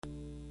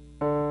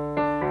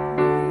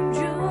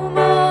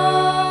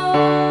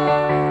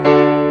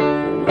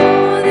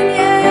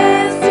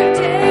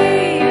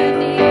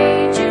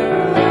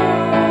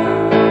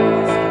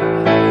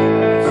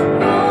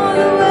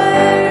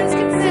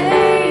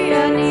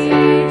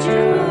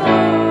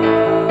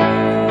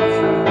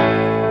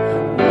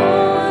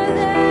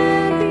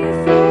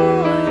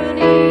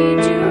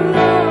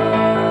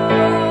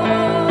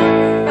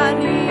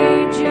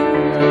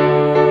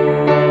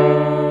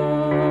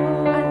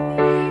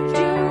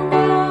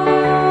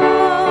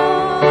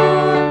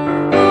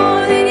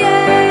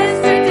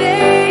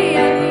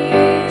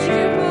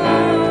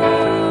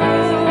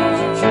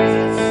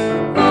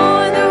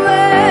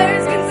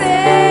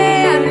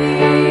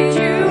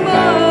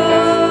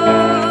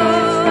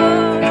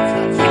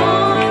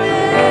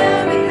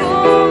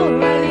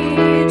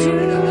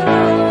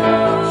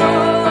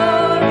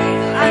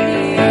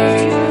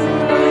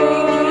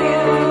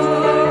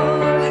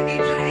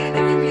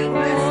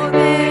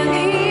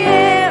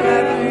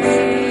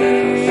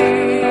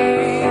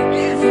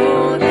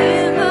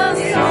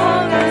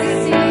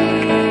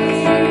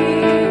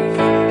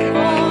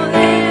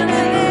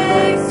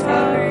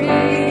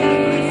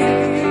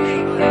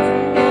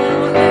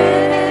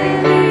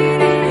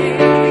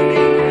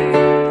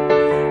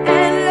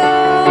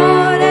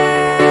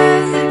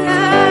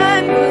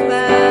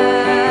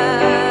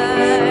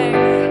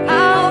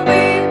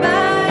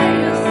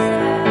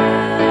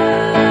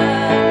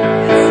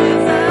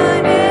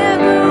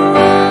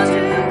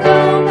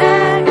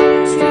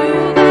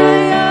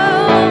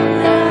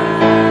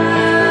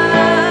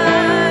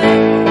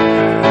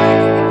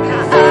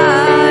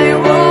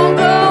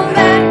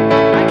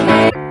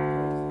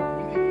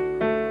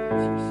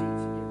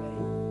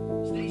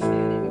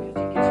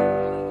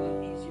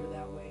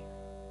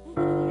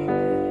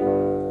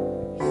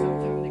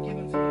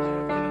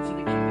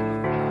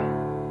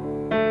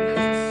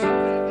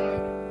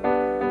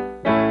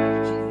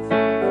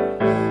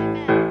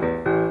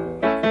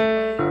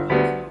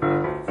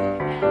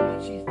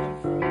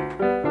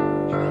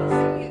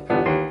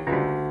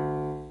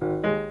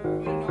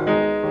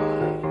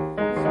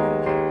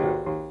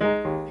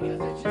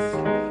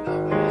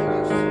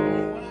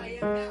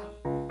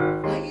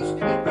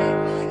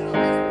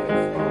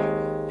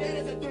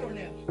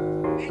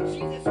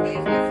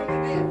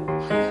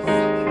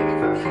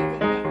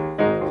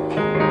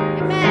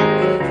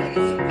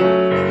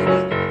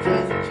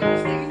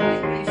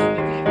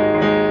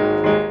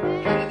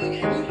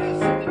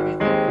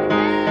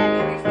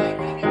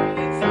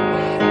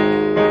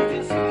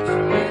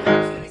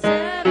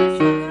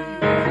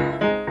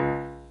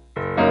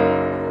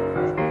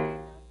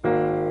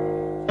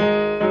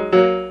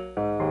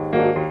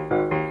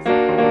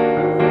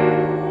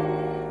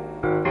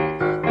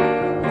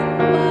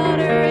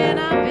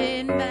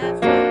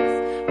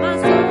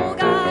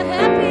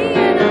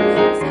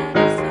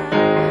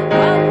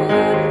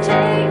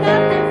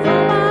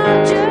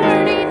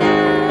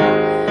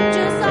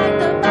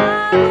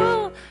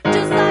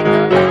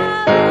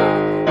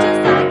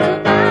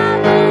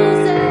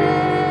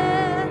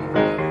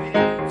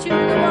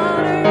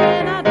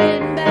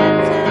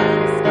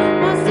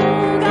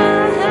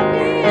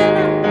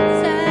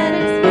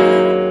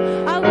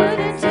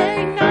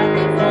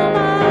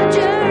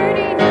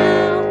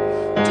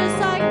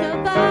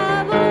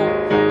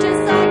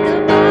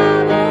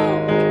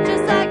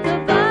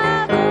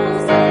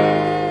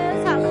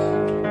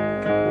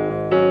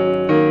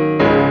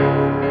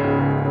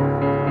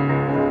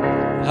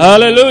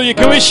Hallelujah.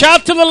 Can we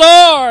shout to the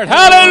Lord?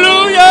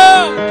 Hallelujah.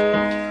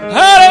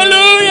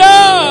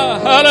 Hallelujah.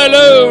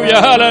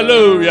 Hallelujah.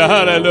 Hallelujah.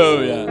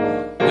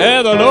 Hallelujah.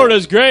 And the Lord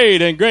is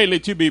great and greatly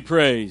to be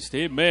praised.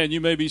 Amen. You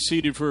may be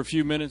seated for a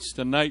few minutes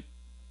tonight.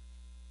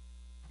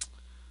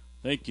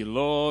 Thank you,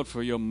 Lord,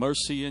 for your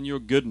mercy and your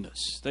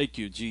goodness. Thank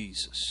you,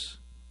 Jesus.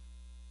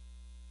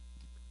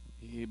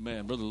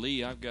 Amen. Brother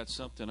Lee, I've got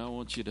something I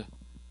want you to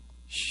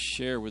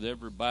share with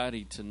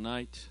everybody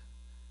tonight.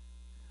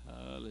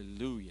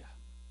 Hallelujah.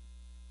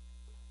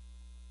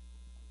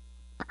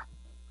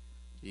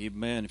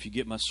 Amen. If you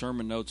get my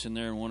sermon notes in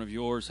there in one of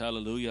yours,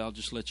 hallelujah, I'll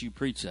just let you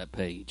preach that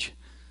page.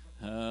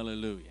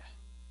 Hallelujah.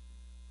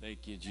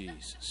 Thank you,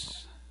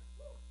 Jesus.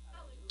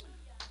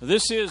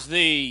 This is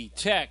the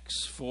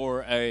text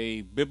for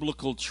a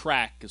biblical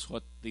tract, is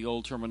what the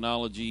old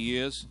terminology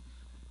is.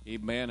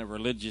 Amen. A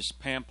religious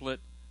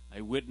pamphlet,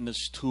 a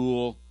witness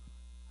tool,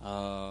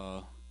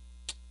 a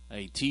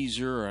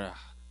teaser, a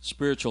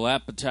spiritual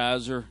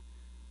appetizer.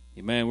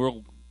 Amen.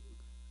 We've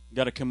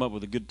got to come up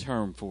with a good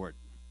term for it.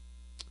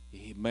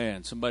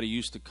 Amen. Somebody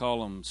used to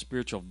call them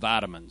spiritual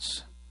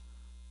vitamins.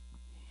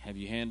 Have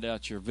you handed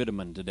out your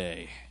vitamin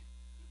today?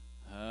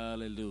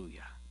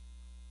 Hallelujah.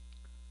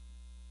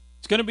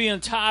 It's going to be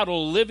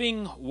entitled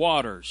Living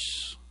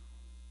Waters.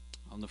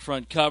 On the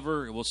front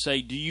cover, it will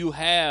say, do you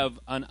have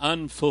an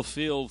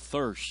unfulfilled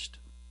thirst?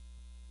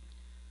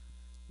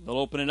 They'll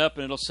open it up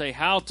and it'll say,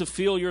 how to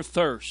feel your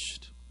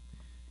thirst.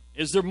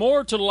 Is there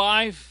more to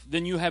life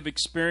than you have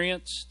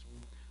experienced?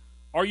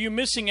 Are you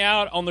missing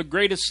out on the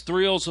greatest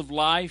thrills of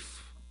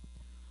life?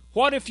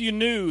 What if you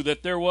knew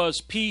that there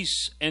was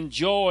peace and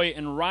joy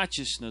and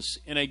righteousness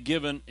in a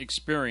given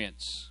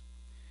experience?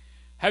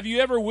 Have you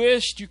ever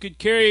wished you could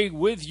carry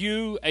with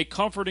you a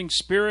comforting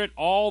spirit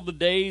all the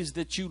days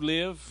that you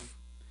live?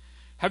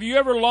 Have you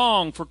ever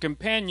longed for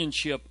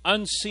companionship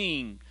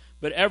unseen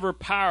but ever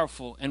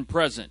powerful and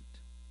present?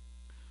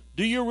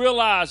 Do you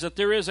realize that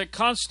there is a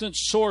constant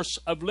source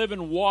of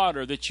living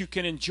water that you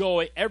can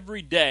enjoy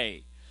every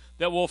day,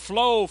 that will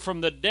flow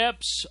from the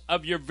depths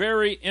of your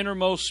very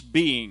innermost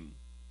being?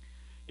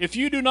 If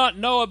you do not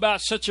know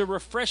about such a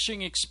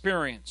refreshing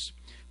experience,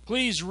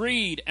 please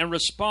read and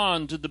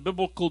respond to the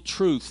biblical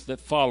truth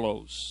that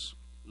follows.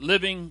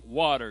 Living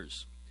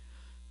waters.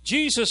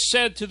 Jesus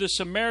said to the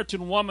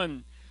Samaritan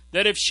woman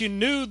that if she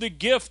knew the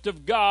gift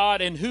of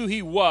God and who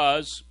He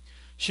was,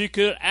 she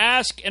could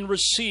ask and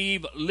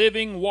receive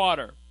living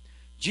water.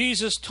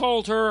 Jesus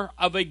told her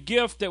of a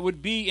gift that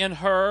would be in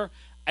her,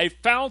 a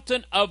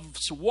fountain of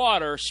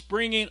water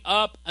springing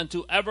up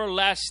unto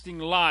everlasting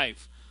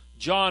life.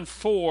 John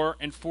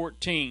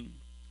 4:14.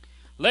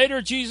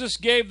 Later, Jesus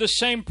gave the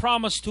same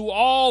promise to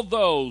all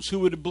those who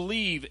would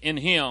believe in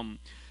Him,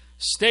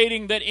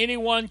 stating that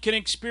anyone can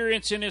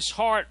experience in his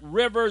heart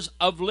rivers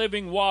of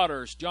living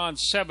waters. John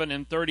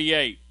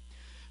 7:38.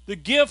 The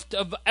gift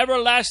of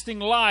everlasting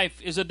life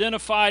is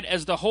identified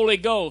as the Holy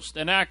Ghost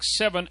in Acts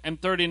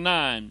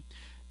 7:39.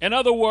 In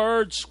other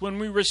words, when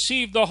we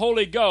receive the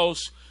Holy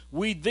Ghost,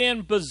 we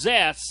then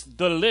possess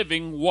the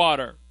living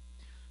water.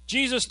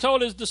 Jesus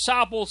told His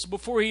disciples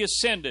before He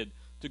ascended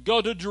to go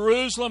to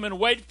Jerusalem and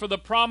wait for the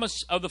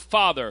promise of the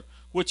Father,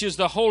 which is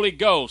the Holy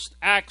Ghost.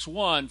 Acts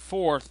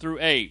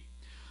 1:4-8.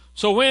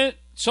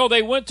 So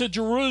they went to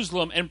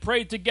Jerusalem and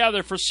prayed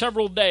together for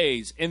several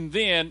days, and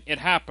then it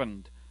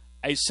happened.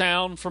 A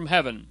sound from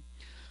heaven.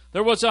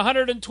 There was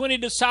 120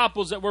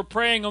 disciples that were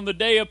praying on the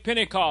day of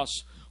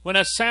Pentecost when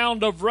a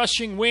sound of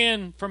rushing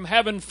wind from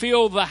heaven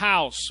filled the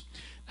house.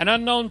 And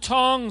unknown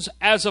tongues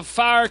as of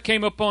fire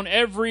came upon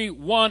every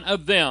one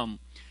of them.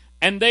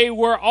 And they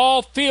were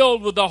all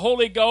filled with the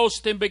Holy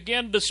Ghost and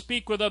began to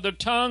speak with other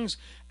tongues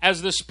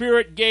as the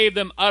Spirit gave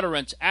them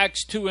utterance.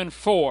 Acts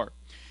 2:4.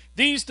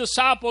 These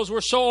disciples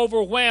were so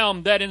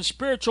overwhelmed that in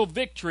spiritual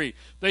victory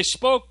they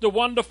spoke the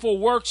wonderful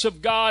works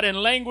of God in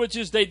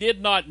languages they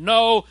did not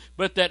know,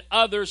 but that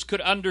others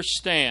could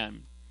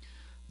understand.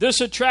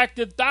 This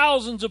attracted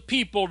thousands of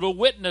people to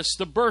witness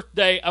the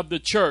birthday of the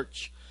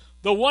church.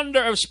 The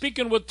wonder of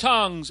speaking with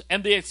tongues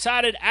and the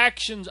excited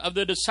actions of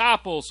the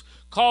disciples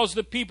caused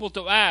the people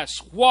to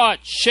ask, "What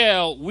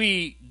shall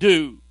we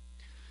do?"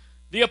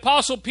 The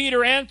Apostle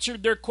Peter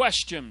answered their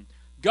question.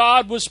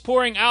 God was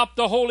pouring out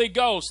the Holy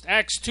Ghost,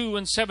 Acts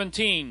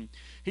 2:17.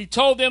 He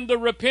told them to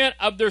repent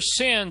of their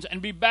sins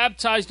and be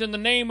baptized in the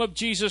name of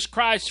Jesus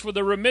Christ for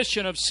the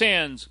remission of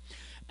sins.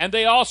 And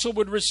they also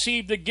would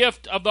receive the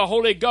gift of the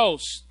Holy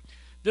Ghost.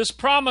 This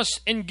promise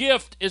and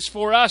gift is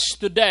for us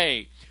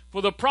today.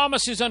 For the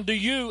promise is unto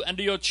you and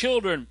to your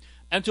children,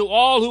 and to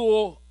all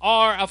who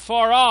are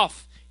afar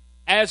off,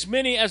 as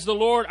many as the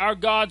Lord our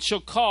God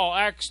shall call.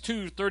 Acts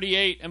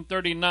 2:38 and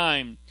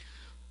 39.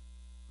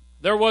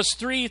 There was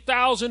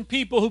 3,000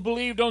 people who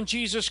believed on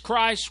Jesus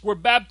Christ, were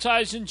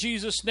baptized in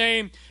Jesus'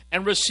 name,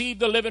 and received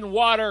the living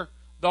water,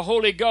 the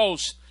Holy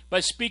Ghost, by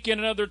speaking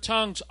in other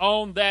tongues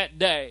on that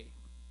day.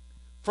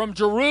 From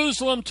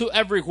Jerusalem to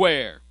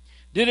everywhere.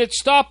 Did it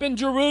stop in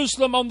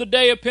Jerusalem on the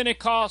day of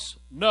Pentecost?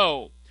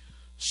 No.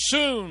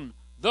 Soon,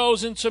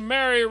 those in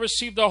Samaria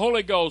received the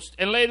Holy Ghost,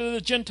 and later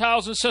the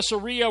Gentiles in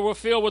Caesarea were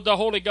filled with the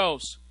Holy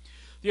Ghost.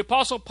 The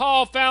Apostle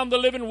Paul found the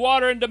living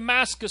water in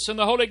Damascus, and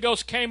the Holy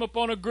Ghost came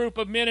upon a group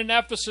of men in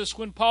Ephesus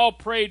when Paul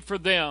prayed for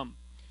them.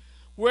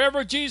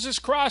 Wherever Jesus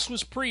Christ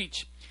was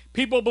preached,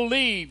 people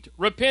believed,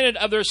 repented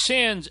of their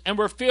sins, and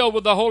were filled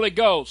with the Holy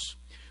Ghost.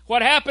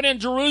 What happened in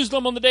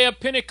Jerusalem on the day of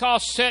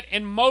Pentecost set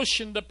in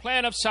motion the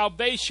plan of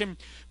salvation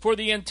for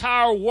the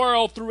entire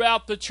world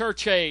throughout the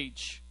church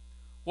age.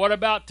 What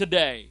about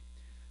today?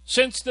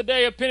 Since the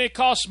day of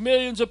Pentecost,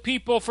 millions of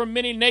people from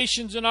many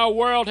nations in our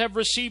world have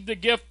received the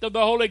gift of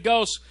the Holy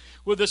Ghost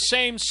with the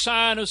same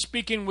sign of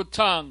speaking with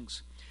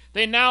tongues.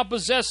 They now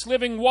possess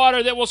living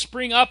water that will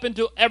spring up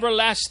into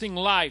everlasting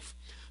life,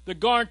 the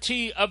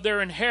guarantee of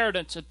their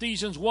inheritance,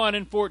 Ephesians 1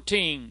 and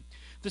 14.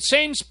 The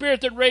same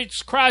Spirit that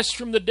raised Christ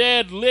from the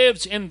dead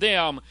lives in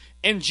them,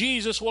 and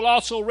Jesus will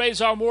also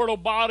raise our mortal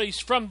bodies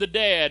from the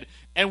dead,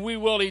 and we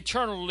will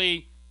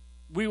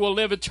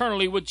live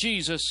eternally with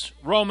Jesus,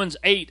 Romans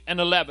 8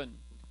 and 11.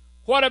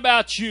 What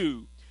about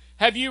you?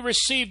 Have you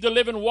received the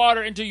living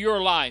water into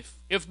your life?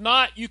 If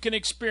not, you can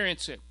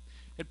experience it.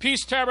 At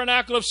Peace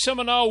Tabernacle of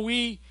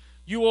Seminole,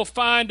 you will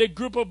find a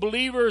group of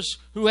believers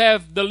who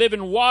have the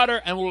living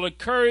water and will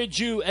encourage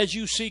you as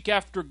you seek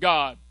after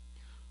God.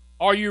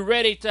 Are you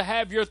ready to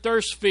have your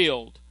thirst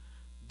filled?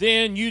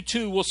 Then you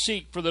too will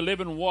seek for the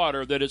living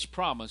water that is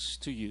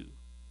promised to you.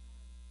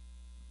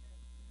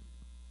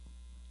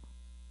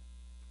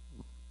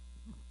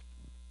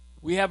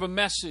 We have a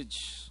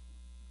message.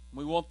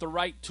 We want the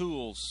right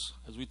tools,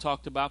 as we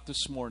talked about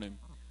this morning,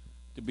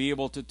 to be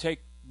able to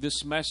take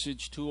this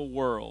message to a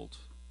world.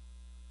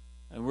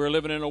 And we're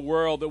living in a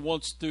world that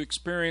wants to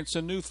experience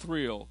a new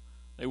thrill.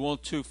 They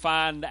want to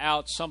find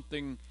out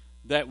something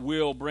that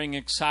will bring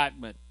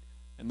excitement.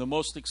 And the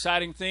most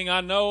exciting thing I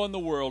know in the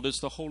world is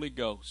the Holy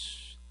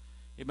Ghost.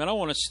 Amen. I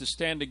want us to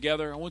stand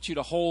together. I want you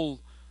to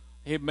hold,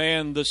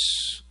 amen,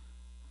 this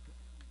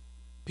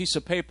piece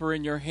of paper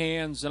in your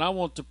hands, and I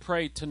want to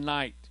pray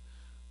tonight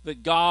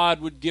that God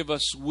would give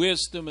us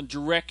wisdom and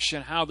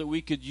direction how that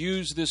we could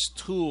use this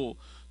tool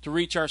to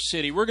reach our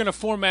city. We're going to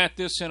format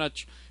this in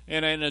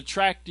an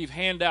attractive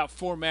handout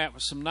format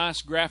with some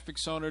nice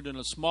graphics on it and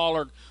a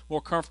smaller,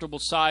 more comfortable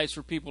size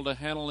for people to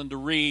handle and to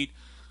read.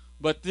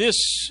 But this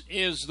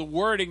is the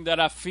wording that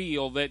I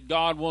feel that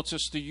God wants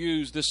us to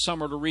use this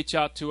summer to reach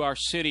out to our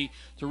city,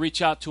 to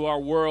reach out to our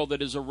world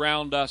that is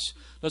around us.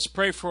 Let's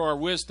pray for our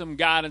wisdom,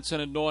 guidance,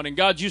 and anointing.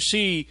 God, you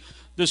see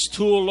this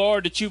tool,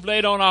 Lord, that you've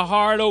laid on our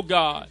heart, oh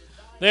God.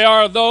 There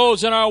are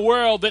those in our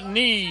world that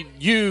need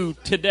you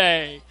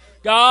today.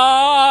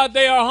 God,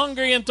 they are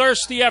hungry and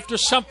thirsty after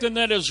something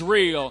that is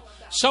real.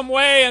 Some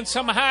way and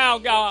somehow,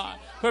 God.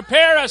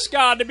 Prepare us,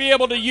 God, to be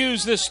able to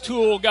use this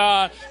tool,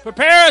 God.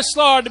 Prepare us,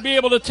 Lord, to be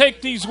able to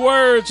take these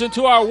words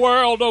into our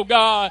world, oh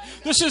God.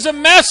 This is a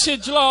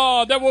message,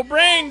 Lord, that will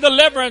bring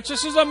deliverance.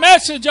 This is a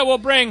message that will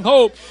bring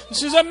hope.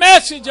 This is a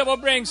message that will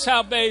bring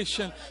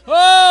salvation.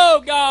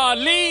 Oh, God,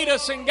 lead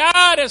us and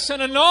guide us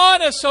and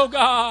anoint us, oh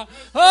God.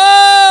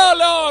 Oh,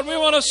 Lord, we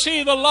want to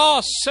see the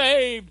lost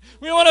saved.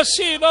 We want to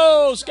see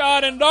those,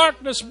 God, in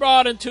darkness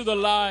brought into the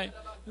light.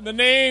 In the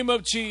name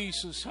of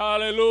Jesus,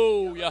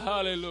 hallelujah,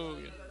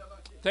 hallelujah.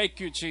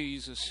 Thank you,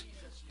 Jesus.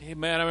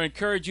 Amen. I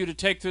encourage you to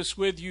take this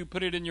with you.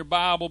 Put it in your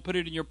Bible. Put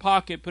it in your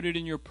pocket. Put it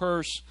in your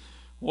purse.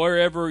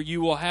 Wherever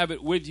you will have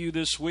it with you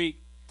this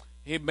week.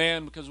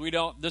 Amen. Because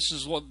this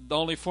is the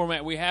only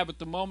format we have at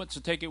the moment. So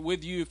take it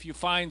with you. If you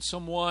find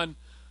someone,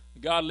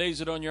 God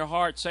lays it on your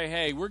heart, say,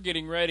 hey, we're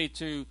getting ready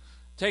to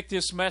take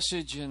this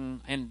message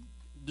and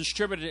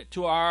distribute it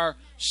to our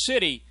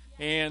city.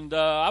 And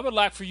I would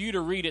like for you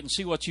to read it and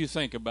see what you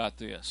think about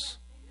this.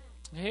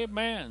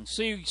 Amen.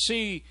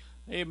 See,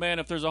 amen,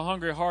 if there's a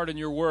hungry heart in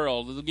your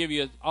world, it'll give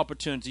you an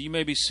opportunity. You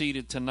may be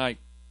seated tonight.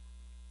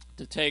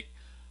 to take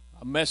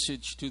a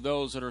message to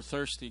those that are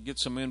thirsty, get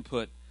some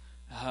input.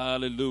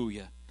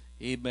 Hallelujah.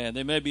 Amen.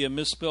 There may be a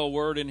misspelled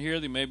word in here.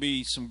 There may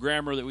be some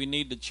grammar that we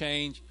need to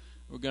change.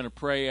 We're going to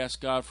pray, ask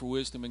God for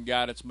wisdom and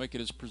guidance, make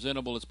it as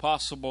presentable as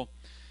possible.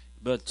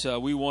 But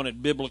we want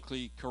it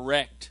biblically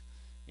correct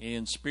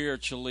and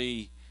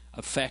spiritually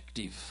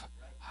effective.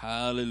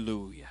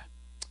 Hallelujah.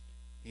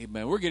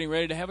 Amen. We're getting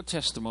ready to have a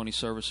testimony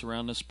service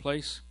around this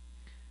place.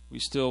 We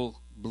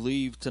still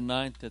believe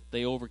tonight that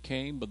they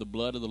overcame by the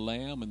blood of the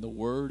Lamb and the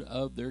word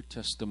of their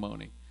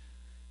testimony.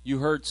 You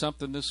heard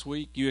something this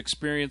week. You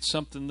experienced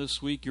something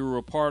this week. You were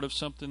a part of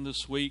something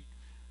this week.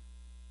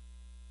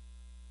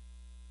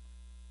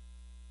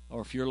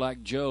 Or if you're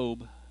like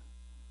Job,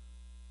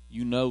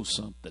 you know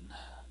something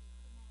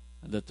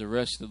that the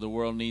rest of the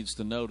world needs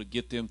to know to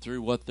get them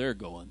through what they're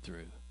going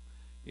through.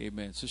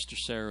 Amen. Sister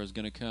Sarah is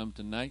going to come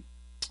tonight.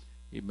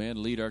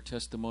 Amen. Lead our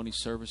testimony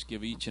service.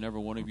 Give each and every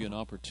one of you an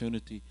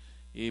opportunity,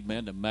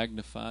 amen, to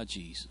magnify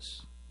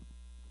Jesus.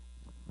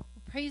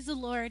 Praise the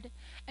Lord.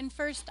 And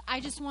first, I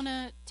just want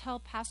to tell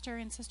Pastor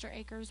and Sister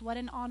Akers what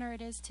an honor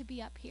it is to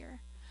be up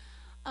here.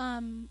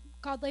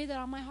 God laid that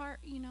on my heart,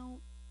 you know.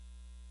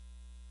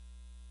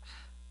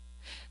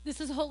 This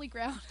is holy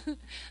ground.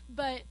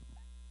 But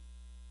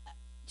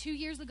 2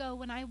 years ago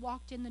when I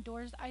walked in the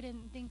doors, I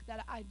didn't think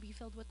that I'd be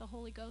filled with the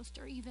Holy Ghost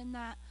or even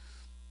that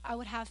I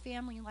would have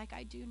family like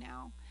I do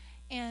now.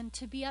 And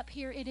to be up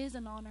here, it is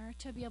an honor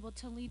to be able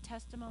to lead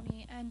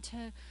testimony and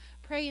to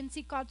pray and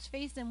seek God's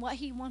face and what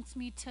He wants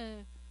me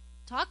to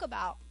talk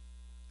about.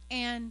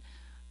 And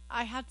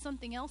I had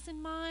something else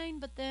in mind,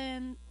 but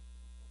then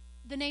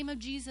the name of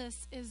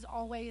Jesus is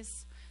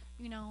always,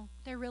 you know,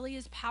 there really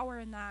is power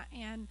in that.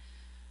 And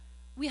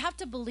we have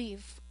to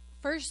believe.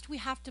 First, we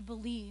have to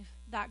believe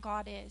that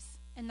God is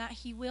and that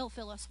He will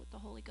fill us with the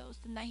Holy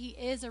Ghost and that He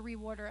is a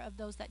rewarder of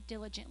those that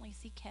diligently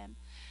seek Him.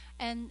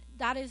 And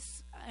that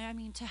is, I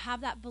mean, to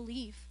have that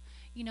belief.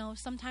 You know,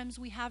 sometimes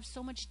we have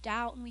so much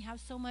doubt and we have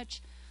so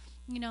much,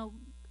 you know,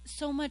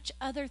 so much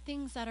other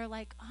things that are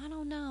like, I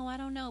don't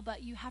know.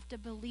 But you have to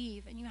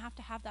believe and you have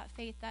to have that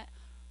faith that,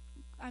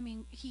 I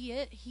mean, He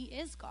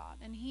is God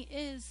and He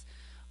is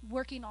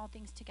working all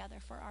things together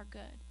for our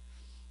good.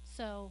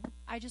 So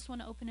I just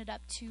want to open it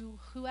up to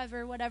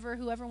whoever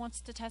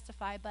wants to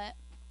testify. But,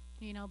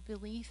 you know,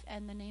 belief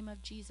and the name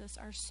of Jesus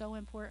are so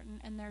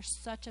important, and they're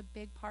such a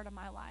big part of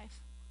my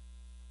life.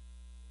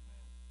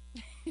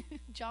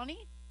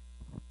 Johnny?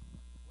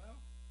 Well,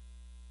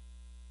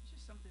 it's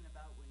just something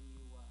about when you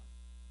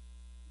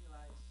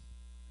realize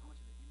how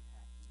much of an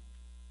impact you make.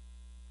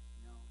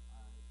 You know,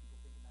 people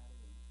think about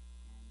it,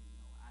 and you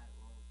know,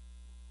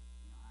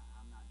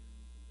 I'm not doing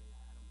anything great.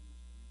 I don't make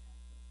much of an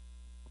impact.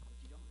 But what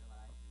you don't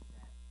realize is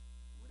that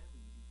whatever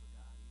you do for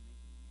God, you're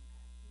making an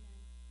impact.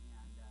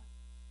 Amen. And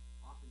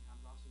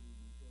oftentimes also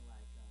we feel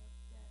like that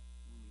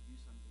when we do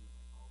something, it's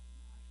like, oh, you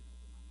know, I shouldn't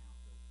open my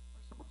mouth or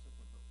so on and so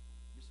forth. But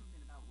there's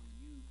something about when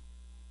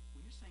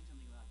you're saying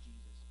something about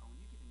Jesus, or when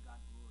you're giving God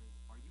glory,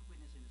 or you're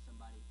witnessing to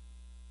somebody,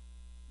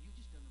 you've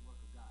just done the work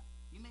of God.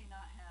 You may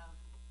not have,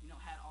 you know,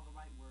 had all the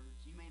right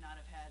words. You may not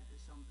have had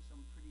some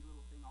pretty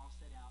little thing all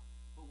set out.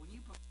 But when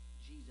you put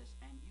Jesus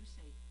and you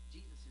say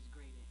Jesus is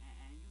great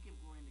and you give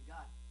glory unto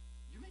God,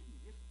 you're making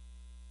a difference.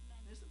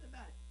 Amen. There's something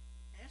about it.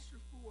 Esther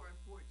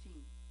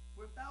 4:14.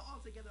 For if thou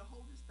altogether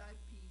holdest thy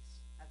peace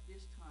at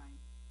this time,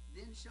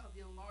 then shall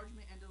the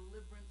enlargement and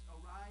deliverance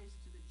arise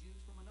to the Jews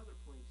from another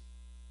place.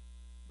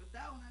 But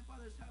thou and thy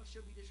father's house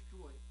shall be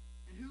destroyed.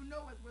 And who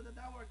knoweth whether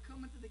thou art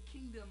come into the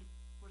kingdom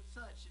for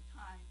such a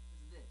time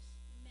as this?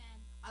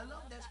 Amen. I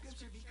love that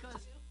scripture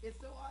because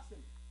it's so awesome.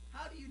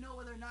 How do you know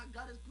whether or not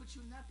God has put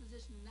you in that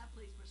position, in that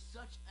place for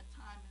such a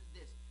time as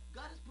this?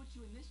 God has put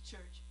you in this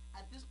church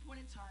at this point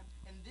in time,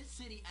 in this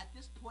city at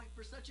this point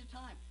for such a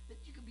time,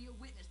 that you can be a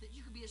witness, that you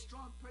can be a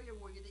strong prayer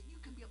warrior, that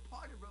you can be a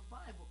part of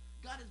revival.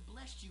 God has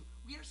blessed you.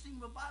 We are seeing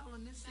revival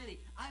in this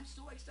city. I'm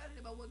so excited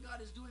about what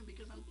God is doing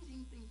because I'm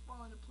seeing things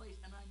fall into place,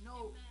 and I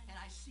know and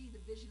I see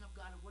the vision of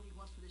God and what He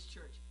wants for this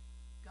church.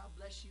 God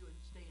bless you and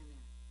stay in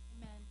there.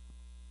 Amen.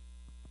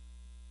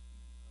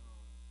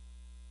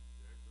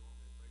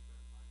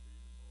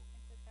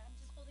 I'm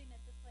just holding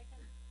it this way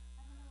because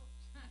I don't know.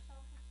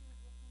 Michelle said she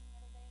was listening the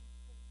other day and she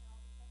couldn't hear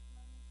all the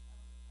testimonies, so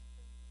I'm sure you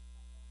could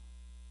stop there.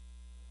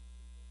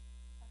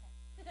 Okay.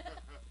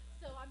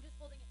 So I'm just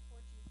holding it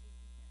towards you so you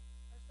can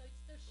hear, or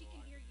so she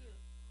can hear you.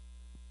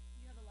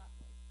 You have a loud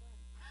voice. Go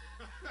ahead.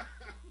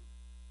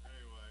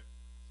 Anyway,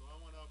 so I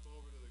went up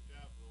over to the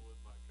Capitol with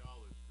my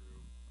college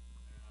group,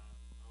 and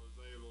I was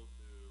able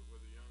to,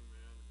 with a young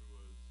man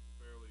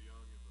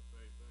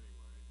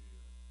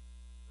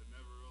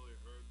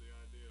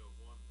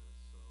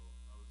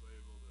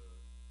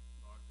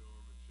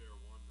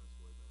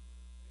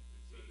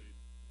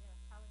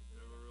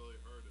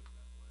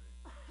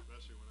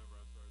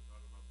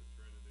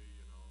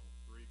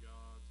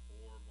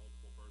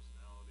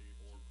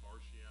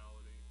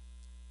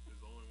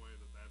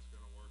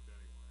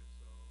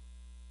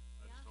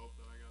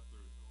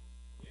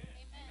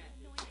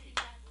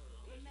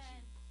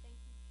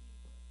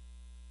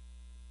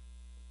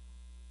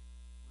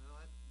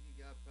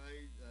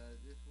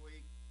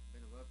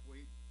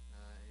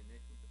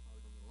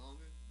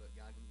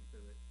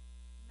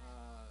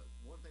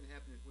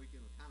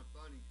it was kind of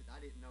funny because I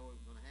didn't know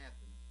it was going to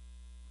happen.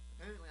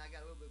 Apparently, I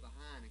got a little bit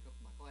behind in a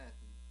couple of my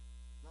classes.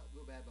 Not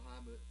real bad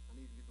behind, but I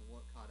needed to get some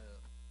work caught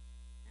up.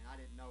 And I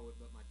didn't know it,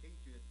 but my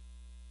teacher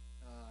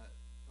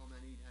told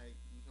me, hey,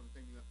 you can come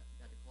see me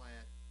at the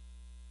class.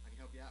 I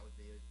can help you out with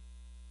this.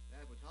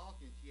 As we're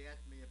talking, she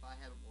asked me if I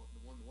had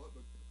won the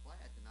workbook for the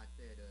class, and I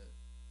said,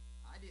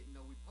 I didn't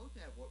know we were supposed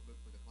to have workbook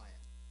for the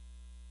class.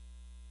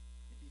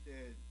 And she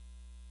said,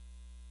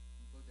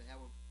 you're supposed to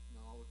have one,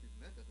 all of this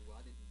method. I said, well,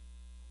 I didn't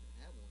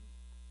have one.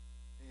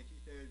 And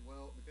she said,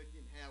 well, because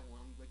you didn't have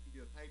one, I'm going to let you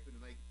do a paper to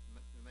make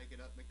it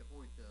up, make the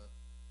points up,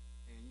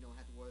 and you don't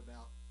have to worry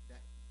about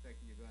that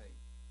affecting your grade.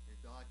 And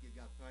so I give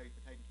God praise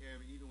for taking care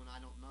of it, even when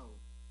I don't know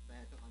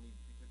that's something I need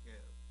to be took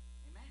care of.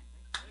 Amen.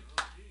 Thank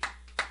you.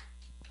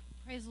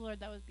 Praise the Lord.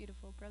 That was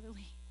beautiful, Brother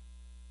Lee.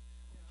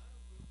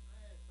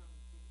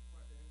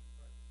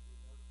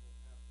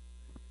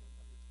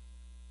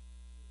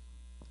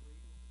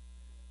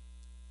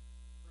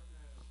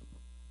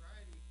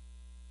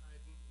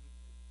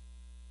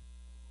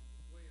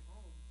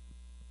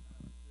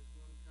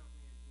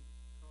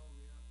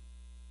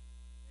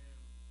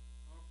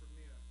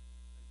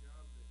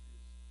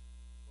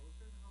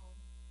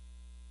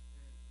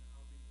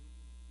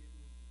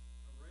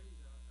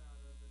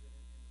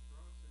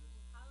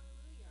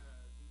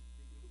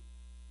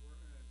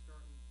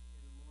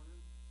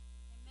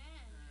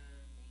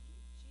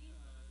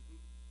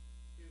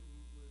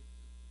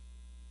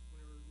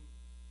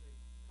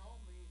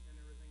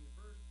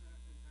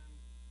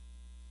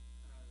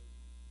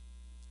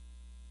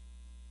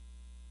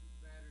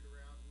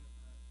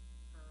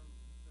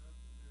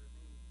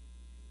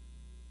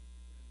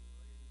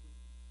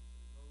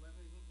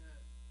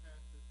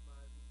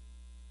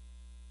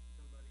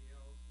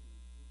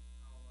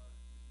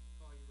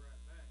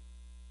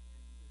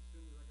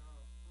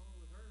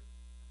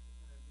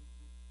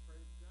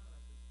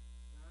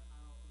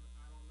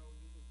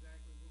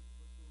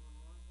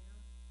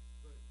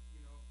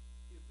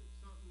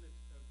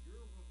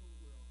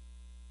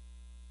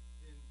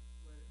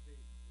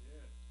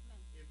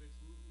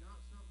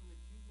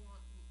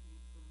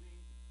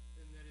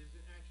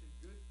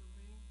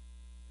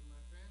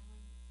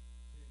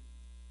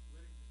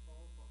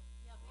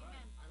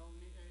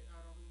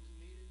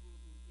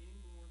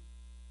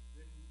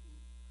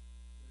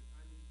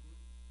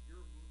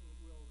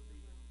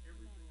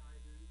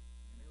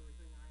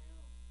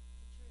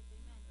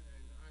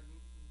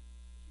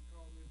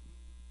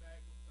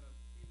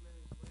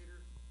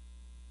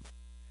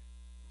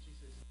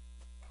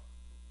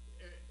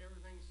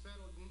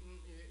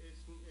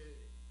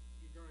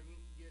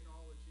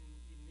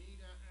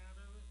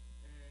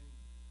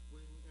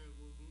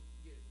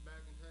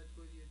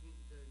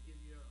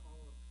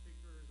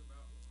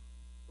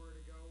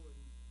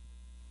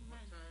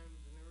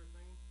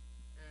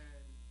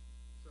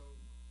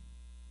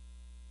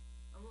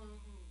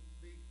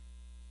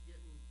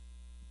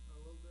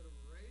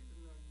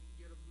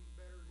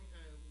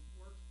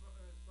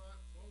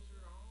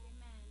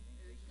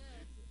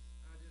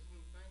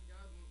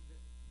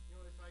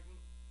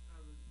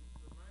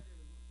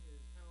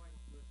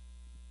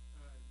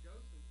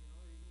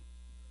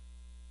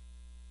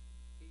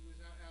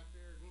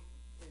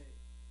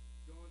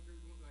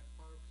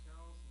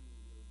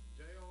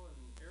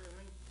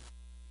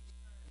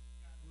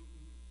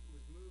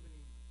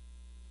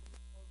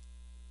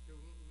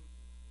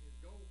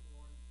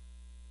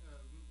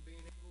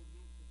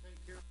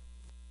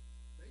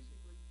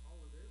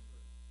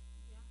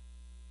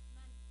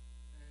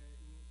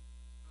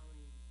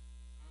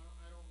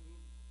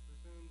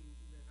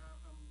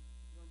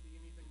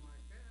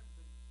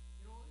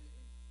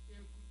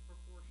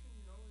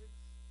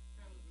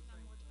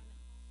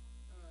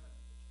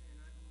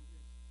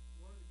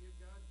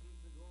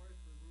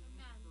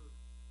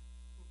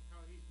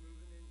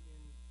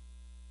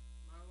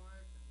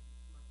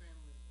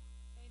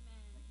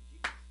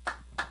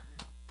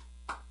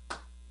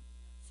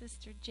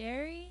 Sister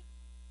Jerry.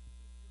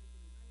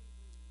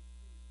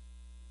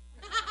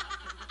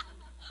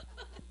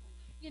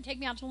 You gonna take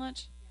me out to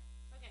lunch?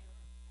 Okay.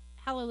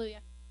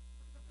 Hallelujah.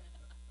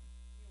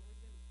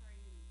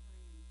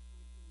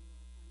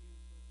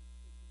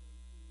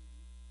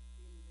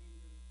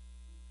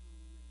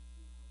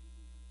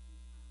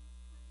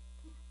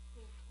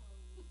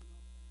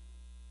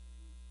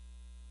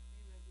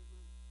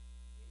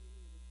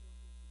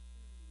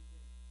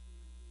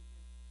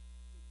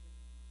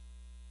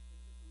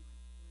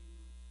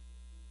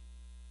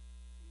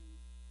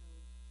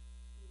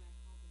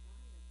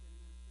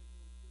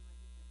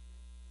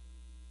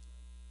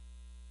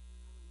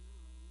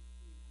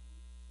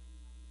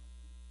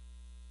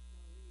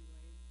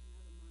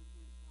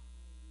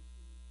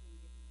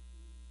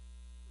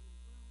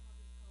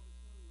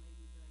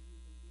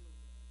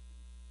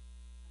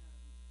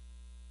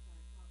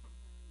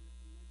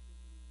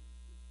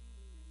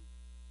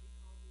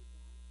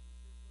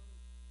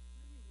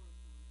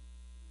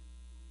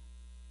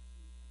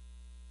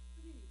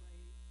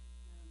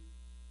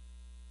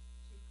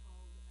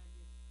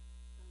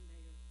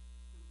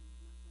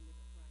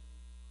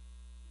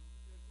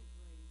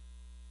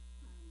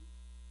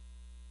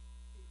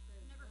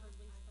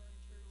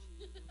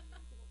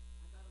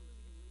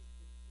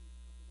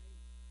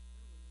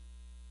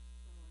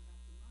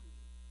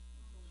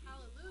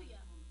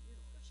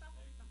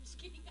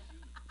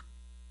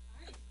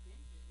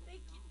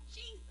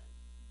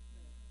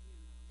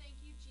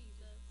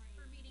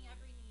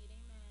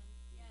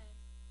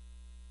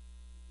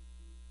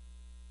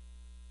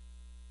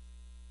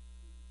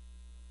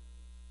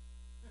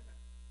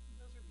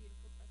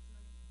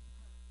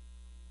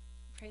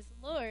 Praise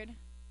the Lord.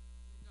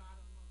 You know, I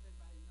don't know if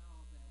everybody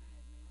knows that I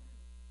had made a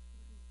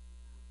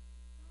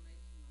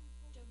donation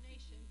on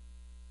Donation.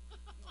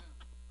 well,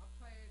 I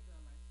played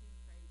like Seed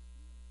Faith,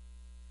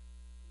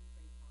 Seed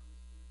Faith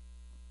Harvester,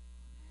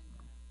 and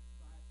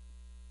so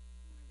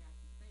when I got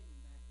the statement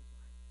back, it was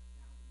like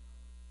 $1,000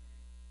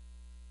 back.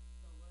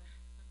 So what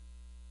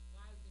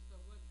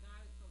what God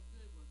is so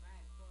good was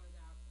I had started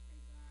out, okay,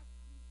 God,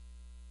 I'm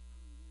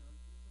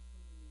listen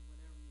to me,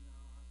 whatever,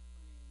 I was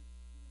praying,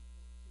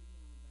 to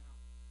Him about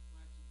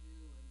what to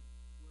do and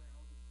where I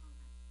overcome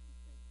how to be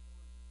faithful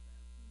and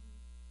stuff.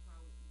 So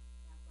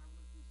after I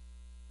went through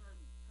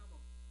certain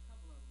couple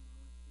of them, I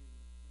went through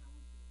when I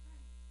went to the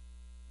bank,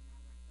 and I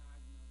was like, God,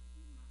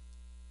 be my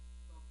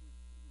focus,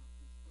 keep my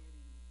feet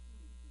steady, and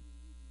speak to me,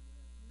 use me,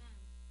 whatever. Amen.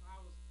 So I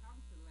was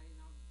talking to the lady,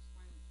 and I was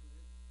explaining to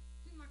her. It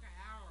seemed like an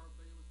hour,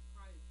 but it was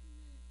probably a few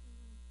minutes.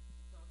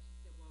 So she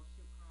said, well,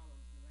 she'll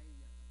call the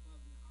lady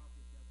above in the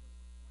office that was like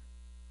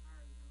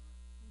hiring her.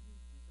 And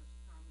so she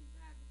called me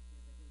back and said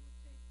that it would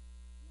take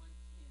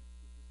 1/10,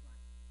 which is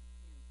like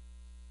 10,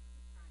 like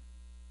a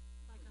tithing.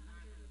 Like Put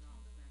 $900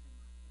 back in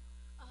my account.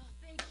 Oh,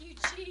 thank you,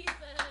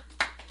 Jesus.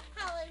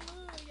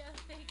 Hallelujah.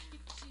 Thank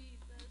you,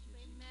 Jesus.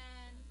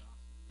 Amen.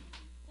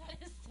 That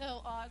is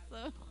so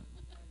awesome.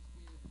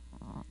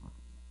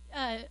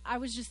 I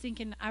was just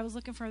thinking, I was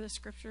looking for the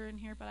scripture in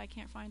here, but I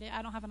can't find it.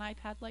 I don't have an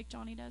iPad like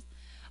Johnny does.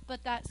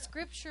 But that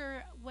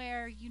scripture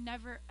where you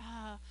never,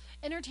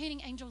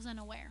 entertaining angels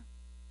unaware.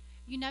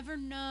 You never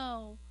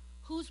know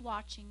who's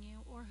watching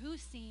you or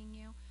who's seeing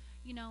you.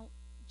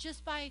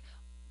 Just by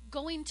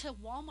going to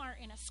Walmart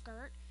in a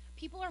skirt,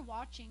 people are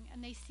watching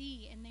and they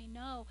see and they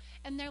know.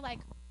 And they're like,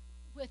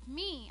 with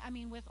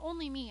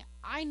only me,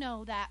 I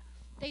know that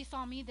they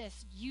saw me,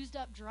 this used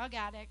up drug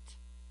addict,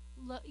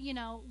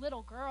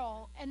 little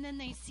girl, and then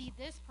they see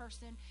this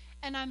person,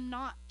 and I'm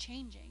not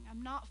changing.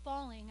 I'm not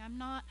falling. I'm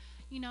not,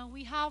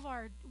 we have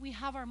our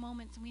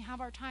moments and we have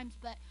our times,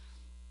 but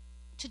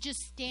to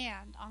just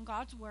stand on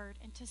God's word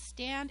and to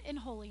stand in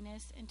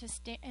holiness and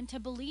to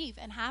believe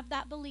and have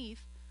that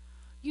belief.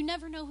 You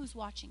never know who's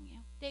watching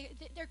you.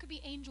 There could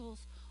be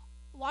angels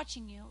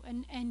watching you,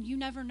 and you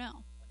never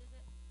know. What is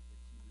it?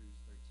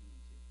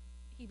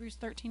 Hebrews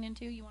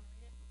 13:2. You want to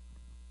read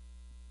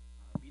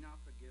it? Be not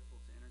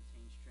forgetful to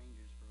entertain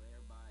strangers, for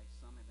thereby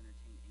some have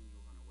entertained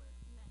angels unaware.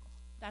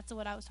 That's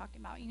what I was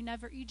talking about.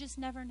 You just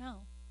never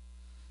know.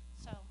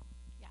 So,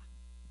 yeah.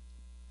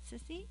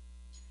 Sissy?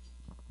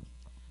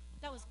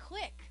 That was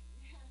quick.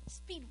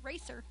 Speed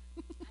racer.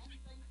 I'm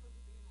thankful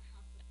to be in the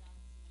house of God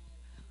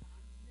tonight.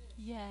 I'm missed.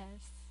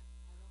 Yes.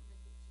 I don't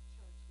make it to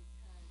church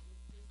because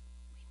it's just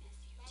We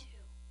miss you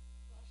too.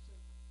 flush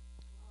of,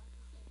 well, like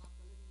you said, about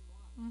the living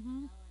water.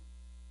 Mhm.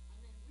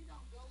 And we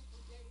don't go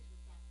for days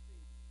without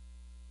food.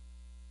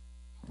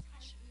 It's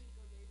hard for me to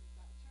go days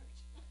without church.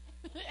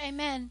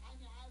 Amen. I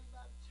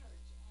love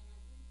church, and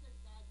I do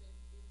thank God that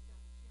He gave us the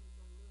opportunity to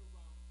go to Little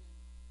Rock.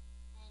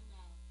 And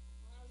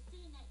when I was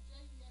seeing that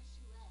JESUS,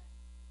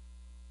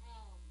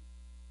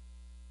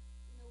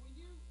 when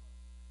you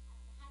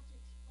how to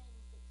explain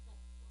this,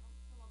 except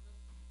some of us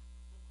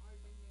have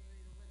already been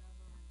married or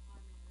whatever and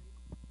are married,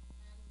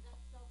 and we've got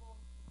several,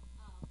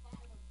 five of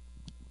them,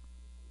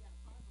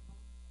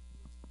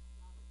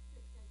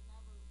 six has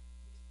never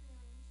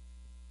experienced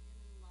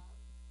being in love.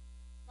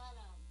 But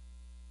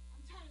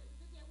I'm telling you,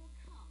 the day will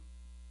come.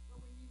 But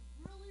when you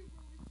really,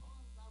 really fall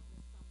in love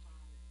with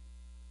somebody,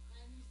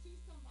 and you see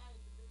somebody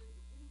at the very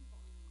beginning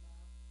falling in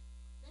love,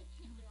 they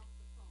can't get off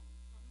the phone.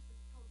 Thomas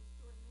has told the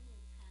story many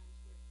a times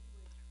where he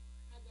would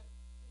have that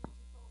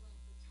fancy phone at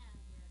the time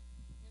where,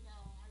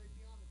 I would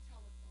be on the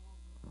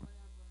telephone or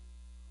whatever,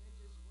 and it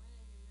just ring,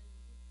 and then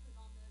he'd put it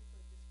on there so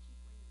it just keep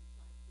ringing so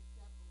I picked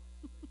up or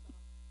whatever.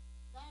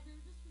 So that we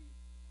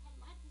had a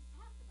lot to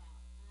talk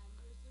about, and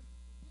it was just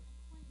getting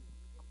acquainted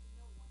and getting to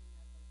know one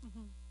another.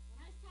 Mhm. When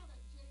I saw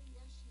that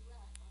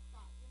JESUS, I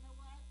thought, you know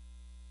what?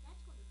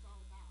 That's what it's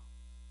all about.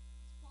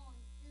 It's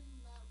falling in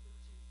love with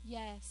Jesus.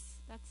 Yes,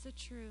 that's the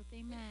truth.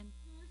 Amen.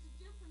 There's a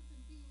difference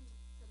in being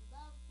to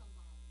love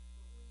somebody,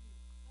 but when you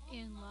fall In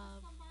in love. love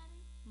with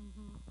somebody,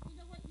 Mhm. you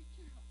know what? You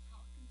can't help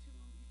talking to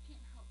them. You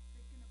can't help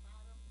thinking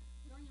about them.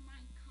 You're on your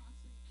mind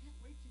constantly. You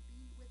can't wait to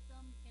be with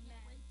them. You Amen.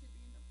 can't wait to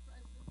be in the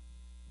presence.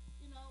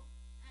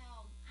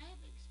 I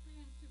have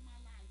experienced in my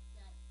life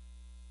that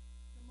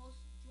the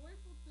most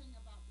joyful thing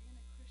about being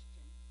a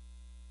Christian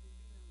is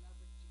being in love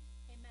with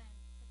Jesus. Amen.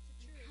 That's the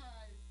truth.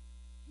 Because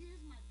he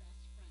is my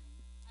best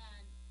friend.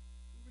 And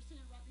we were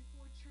saying right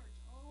before church,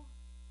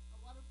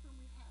 what a friend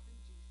we have in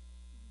Jesus.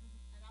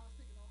 And I was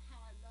thinking,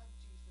 how I love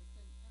Jesus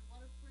and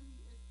what a friend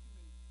he is to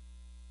me.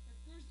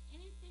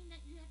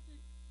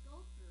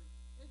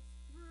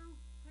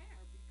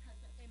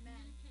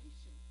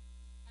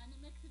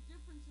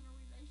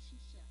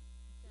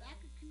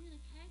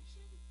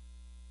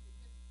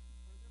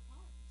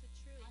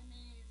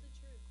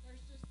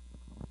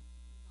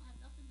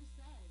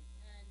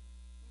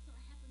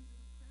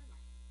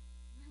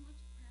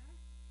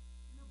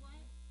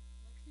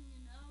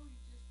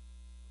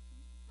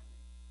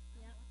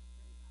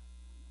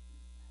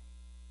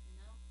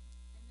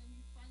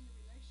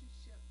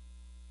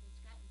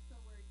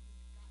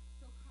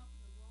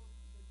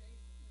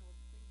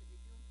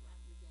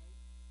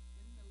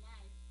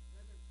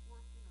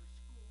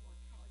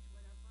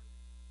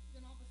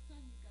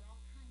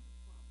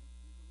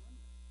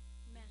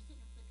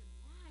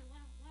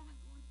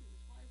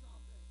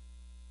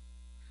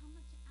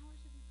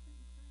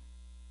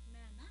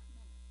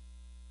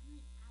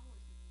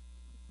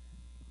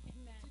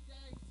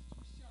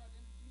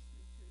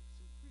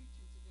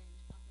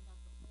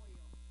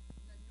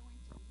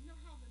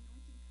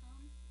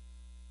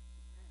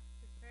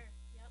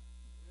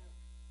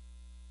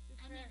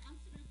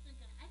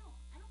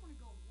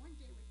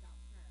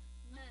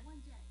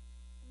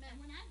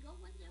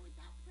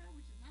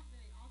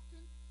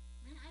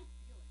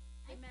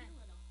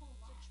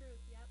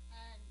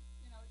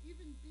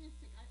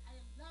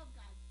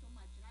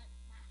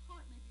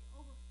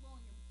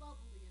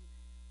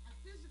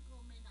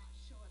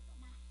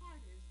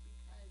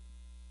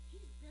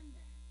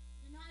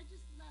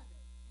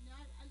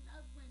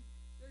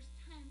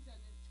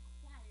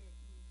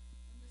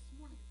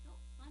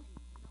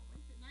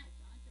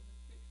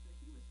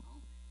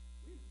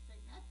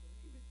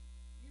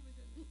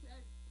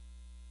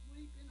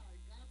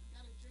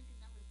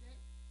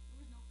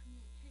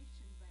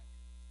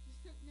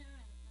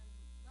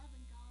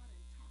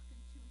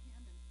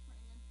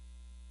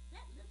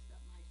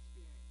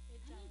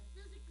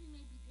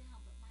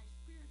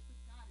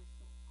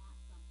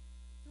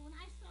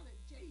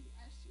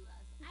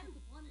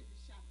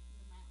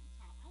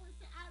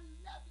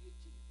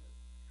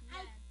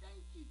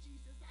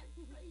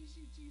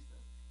 you, Jesus.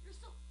 You're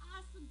so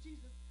awesome,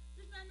 Jesus.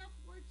 There's not enough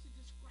words to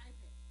describe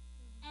it.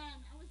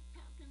 And I was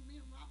talking,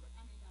 me and Robert,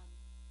 I don't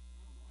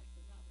know why I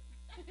said Robert.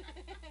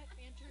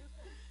 Andrew.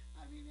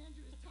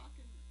 Andrew was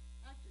talking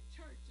after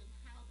church and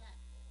how that,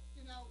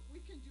 we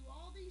can do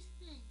all these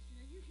things.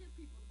 You hear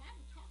people, the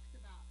Bible talks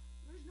about,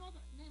 there's no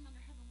other name under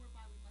heaven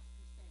whereby we must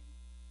be saved.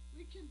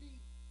 We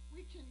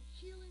can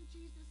heal in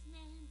Jesus'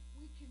 name.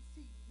 We can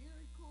see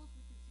miracles.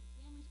 We can see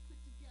families put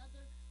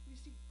together. We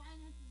see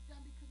finances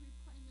done because we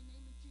pray in the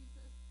name of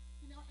Jesus.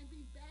 And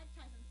being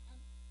baptized. And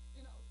I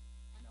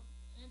know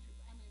Andrew,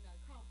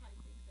 Carl probably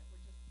thinks that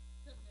we're just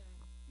sitting there and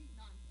beating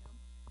on him.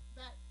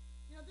 But,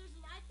 there's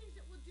a lot of things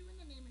that we'll do in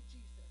the name of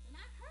Jesus. And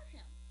I heard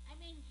him.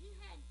 He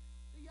had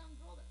the young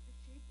girl that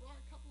she brought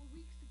a couple of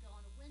weeks ago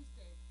on a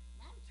Wednesday.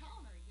 And I'm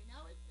telling her,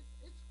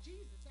 it's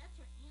Jesus. That's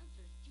her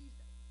answer, is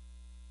Jesus.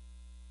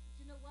 But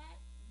you know what?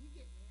 When you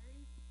get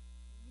married,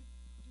 when you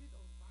do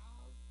those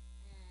vows,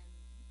 and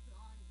you put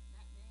on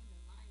that name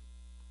and my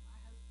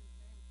husband's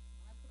name,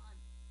 when I put on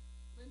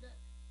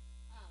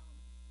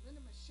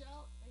Linda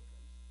Michelle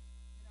Akers,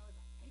 it's like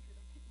Akers.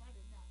 I couldn't write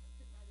it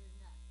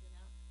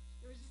enough.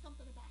 There was just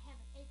something about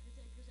having acres.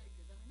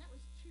 That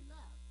was true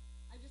love.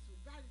 I just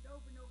would write it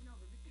over and over and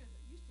over because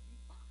it used to be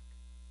Fox.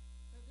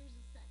 So there's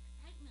this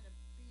excitement of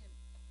being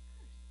Akers,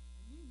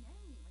 a new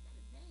name. I got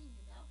a name,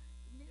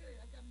 married.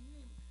 I got a new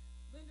name,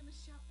 Linda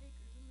Michelle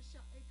Akers.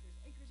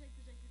 Akers. I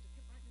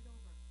kept writing it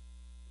over.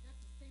 But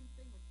that's the same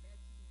thing with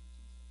baptism in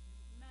Jesus.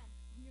 Amen.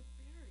 When you're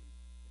buried.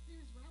 The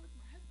thing is, when I was with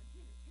my husband,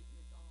 he had to take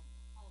me. It's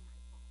all my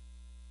fault.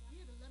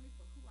 He had to let me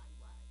for who I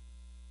was.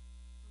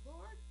 The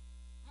Lord,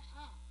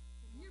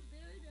 when you're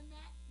buried in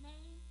that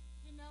name,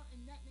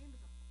 and that name is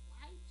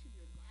applied to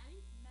your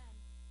life, Amen.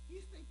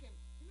 He's thinking,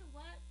 you know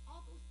what?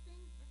 All those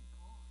things, they're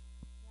gone.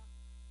 Yeah.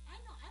 I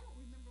don't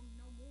remember them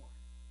no more.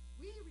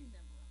 We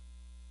remember them.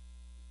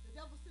 The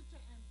devil sits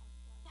there and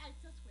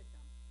fights us with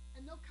them.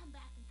 And they'll come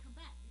back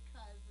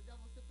because the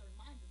devil sits there and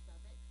reminds us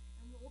of it,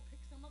 and we'll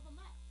pick some of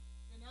them up,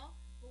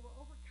 But we're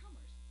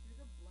overcomers through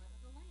the blood of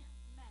the Lamb.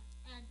 Amen.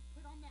 And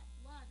put on that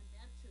blood in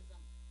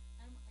baptism.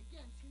 And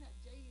again, seeing that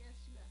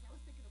JESUS, I was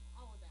thinking of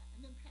all of that.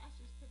 And then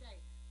pastors today.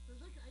 So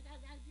look, I got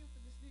an idea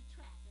for this new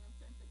track. And I'm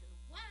sitting thinking,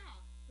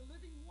 wow, the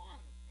living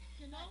water.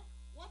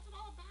 What's it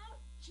all about?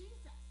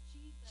 Jesus.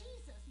 Jesus.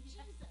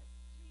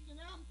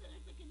 I'm sitting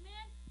there thinking,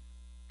 man,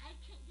 I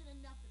can't get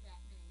enough of that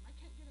name. I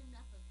can't get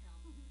enough of him.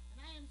 And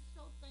I am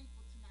so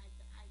thankful tonight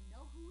that I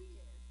know who he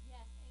is.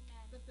 Yes,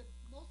 amen. But the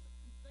most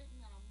thing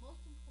that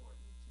most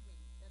important to me,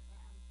 that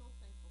I'm so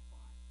thankful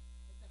for,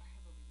 is that I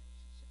have a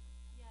relationship with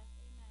him. Yes,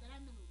 amen. That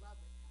I'm in love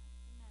with him.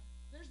 Amen.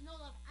 There's no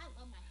love. I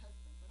love my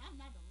husband, but I'm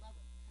not in love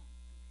with him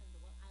compared to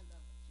what I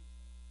love with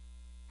Jesus.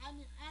 I'm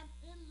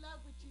in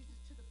love with Jesus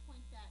to the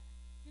point that,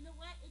 you know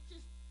what?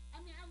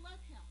 I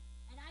love him.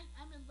 And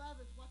I'm in love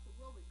is what the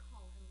world would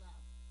call in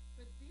love.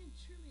 But being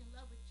truly in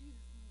love with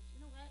Jesus means, you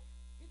know what?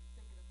 It's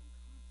thinking of him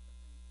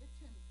constantly. It's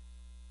him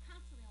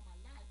constantly on my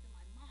life, in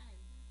my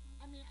mind.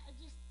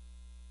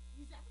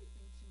 He's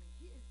everything to me.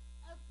 He is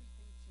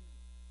everything to me.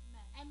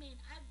 Amen.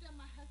 I've done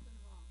my husband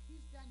wrong.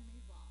 He's done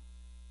me wrong.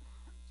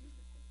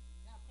 Jesus has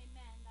never,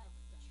 Amen. That's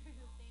ever done me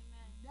true. wrong.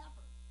 Amen.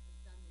 Never has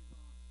done me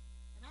wrong.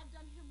 And I've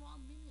done him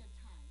wrong many a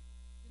time.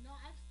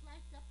 I've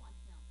sliced up on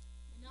him.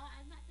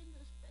 I've not been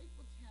as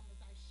faithful to him as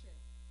I should.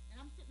 And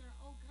I'm sitting there,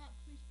 oh God,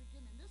 please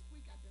forgive me. And this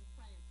week I've been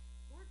praying,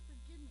 Lord,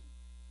 forgive me.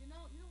 You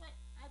know what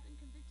I've been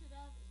convicted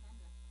of is not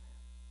enough prayer.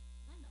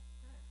 Not enough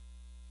prayer.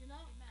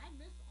 Amen. I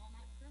miss all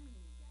night prayer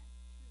meeting again.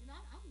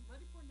 I'm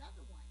ready for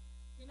another one.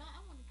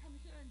 I want to come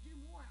here and do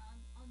more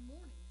on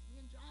mornings.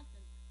 Me and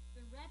Jonathan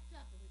been wrapped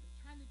up, and we've been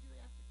trying to do it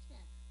after 10.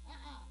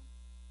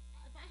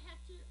 If I have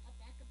to, I'll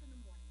back up in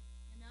the morning.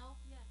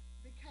 Yes.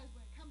 Because when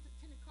it comes at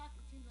 10 o'clock,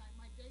 it seems like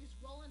my day's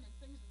rolling and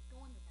things is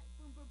going. It's like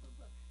boom, boom, boom,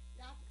 boom.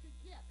 You have to pick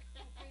me up.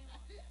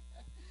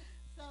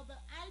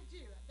 But I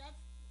do. That's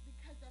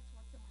because that's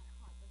what's in my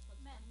heart. That's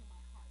what's running in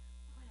my heart.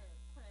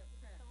 Prayer.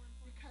 So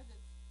important. Because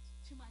it's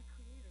to my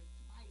Creator,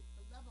 to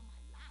the love of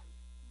my life.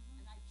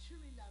 And I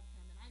truly love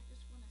him. And I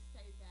just want to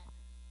say that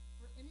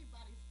for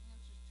anybody's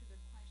answers to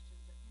their questions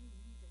or any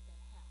need that they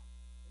have,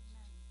 it's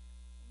Jesus.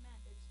 Amen.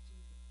 It's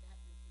Jesus. That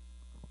is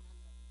Jesus. And I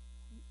love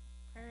him.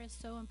 Prayer is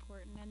so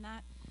important, and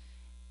that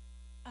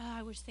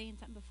I was saying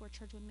something before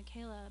church with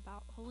Michaela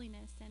about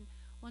holiness, and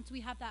once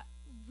we have that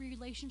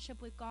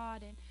relationship with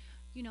God, and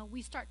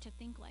we start to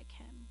think like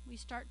him, we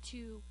start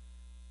to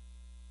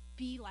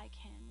be like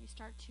him, we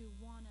start to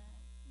want to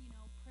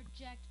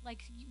project,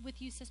 like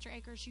with you, Sister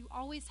Akers, you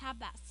always have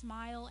that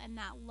smile and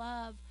that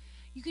love.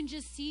 You can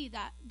just see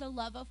that the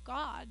love of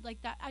God,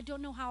 like that. I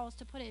don't know how else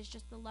to put it. It's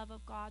just the love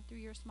of God through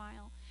your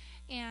smile,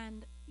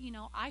 and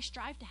I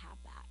strive to have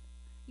that.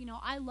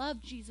 I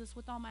love Jesus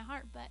with all my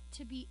heart, but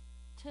to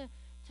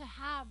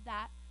have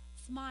that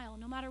smile,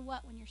 no matter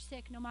what, when you're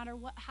sick, no matter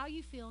what, how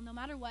you feel, no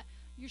matter what,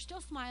 you're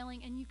still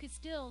smiling, and you could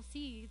still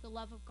see the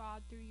love of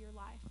God through your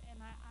life, and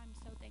I'm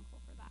so thankful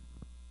for that.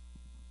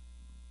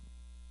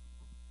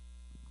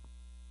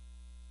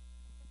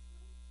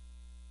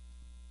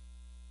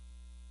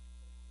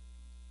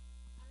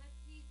 I like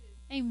Jesus.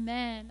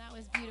 Amen. That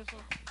was beautiful.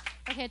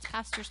 Okay, it's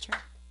Pastor's turn.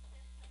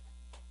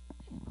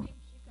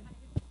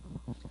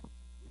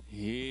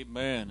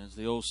 Amen. As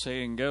the old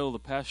saying goes, the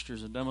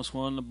pastor's the dumbest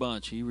one in the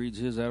bunch. He reads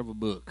his out of a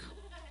book.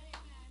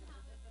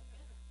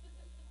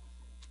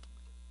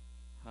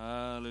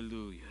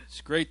 Hallelujah. It's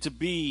great to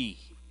be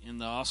in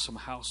the awesome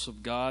house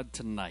of God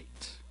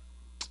tonight.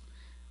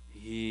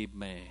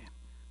 Amen.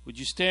 Would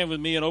you stand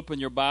with me and open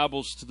your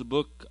Bibles to the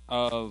book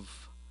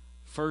of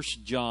 1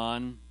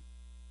 John,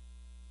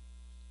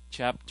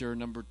 chapter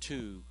number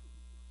 2.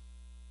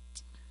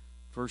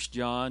 1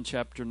 John,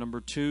 chapter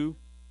number 2.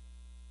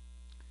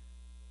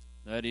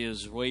 That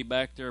is way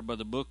back there by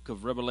the book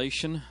of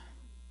Revelation.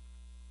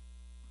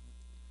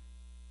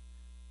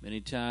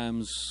 Many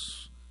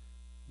times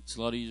it's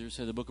a lot easier to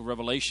say the book of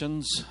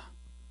Revelations,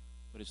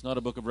 but it's not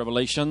a book of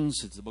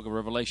Revelations, it's the book of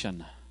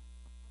Revelation.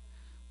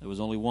 There was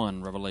only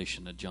one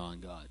revelation that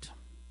John got,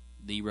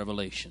 the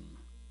revelation.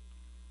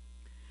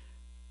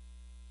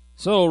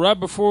 So, right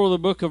before the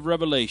book of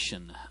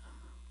Revelation,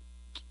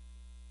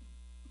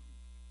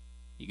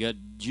 you got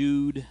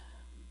Jude,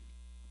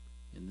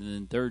 and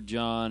then 3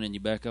 John, and you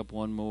back up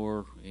one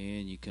more,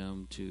 and you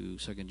come to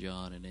 2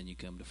 John, and then you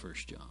come to 1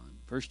 John.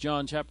 1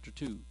 John chapter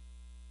 2,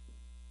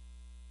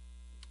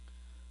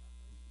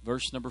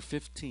 verse number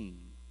 15.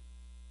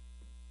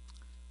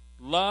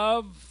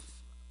 Love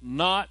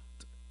not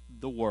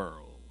the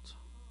world,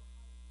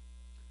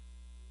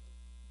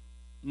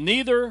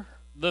 neither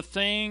the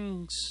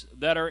things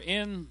that are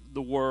in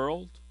the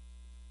world.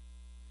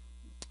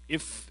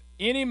 If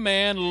any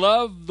man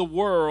love the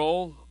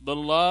world, the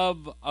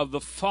love of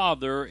the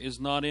Father is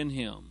not in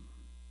him.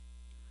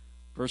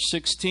 Verse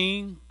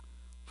 16,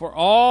 for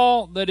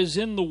all that is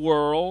in the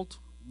world,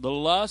 the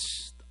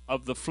lust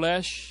of the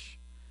flesh,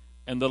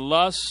 and the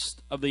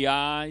lust of the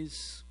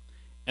eyes,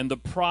 and the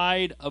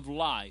pride of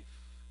life,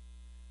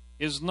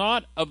 is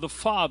not of the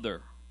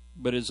Father,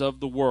 but is of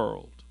the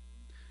world.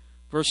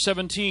 Verse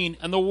 17,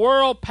 and the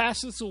world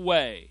passeth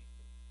away,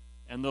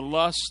 and the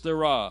lust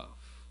thereof.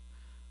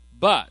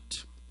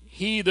 But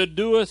he that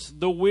doeth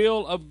the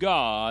will of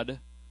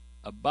God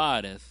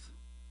abideth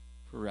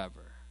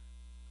forever.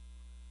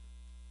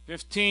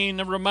 15,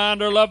 a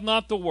reminder, love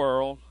not the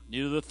world,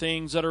 neither the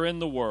things that are in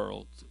the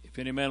world. If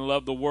any man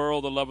love the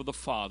world, the love of the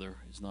Father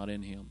is not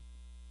in him.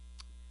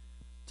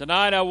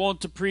 Tonight I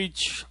want to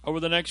preach over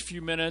the next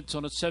few minutes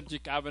on a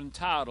subject I've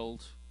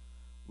entitled,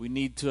 We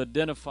Need to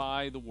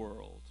Identify the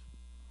World.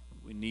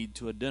 We need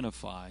to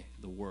identify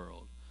the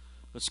world.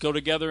 Let's go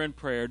together in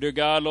prayer. Dear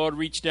God, Lord,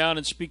 reach down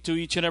and speak to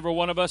each and every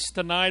one of us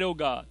tonight, oh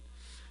God.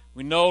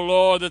 We know,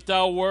 Lord, that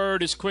thy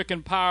word is quick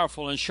and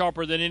powerful and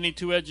sharper than any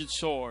two-edged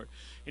sword.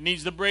 It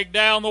needs to break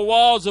down the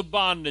walls of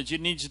bondage.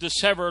 It needs to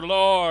sever,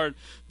 Lord,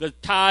 the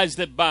ties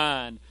that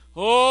bind.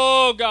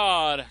 Oh,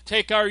 God,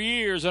 take our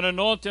ears and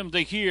anoint them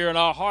to hear and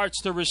our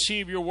hearts to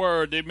receive your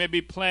word. They may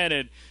be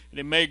planted and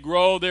it may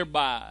grow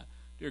thereby.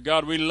 Dear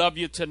God, we love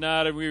you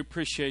tonight and we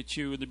appreciate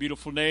you. In the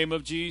beautiful name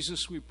of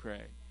Jesus, we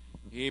pray.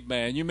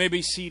 Amen. You may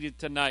be seated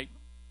tonight.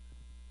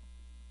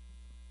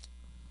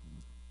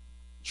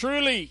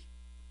 Truly,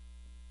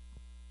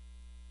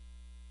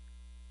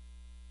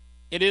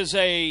 it is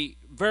a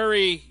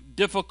very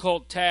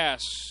difficult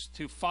task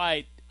to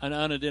fight an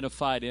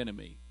unidentified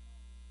enemy.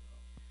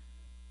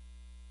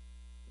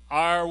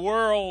 Our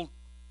world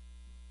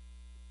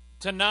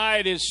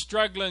tonight is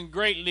struggling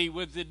greatly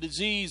with the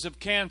disease of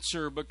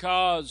cancer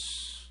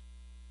because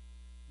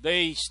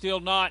they still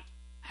not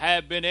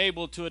have been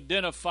able to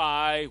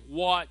identify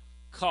what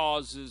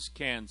causes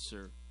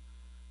cancer.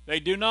 They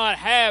do not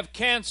have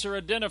cancer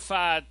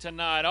identified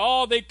tonight.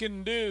 All they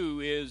can do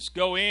is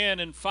go in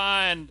and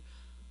find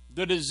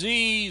the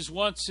disease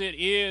once it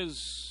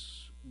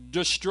is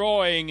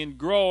destroying and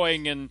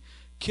growing and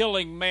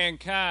killing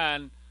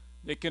mankind.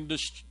 They can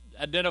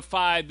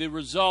identify the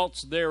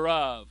results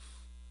thereof.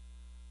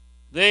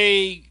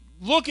 They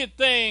look at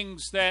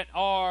things that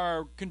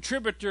are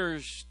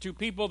contributors to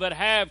people that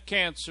have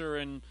cancer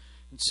and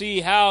see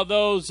how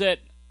those that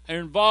are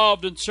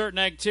involved in certain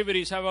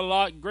activities have a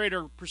lot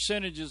greater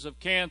percentages of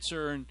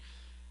cancer.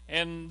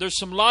 And there's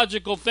some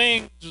logical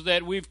things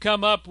that we've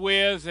come up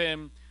with,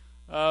 and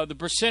the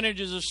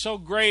percentages are so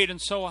great and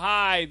so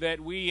high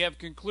that we have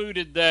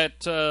concluded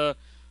that the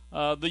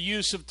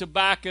use of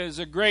tobacco is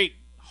a great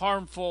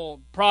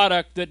harmful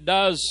product that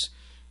does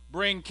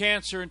bring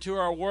cancer into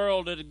our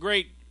world at a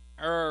great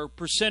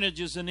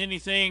percentages than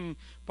anything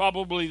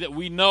probably that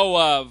we know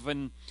of.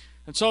 And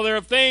so there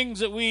are things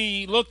that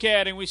we look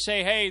at and we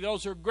say, hey,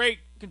 those are great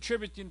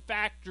contributing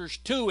factors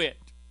to it.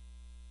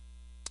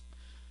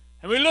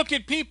 And we look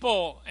at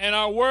people in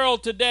our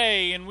world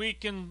today and we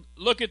can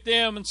look at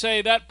them and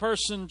say that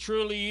person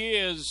truly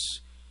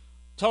is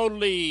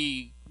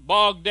totally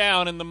bogged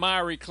down in the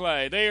miry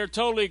clay. They are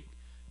totally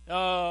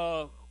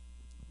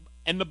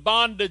in the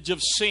bondage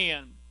of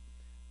sin.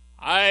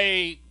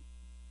 I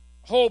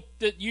hope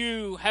that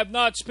you have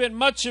not spent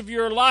much of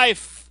your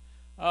life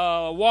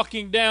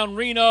walking down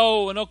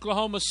Reno and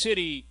Oklahoma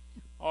City,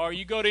 or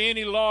you go to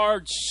any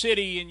large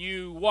city and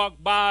you walk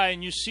by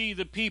and you see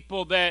the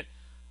people that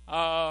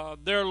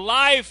Their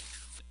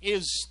life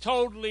is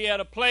totally at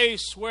a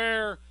place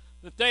where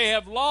that they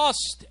have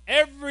lost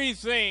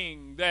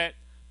everything that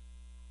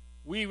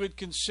we would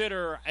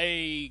consider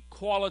a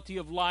quality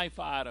of life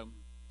item.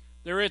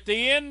 They're at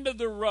the end of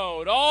the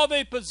road. All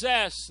they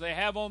possess, they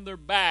have on their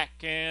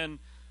back, and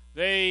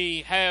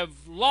they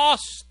have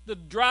lost the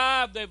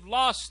drive, they've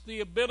lost the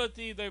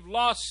ability, they've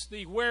lost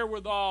the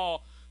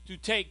wherewithal to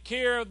take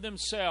care of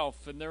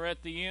themselves, and they're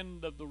at the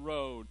end of the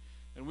road.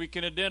 And we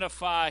can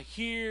identify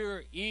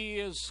here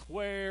is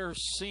where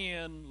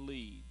sin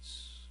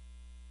leads.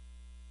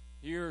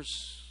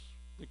 Here's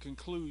the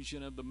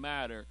conclusion of the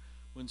matter.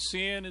 When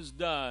sin is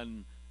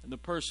done and the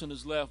person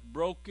is left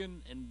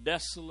broken and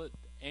desolate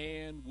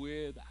and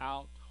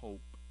without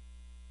hope.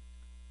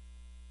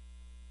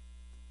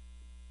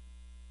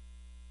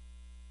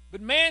 But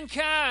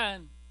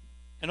mankind,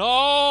 and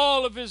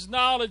all of his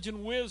knowledge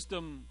and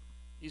wisdom,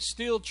 is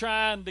still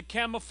trying to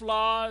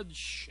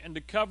camouflage and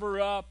to cover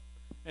up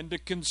and to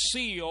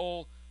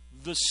conceal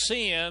the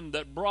sin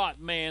that brought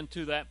man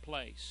to that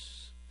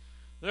place.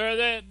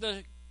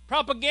 The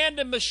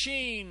propaganda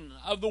machine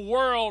of the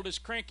world is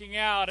cranking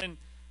out, and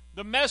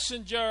the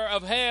messenger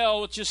of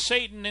hell, which is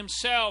Satan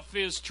himself,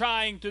 is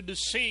trying to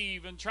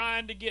deceive and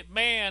trying to get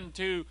man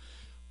to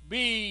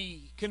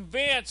be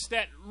convinced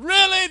that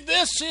really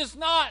this is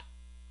not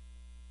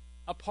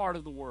a part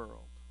of the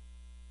world.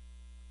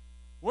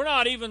 We're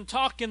not even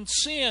talking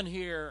sin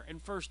here in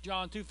 1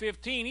 John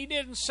 2:15. He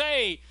didn't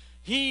say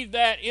he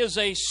that is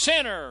a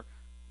sinner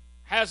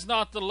has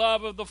not the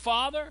love of the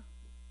Father.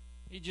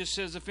 He just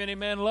says if any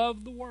man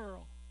love the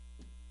world.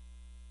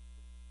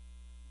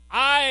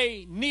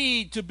 I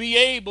need to be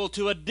able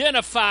to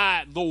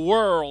identify the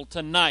world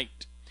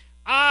tonight.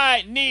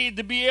 I need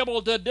to be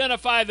able to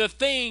identify the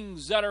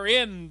things that are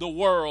in the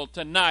world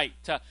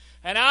tonight.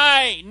 And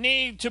I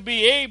need to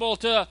be able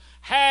to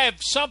have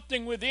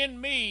something within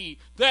me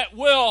that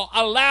will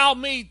allow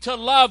me to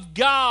love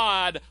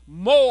God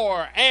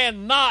more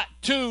and not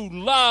to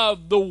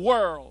love the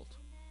world.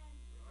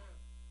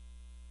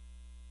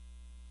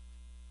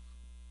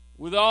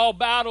 With all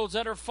battles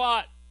that are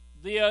fought,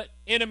 the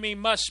enemy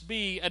must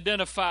be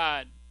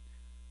identified.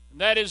 And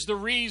that is the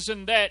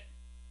reason that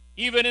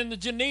even in the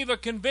Geneva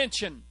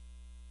Convention,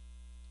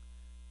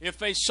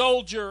 if a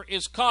soldier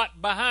is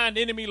caught behind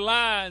enemy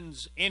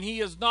lines and he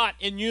is not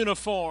in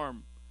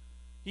uniform,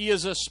 he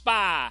is a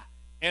spy,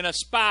 and a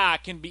spy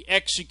can be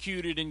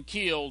executed and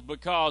killed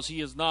because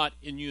he is not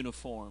in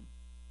uniform.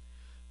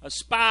 A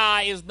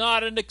spy is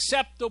not an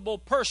acceptable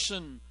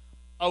person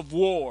of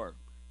war.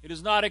 It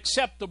is not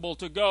acceptable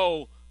to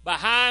go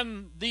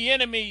behind the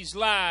enemy's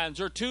lines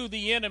or to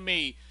the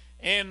enemy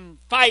and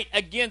fight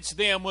against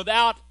them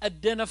without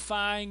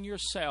identifying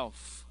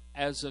yourself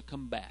as a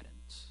combatant.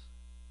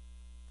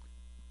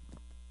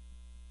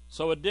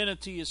 So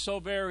identity is so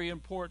very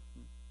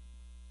important.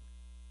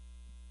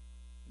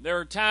 There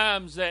are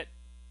times that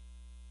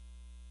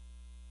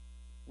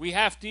we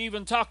have to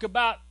even talk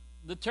about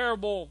the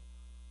terrible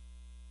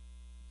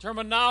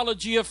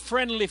terminology of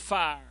friendly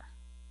fire.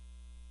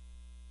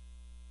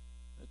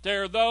 That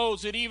there are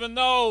those that even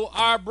though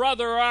our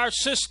brother or our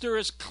sister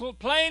is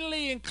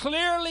plainly and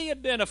clearly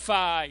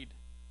identified,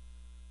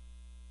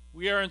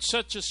 we are in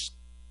such a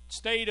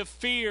state of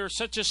fear,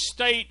 such a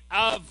state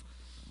of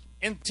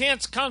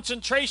intense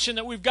concentration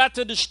that we've got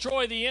to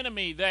destroy the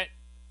enemy, that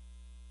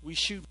we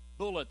shoot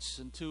bullets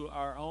into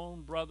our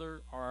own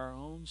brother or our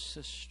own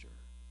sister.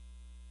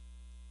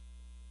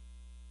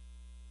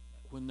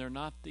 When they're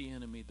not the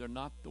enemy, they're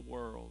not the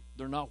world,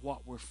 they're not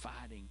what we're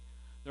fighting,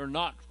 they're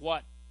not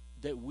what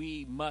that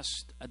we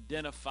must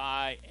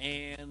identify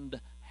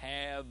and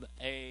have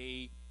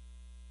a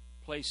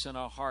place in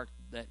our heart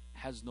that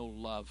has no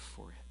love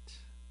for it.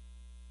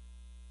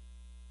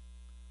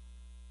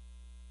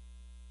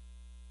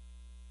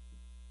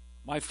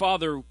 My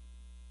father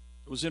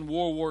was in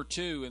World War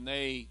II, and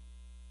they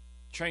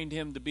trained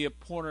him to be a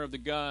pointer of the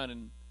gun,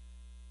 and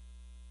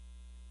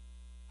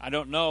I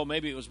don't know,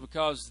 maybe it was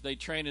because they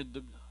trained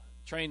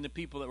the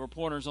people that were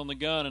pointers on the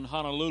gun in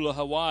Honolulu,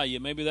 Hawaii.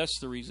 Maybe that's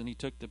the reason he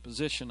took the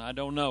position. I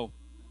don't know.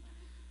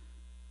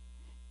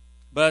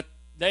 But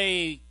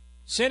they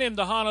sent him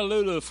to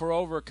Honolulu for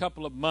over a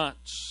couple of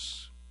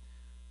months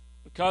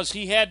because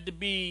he had to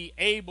be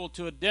able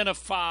to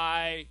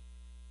identify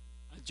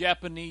a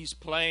Japanese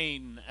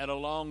plane at a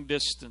long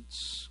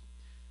distance.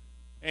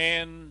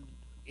 And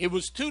it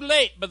was too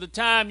late by the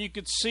time you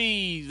could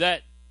see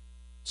that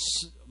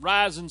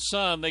rising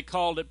sun, they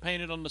called it,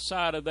 painted on the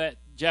side of that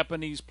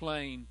Japanese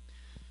plane.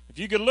 If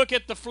you could look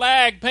at the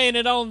flag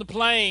painted on the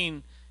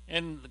plane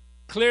and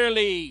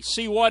clearly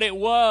see what it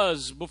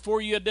was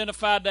before you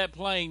identified that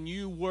plane,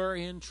 you were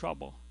in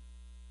trouble.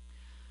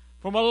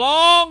 From a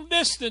long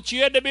distance,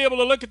 you had to be able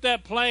to look at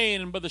that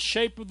plane, and by the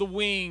shape of the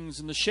wings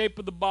and the shape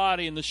of the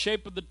body and the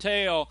shape of the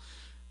tail,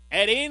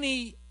 at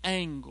any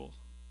angle.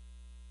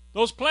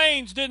 Those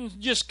planes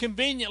didn't just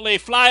conveniently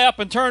fly up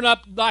and turn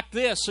up like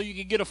this so you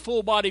could get a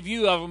full body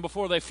view of them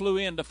before they flew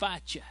in to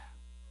fight you.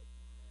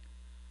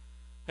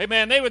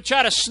 Amen. They would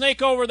try to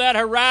snake over that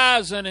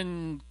horizon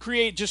and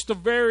create just a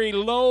very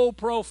low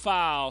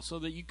profile so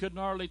that you couldn't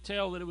hardly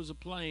tell that it was a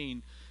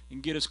plane,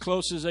 and get as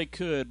close as they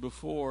could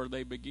before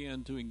they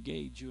began to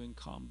engage you in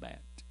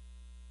combat.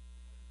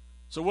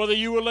 So whether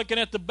you were looking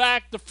at the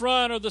back, the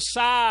front, or the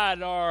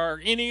side,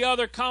 or any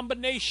other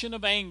combination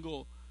of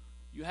angle,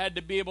 you had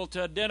to be able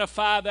to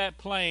identify that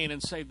plane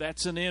and say,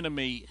 that's an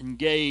enemy,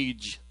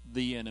 engage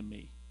the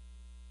enemy.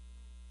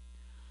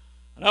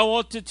 And I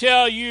want to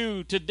tell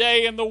you,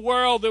 today in the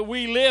world that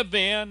we live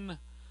in,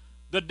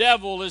 the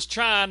devil is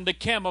trying to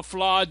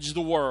camouflage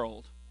the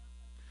world.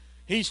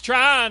 He's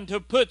trying to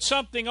put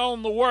something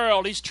on the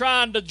world. He's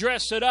trying to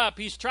dress it up.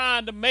 He's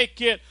trying to make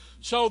it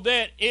so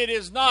that it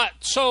is not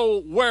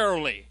so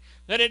worldly,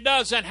 that it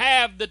doesn't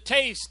have the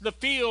taste, the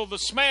feel, the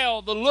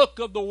smell, the look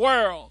of the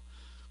world.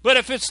 But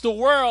if it's the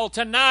world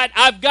tonight,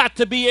 I've got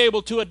to be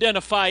able to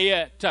identify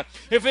it.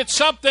 If it's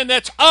something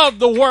that's of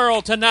the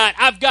world tonight,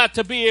 I've got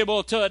to be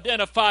able to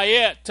identify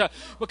it.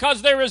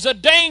 Because there is a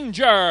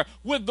danger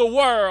with the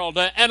world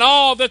and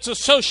all that's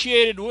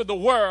associated with the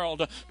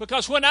world.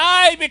 Because when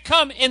I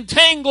become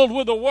entangled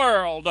with the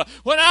world,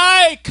 when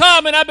I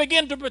come and I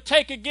begin to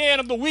partake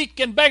again of the weak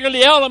and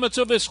beggarly elements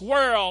of this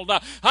world,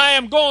 I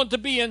am going to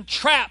be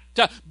entrapped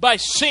by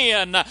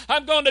sin.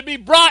 I'm going to be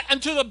brought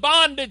into the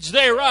bondage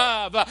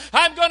thereof.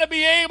 I'm going to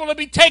be able to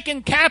be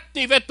taken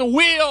captive at the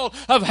will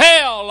of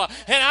hell.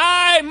 And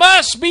I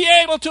must be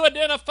able to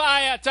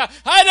identify it.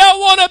 I don't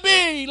want to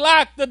be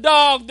like the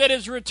dog that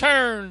is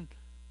returned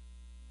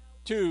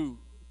to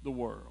the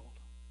world.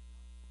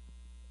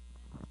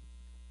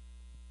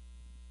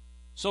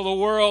 So the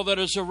world that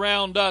is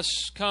around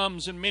us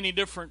comes in many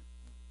different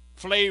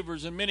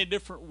flavors and many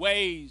different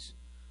ways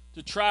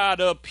to try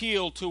to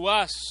appeal to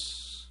us.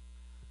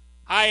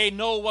 I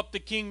know what the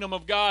kingdom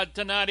of God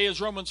tonight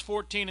is. Romans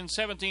 14 and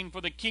 17,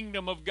 for the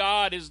kingdom of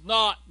God is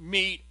not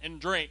meat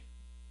and drink.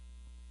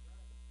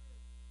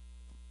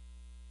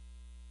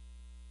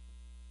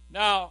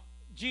 Now,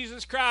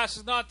 Jesus Christ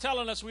is not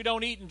telling us we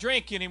don't eat and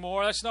drink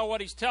anymore. That's not what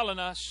He's telling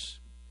us.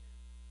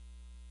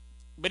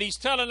 But He's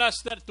telling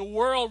us that the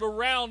world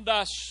around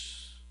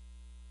us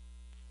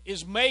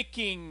is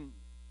making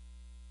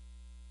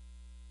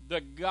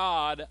the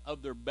God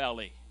of their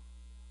belly.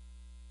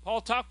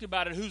 Paul talked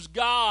about it, whose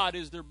God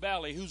is their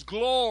belly, whose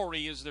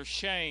glory is their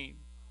shame.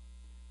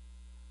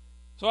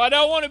 So I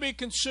don't want to be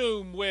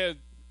consumed with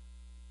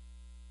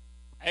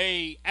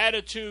an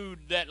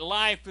attitude that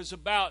life is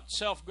about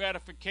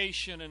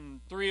self-gratification and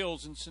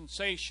thrills and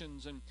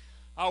sensations, and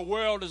our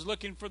world is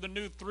looking for the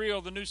new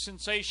thrill, the new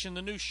sensation,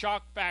 the new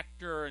shock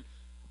factor. And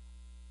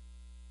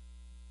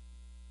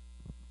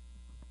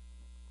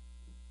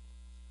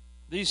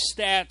these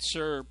stats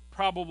are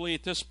probably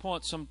at this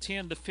point some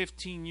 10 to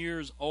 15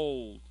 years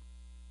old.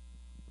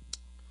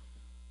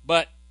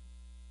 But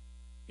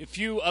if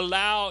you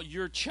allow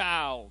your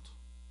child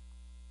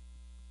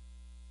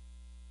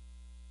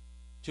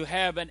to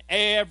have an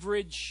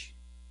average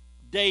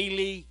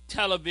daily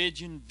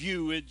television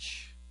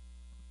viewage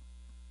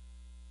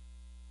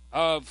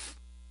of,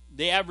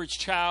 the average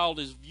child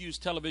views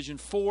television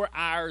 4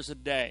 hours a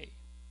day.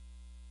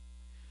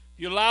 If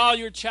you allow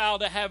your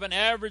child to have an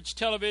average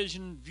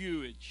television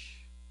viewage,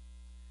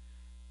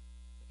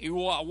 you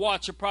will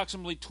watch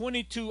approximately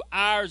 22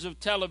 hours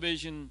of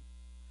television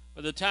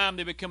by the time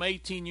they become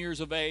 18 years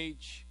of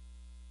age,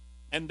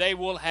 and they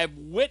will have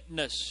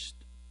witnessed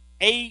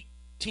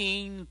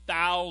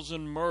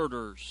 18,000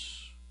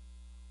 murders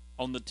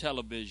on the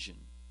television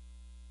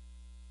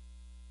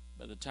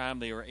by the time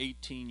they are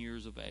 18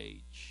 years of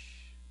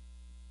age.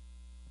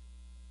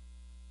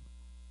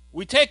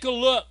 We take a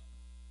look,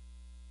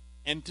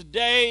 and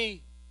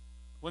today,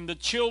 when the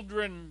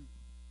children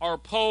are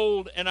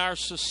polled in our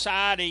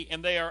society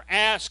and they are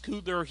asked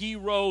who their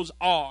heroes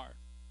are,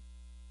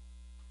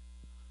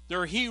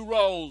 their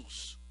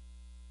heroes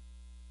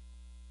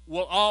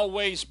will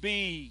always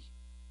be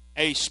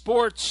a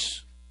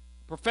sports,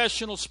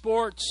 professional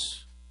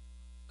sports,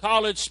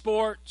 college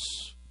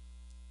sports,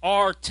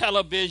 or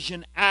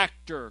television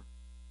actor,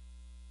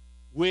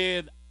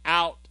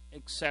 without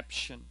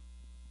exception.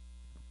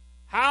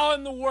 How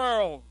in the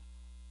world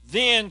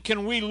then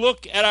can we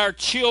look at our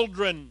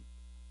children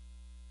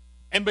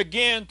and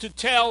begin to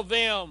tell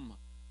them,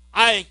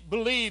 I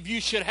believe you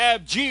should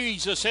have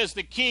Jesus as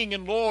the King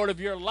and Lord of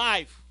your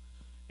life,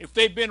 if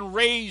they've been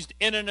raised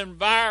in an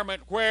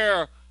environment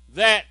where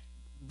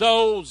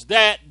those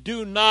that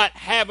do not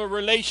have a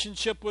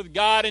relationship with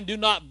God and do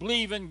not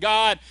believe in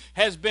God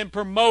has been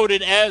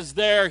promoted as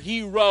their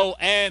hero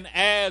and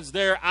as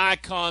their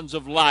icons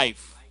of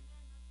life?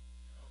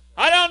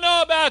 I don't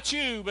know about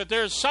you, but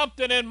there's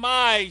something in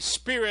my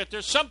spirit.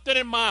 There's something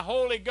in my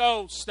Holy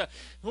Ghost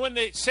when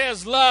it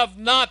says love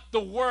not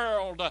the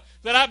world,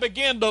 that I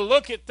begin to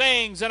look at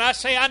things and I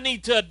say I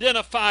need to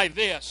identify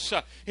this.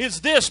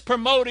 Is this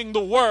promoting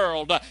the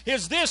world?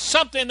 Is this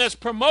something that's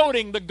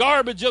promoting the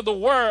garbage of the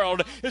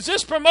world? Is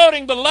this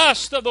promoting the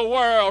lust of the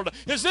world?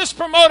 Is this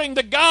promoting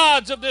the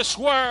gods of this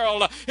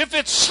world? If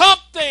it's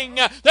something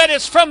that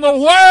is from the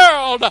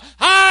world,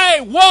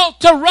 I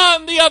want to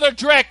run the other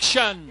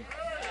direction.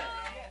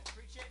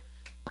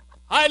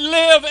 I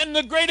live in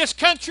the greatest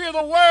country of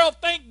the world.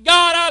 Thank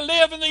God I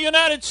live in the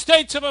United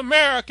States of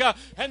America.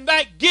 And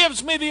that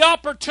gives me the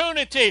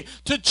opportunity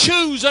to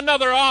choose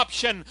another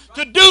option,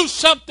 to do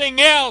something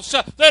else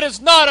that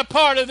is not a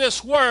part of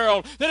this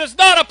world, that is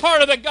not a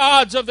part of the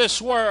gods of this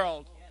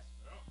world.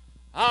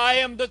 I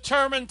am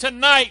determined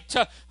tonight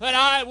that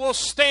I will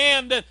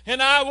stand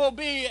and I will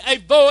be a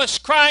voice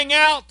crying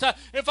out,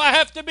 if I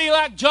have to be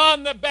like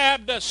John the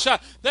Baptist,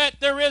 that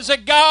there is a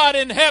God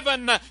in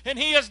heaven and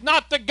He is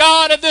not the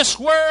God of this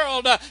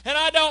world. And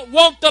I don't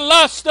want the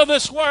lust of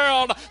this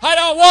world. I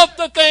don't want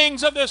the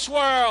things of this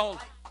world.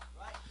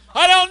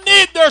 I don't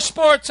need their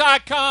sports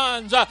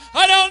icons. I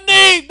don't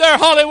need their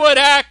Hollywood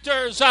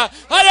actors. I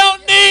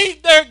don't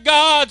need their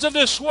gods of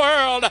this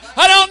world.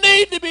 I don't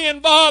need to be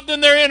involved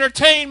in their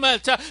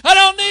entertainment. I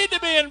don't need to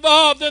be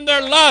involved in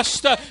their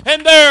lust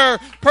and their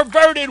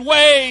perverted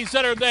ways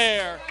that are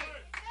there.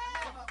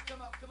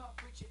 Come on,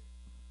 preach it.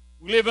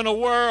 We live in a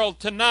world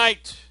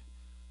tonight.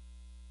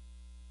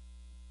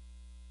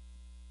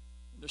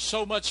 There's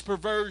so much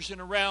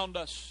perversion around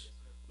us.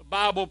 The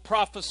Bible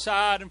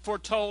prophesied and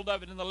foretold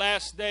of it in the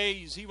last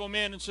days. Evil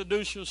men and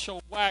seducers shall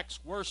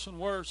wax worse and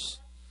worse.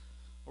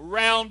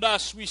 Around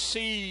us we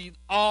see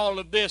all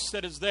of this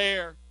that is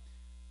there.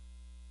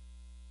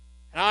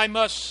 And I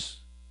must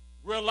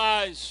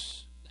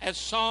realize, as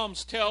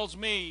Psalms tells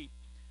me,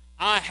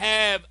 I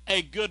have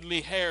a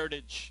goodly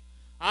heritage.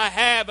 I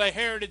have a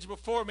heritage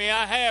before me.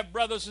 I have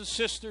brothers and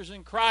sisters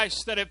in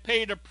Christ that have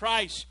paid a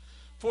price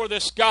for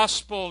this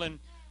gospel. And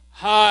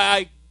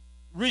I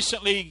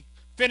recently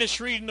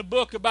finished reading a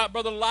book about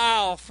Brother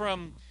Lyle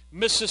from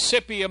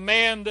Mississippi, a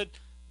man that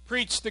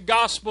preached the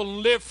gospel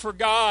and lived for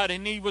God,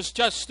 and he was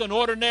just an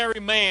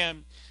ordinary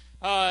man.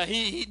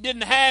 He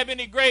didn't have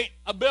any great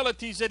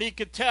abilities that he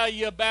could tell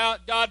you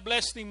about. God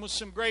blessed him with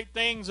some great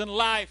things in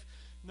life.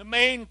 The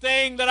main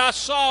thing that I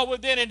saw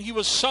within it, he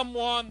was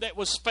someone that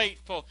was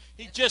faithful.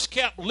 He just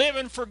kept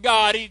living for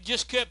God. He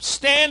just kept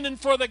standing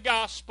for the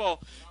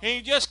gospel. And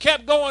he just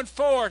kept going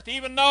forth,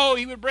 even though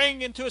he would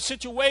bring into a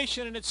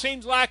situation and it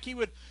seems like he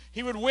would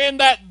win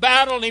that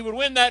battle and he would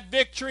win that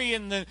victory,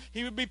 and then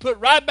he would be put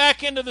right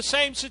back into the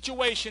same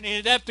situation.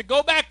 He'd have to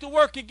go back to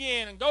work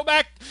again and go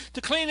back to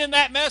cleaning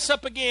that mess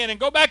up again and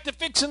go back to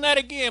fixing that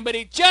again. But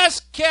he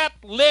just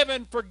kept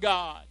living for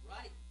God.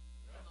 Right.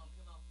 Come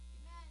on.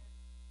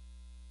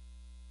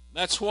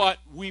 That's what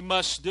we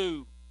must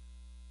do.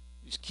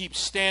 Just keep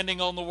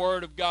standing on the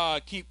Word of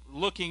God. Keep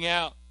looking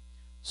out.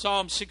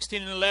 Psalm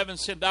 16:11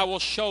 said, Thou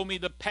wilt show me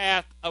the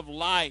path of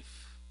life.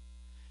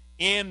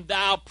 In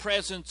Thy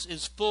presence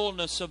is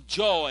fullness of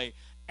joy.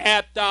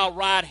 At Thy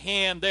right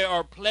hand there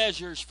are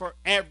pleasures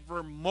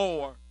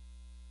forevermore.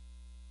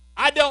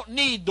 I don't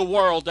need the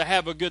world to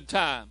have a good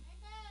time.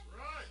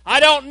 I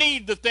don't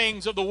need the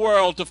things of the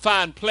world to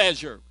find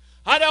pleasure.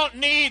 I don't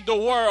need the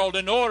world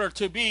in order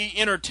to be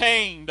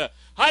entertained.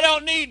 I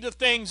don't need the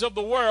things of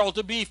the world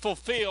to be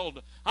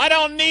fulfilled. I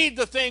don't need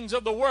the things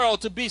of the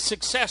world to be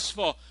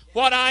successful.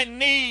 What I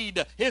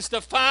need is to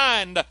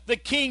find the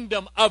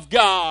kingdom of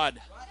God.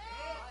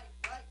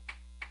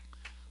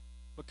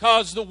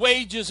 Because the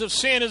wages of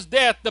sin is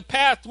death, the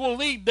path will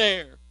lead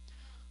there.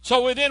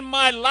 So within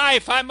my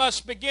life, I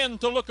must begin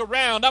to look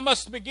around. I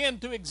must begin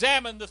to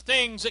examine the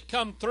things that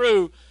come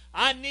through.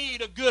 I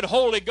need a good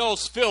Holy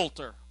Ghost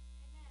filter.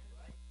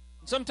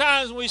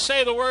 Sometimes when we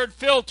say the word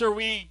filter,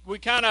 we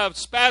kind of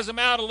spasm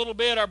out a little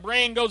bit. Our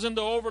brain goes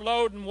into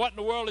overload, and what in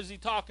the world is he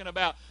talking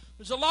about?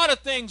 There's a lot of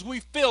things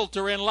we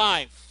filter in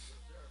life.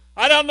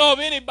 I don't know of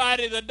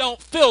anybody that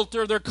don't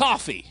filter their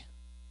coffee.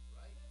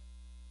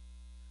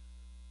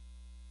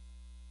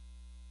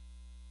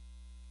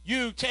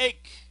 You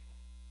take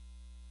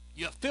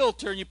your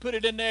filter and you put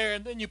it in there,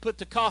 and then you put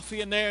the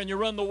coffee in there and you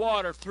run the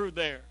water through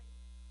there.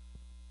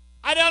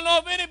 I don't know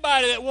of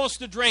anybody that wants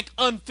to drink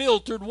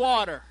unfiltered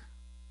water.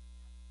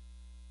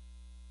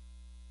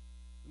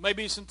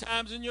 Maybe some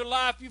times in your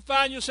life you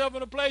find yourself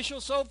in a place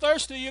you're so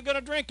thirsty you're going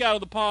to drink out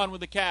of the pond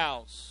with the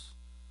cows.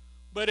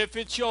 But if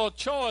it's your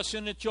choice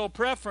and it's your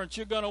preference,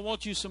 you're going to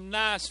want you some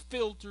nice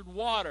filtered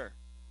water.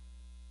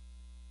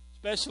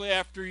 Especially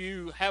after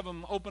you have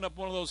them open up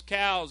one of those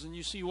cows and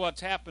you see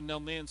what's happened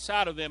on the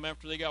inside of them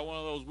after they got one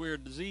of those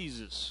weird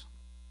diseases.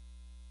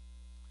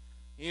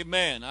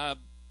 Amen. I've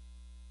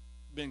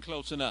been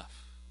close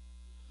enough.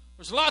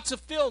 There's lots of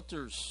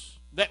filters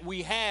that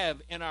we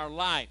have in our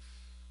life.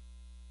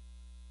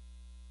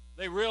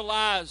 They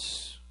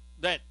realize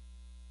that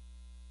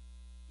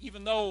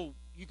even though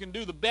you can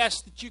do the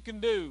best that you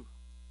can do,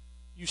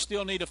 you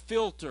still need a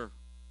filter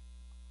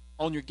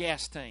on your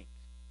gas tank.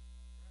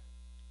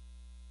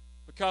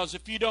 Because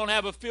if you don't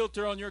have a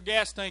filter on your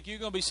gas tank, you're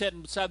going to be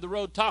sitting beside the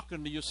road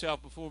talking to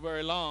yourself before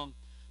very long.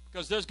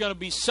 Because there's going to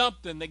be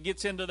something that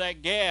gets into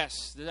that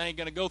gas that ain't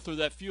going to go through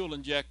that fuel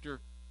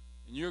injector,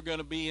 and you're going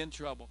to be in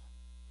trouble.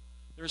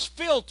 There's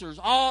filters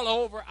all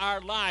over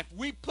our life.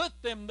 We put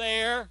them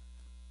there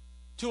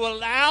to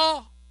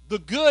allow the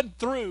good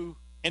through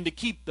and to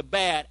keep the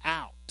bad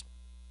out.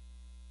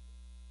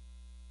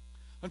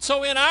 And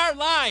so in our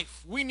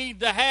life, we need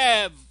to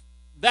have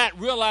that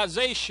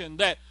realization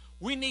that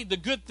we need the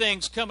good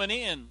things coming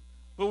in,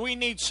 but we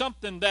need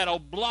something that'll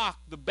block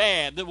the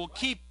bad, that will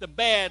keep the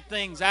bad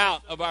things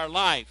out of our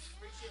life,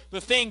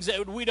 the things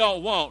that we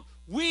don't want.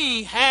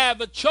 We have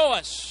a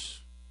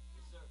choice.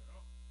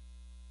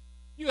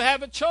 You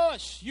have a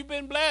choice. You've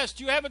been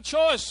blessed. You have a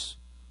choice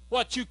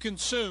what you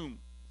consume.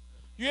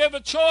 You have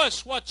a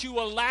choice what you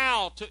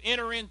allow to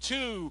enter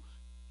into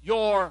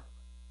your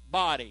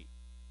body.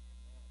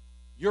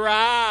 Your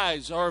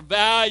eyes are a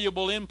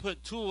valuable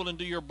input tool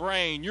into your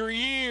brain. Your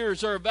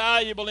ears are a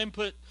valuable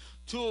input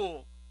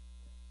tool.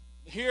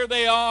 Here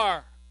they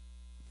are.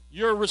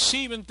 You're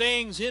receiving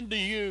things into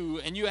you,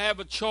 and you have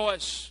a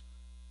choice.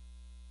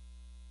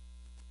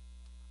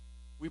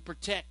 We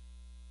protect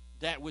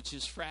that which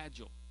is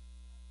fragile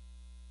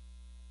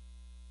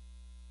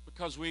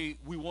because we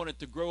want it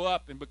to grow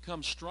up and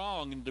become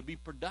strong and to be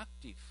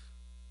productive.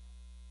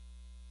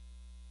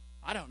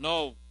 I don't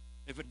know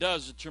if it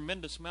does a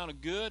tremendous amount of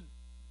good,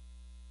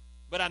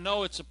 but I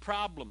know it's a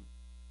problem.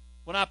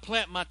 When I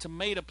plant my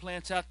tomato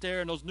plants out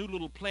there and those new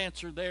little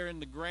plants are there in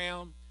the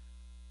ground,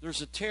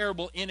 there's a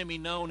terrible enemy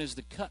known as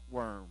the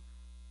cutworm.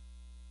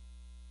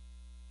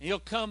 And he'll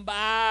come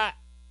by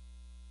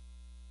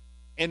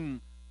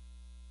and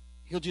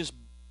he'll just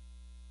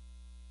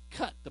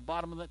cut the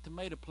bottom of that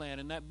tomato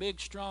plant, and that big,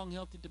 strong,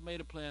 healthy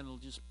tomato plant will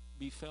just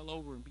be fell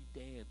over and be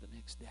dead the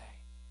next day.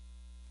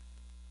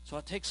 So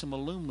I take some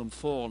aluminum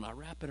foil and I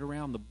wrap it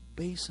around the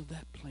base of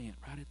that plant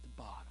right at the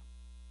bottom.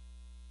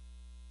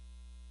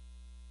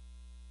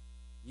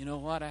 You know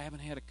what? I haven't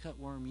had a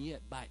cutworm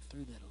yet bite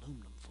through that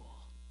aluminum foil.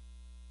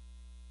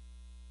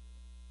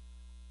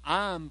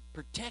 I'm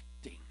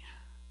protecting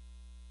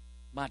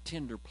my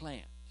tender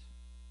plant.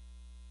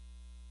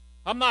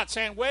 I'm not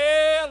saying,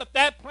 well, if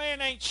that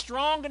plant ain't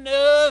strong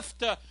enough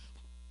to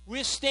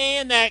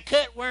withstand that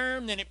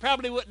cutworm, then it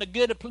probably wasn't a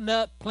good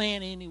enough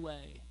plant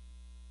anyway.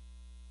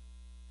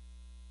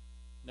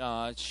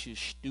 No, it's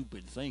just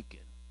stupid thinking.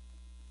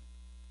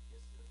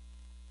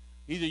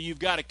 Either you've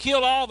got to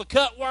kill all the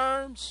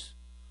cutworms,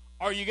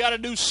 or you got to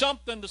do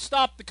something to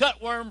stop the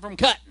cutworm from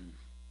cutting.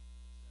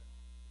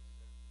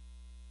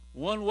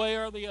 One way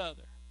or the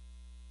other.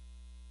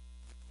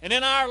 And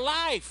in our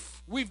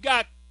life, we've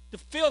got to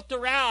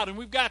filter out and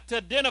we've got to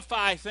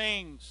identify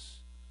things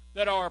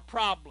that are a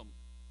problem.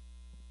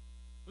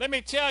 Let me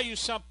tell you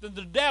something.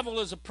 The devil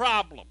is a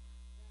problem.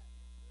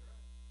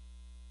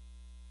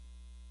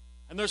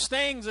 And there's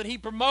things that he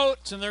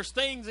promotes, and there's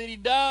things that he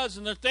does,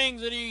 and there's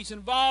things that he's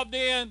involved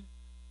in.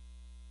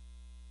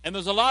 And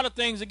there's a lot of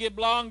things that get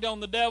blamed on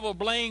the devil,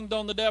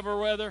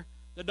 rather,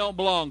 that don't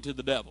belong to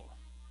the devil.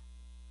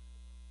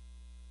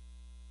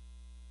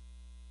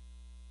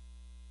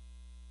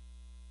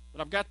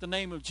 But I've got the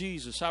name of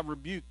Jesus. I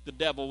rebuke the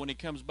devil when he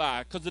comes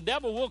by, because the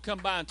devil will come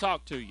by and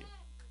talk to you.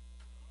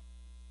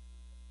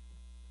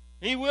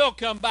 He will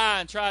come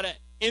by and try to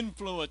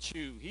influence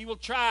you. He'll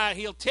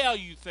tell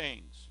you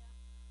things,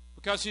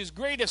 because his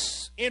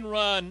greatest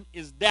in-run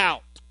is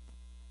doubt.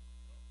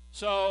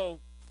 So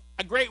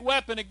a great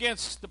weapon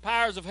against the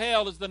powers of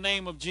hell is the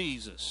name of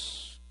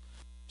Jesus.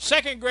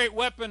 Second great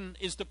weapon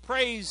is to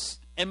praise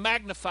and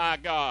magnify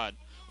God.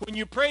 When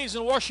you praise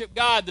and worship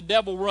God, the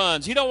devil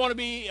runs. He don't want to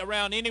be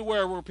around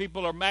anywhere where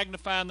people are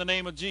magnifying the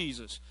name of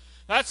Jesus.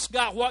 That's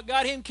what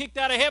got him kicked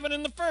out of heaven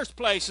in the first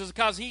place, is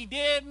because he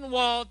didn't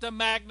want to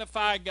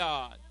magnify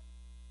God.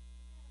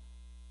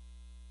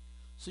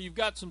 So you've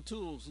got some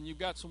tools and you've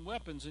got some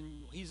weapons,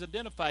 and he's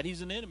identified.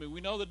 He's an enemy.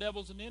 We know the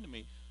devil's an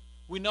enemy.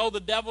 We know the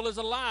devil is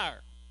a liar.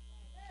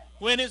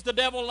 When is the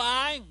devil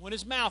lying? When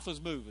his mouth is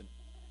moving.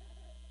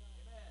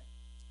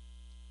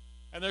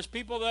 And there's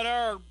people that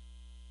are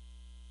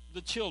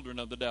the children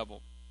of the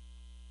devil.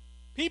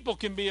 People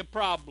can be a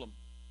problem.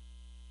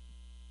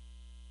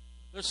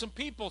 There's some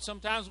people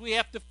sometimes we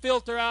have to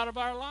filter out of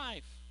our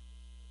life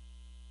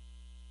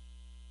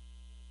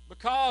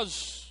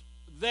because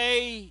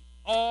they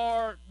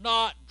are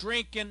not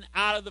drinking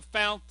out of the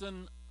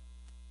fountain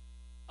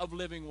of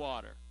living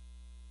water.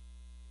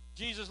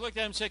 Jesus looked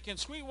at him and said, can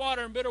sweet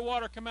water and bitter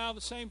water come out of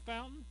the same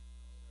fountain?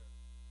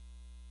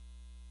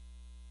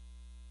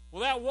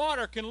 Well, that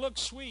water can look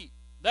sweet.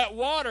 That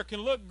water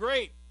can look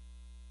great.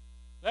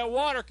 That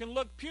water can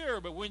look pure,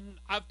 but when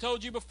I've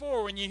told you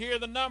before, when you hear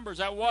the numbers,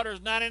 that water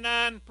is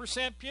 99%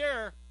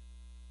 pure,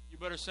 you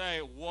better say,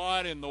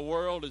 what in the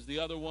world is the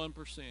other 1%?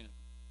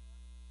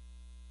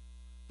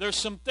 There's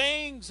some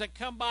things that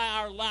come by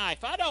our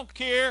life. I don't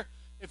care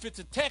if it's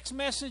a text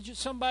message that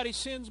somebody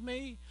sends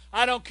me.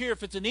 I don't care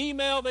if it's an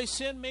email they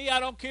send me. I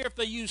don't care if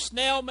they use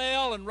snail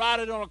mail and write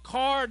it on a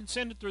card and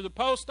send it through the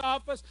post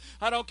office.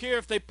 I don't care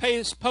if they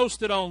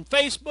post it on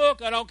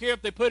Facebook. I don't care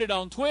if they put it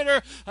on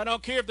Twitter. I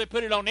don't care if they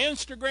put it on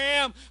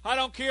Instagram. I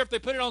don't care if they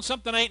put it on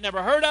something I ain't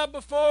never heard of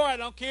before. I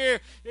don't care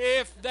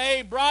if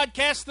they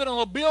broadcast it on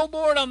a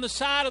billboard on the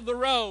side of the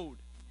road.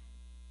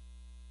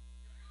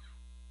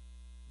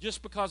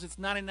 Just because it's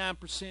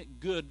 99%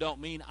 good don't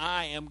mean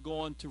I am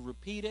going to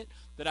repeat it,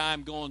 that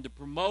I'm going to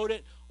promote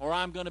it, or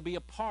I'm going to be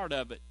a part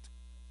of it.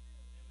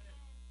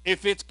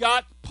 If it's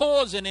got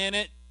poison in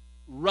it,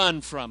 run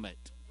from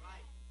it.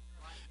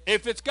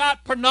 If it's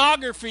got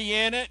pornography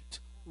in it,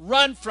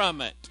 run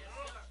from it.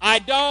 I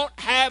don't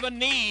have a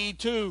need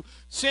to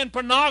send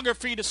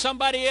pornography to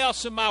somebody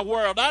else in my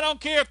world. I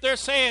don't care if they're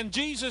saying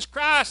Jesus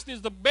Christ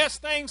is the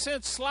best thing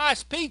since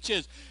sliced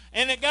peaches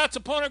and it got a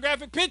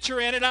pornographic picture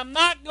in it. I'm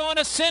not going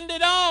to send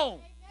it on.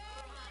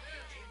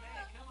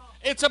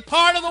 It's a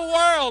part of the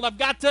world. I've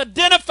got to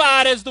identify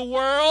it as the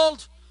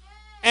world,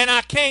 and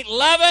I can't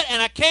love it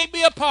and I can't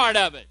be a part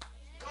of it.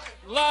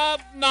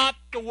 Love not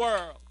the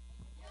world.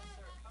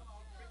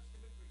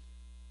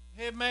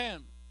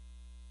 Amen.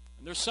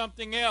 And there's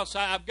something else.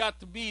 I've got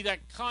to be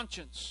that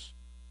conscience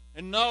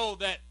and know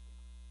that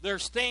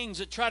there's things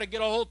that try to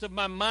get a hold of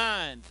my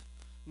mind.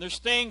 And there's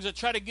things that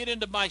try to get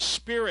into my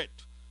spirit.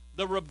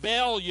 The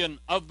rebellion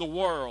of the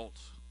world.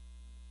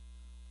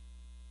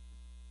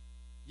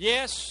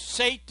 Yes,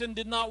 Satan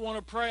did not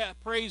want to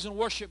praise and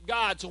worship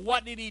God. So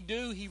what did he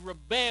do? He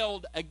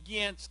rebelled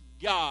against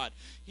God.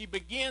 He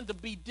began to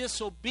be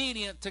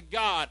disobedient to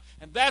God.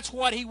 And that's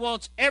what he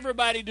wants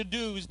everybody to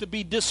do, is to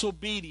be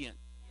disobedient.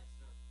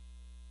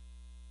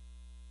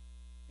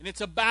 And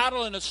it's a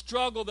battle and a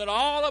struggle that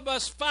all of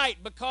us fight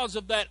because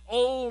of that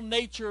old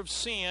nature of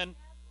sin.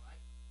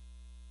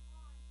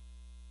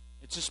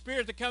 It's a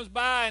spirit that comes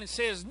by and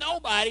says,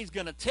 nobody's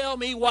going to tell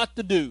me what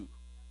to do.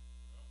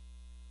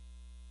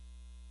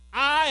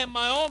 I am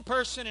my own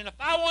person, and if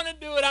I want to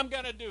do it, I'm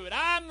going to do it.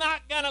 I'm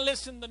not going to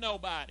listen to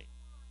nobody.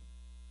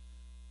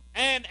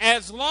 And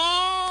as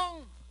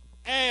long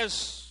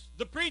as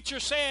the preacher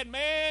said,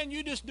 man,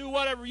 you just do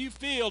whatever you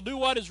feel. Do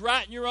what is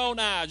right in your own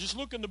eyes. Just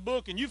look in the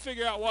book and you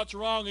figure out what's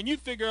wrong and you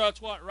figure out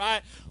what's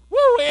right.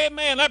 Woo,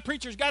 amen, that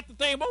preacher's got the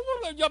thing.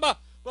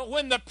 But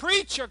when the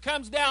preacher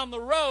comes down the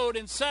road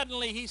and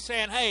suddenly he's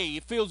saying, hey,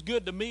 it feels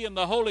good to me and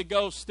the Holy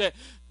Ghost that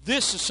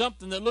this is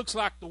something that looks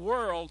like the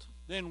world,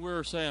 then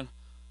we're saying,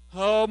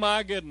 oh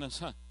my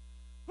goodness.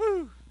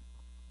 Woo,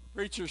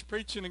 preacher's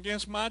preaching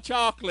against my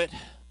chocolate.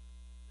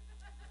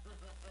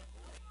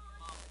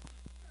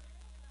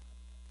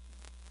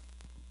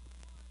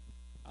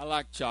 I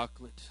like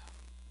chocolate.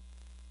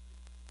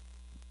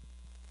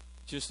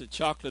 Just that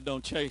chocolate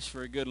don't taste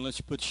very good unless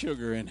you put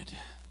sugar in it.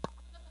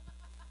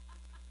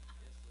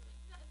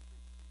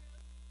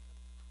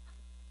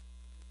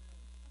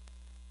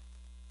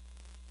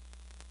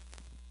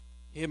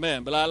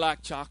 Amen. But I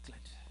like chocolate.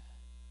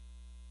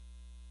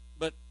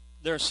 But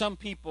there are some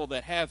people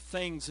that have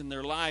things in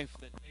their life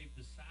that they've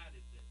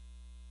decided that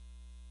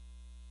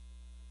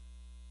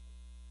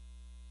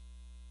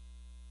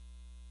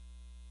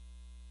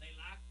they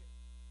like it,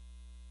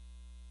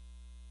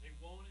 they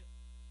want it,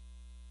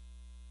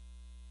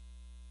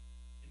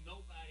 and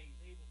nobody's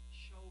able to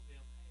show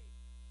them, hey,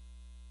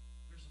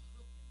 there's a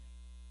hook in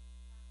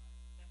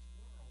there. That's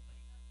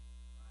world-based.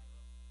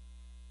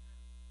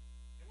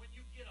 And when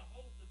you get a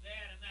hold of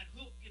that and that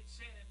hook gets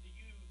set into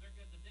you,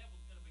 the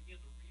devil's going to begin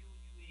to reel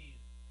you in.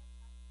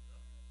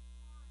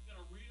 He's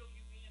going to reel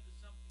you into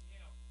something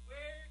else.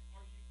 Where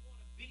are you going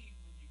to be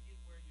when you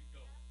get where you're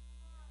going?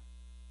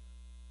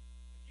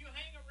 If you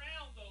hang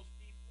around those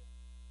people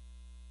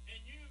and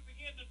you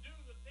begin to do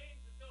the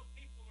things that those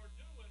people are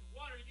doing,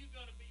 what are you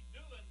going to be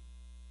doing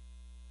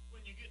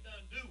when you get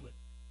done doing?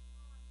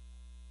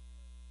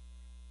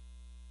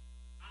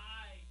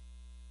 I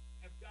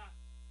have got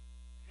to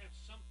have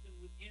something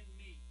within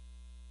me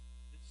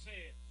that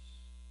says,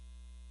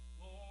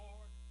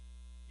 Lord,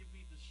 give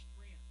me the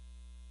strength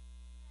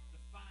to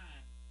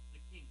find the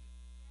kingdom.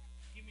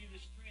 Give me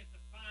the strength to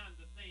find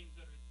the things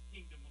that are the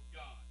kingdom of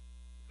God.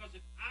 Because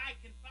if I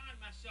can find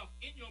myself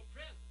in your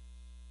presence,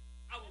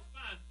 I will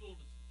find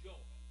fullness of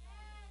joy.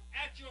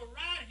 At your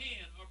right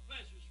hand are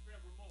pleasures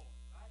forevermore.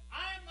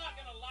 I'm not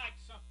going to like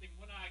something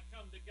when I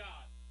come to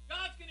God.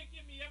 God's going to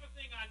give me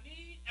everything I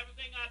need,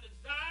 everything I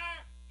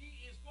desire.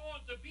 He is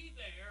going to be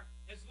there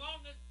as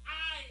long as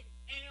I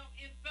am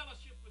in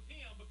fellowship with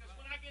Him. Because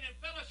when I get in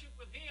fellowship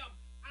with Him,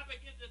 I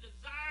begin to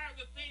desire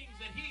the things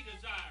that He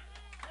desires.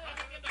 I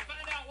begin to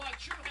find out what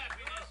true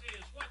happiness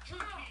is, what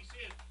true peace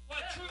is,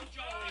 what true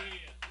joy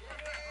is.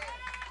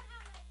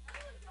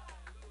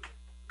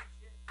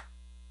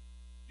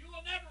 You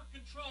will never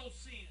control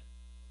sin.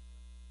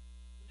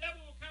 The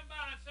devil will come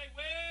by and say,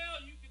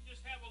 well, you can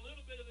just have a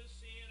little bit of this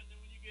sin, and then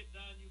when you get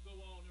done, you go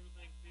on,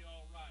 everything will be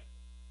all right.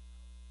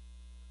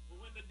 But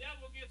when the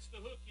devil gets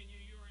the hook in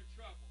you, you're in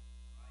trouble.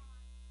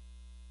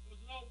 There was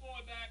an old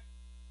boy back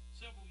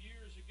several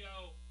years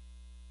ago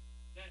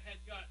that had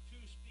got 2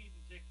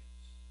 speeding tickets.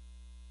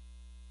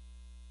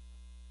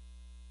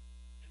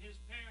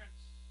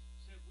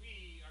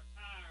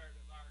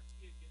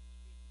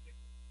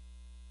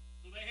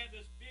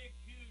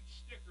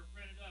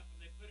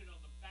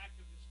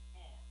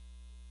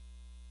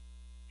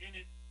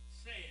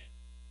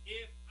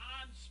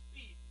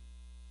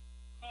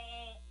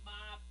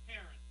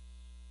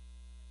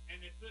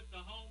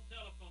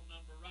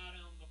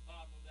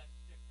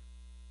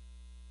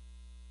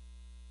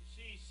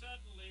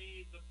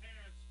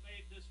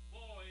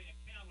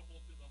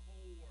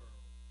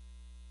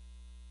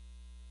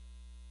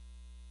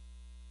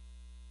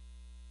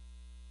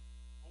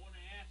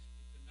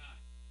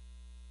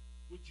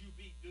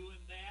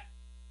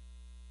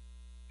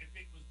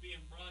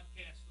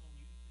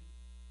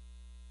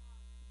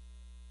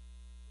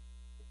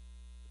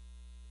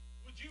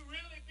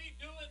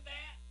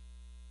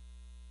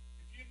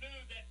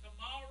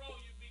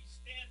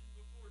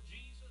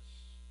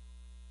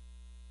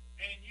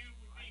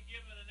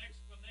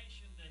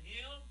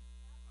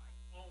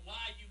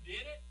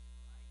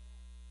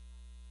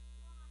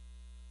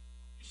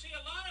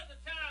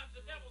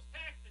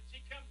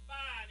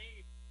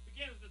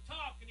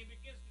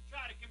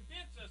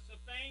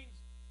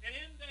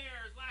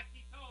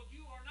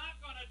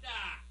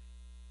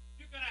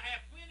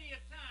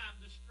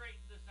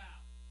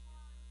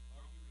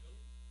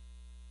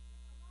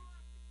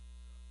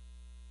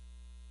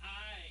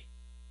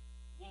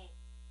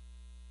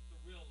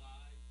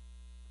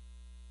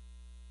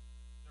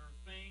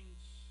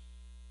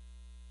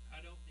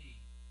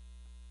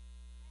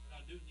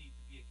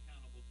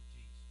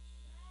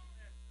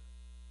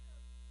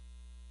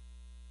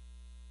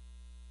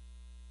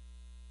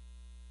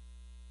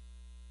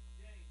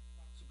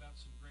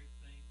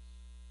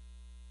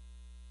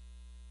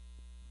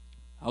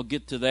 I'll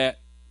get to that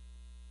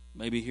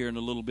maybe here in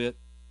a little bit.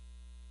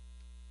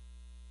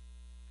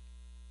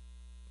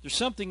 There's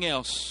something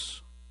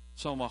else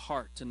that's on my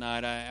heart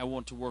tonight I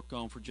want to work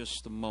on for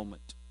just a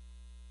moment.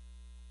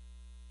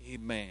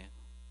 Amen.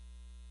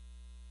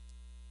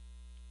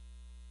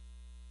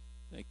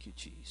 Thank you,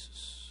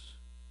 Jesus.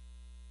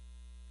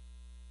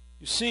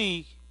 You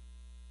see,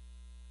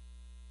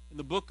 in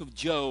the book of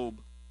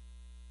Job,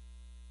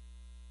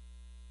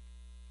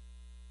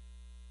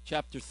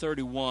 chapter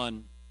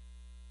 31,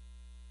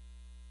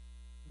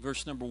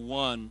 verse number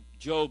 1,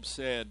 Job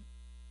said,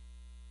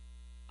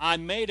 I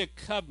made a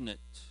covenant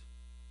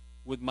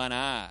with mine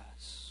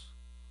eyes.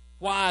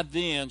 Why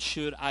then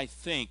should I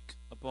think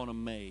upon a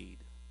maid?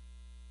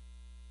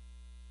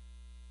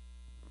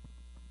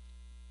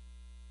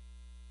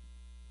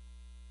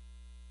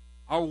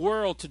 Our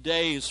world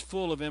today is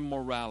full of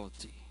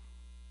immorality,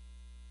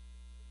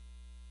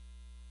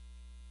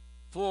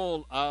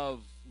 full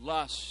of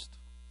lust.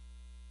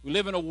 We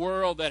live in a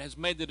world that has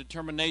made the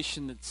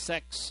determination that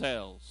sex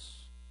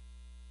sells.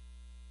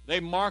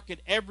 They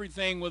market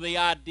everything with the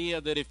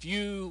idea that if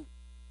you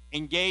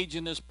engage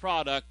in this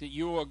product, that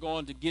you are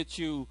going to get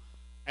you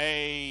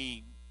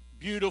a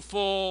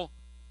beautiful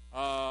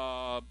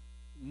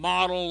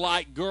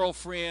model-like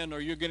girlfriend,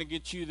 or you're going to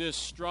get you this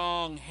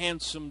strong,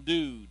 handsome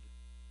dude.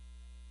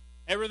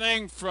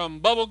 Everything from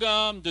bubble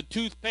gum to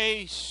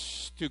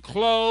toothpaste to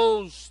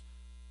clothes,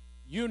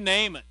 you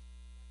name it.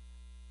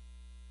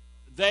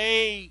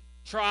 They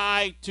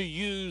try to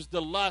use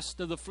the lust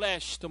of the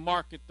flesh to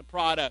market the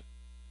product.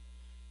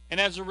 And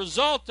as a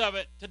result of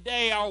it,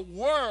 today our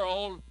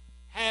world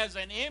has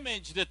an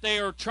image that they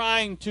are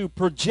trying to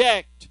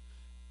project,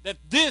 that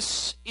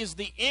this is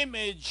the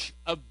image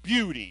of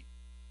beauty.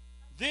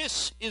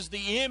 This is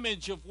the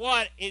image of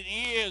what it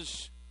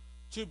is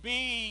to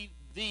be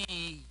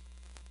the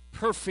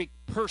perfect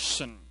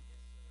person.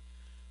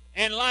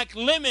 And like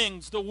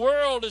lemmings, the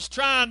world is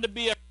trying to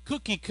be a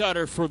cookie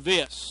cutter for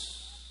this.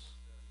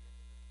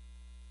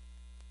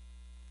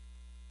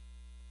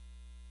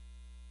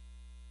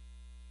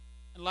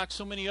 And like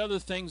so many other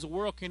things, the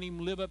world can't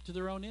even live up to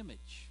their own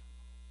image.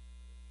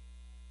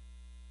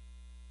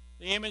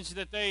 The image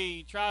that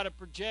they try to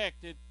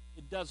project, it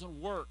doesn't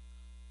work.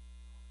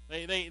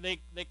 They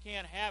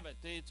can't have it.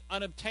 It's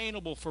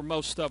unobtainable for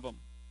most of them.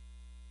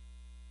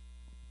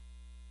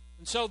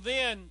 And so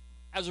then,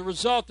 as a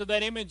result of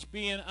that image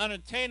being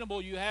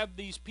unattainable, you have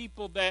these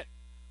people that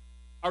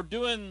are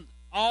doing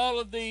all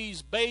of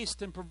these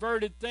based and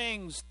perverted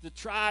things to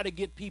try to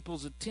get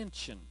people's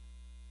attention.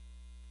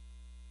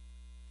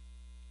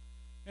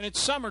 And it's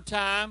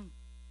summertime,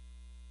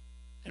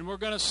 and we're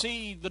going to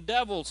see the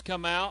devils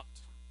come out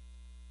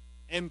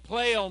and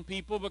play on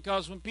people,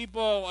 because when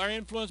people are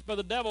influenced by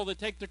the devil, they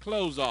take their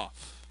clothes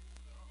off.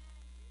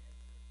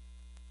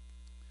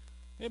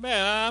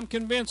 Amen. I'm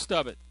convinced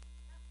of it.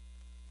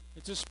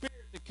 It's a spirit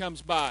that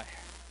comes by.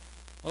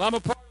 Well, I'm a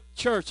part of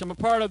the church. I'm a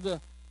part of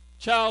the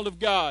child of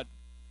God.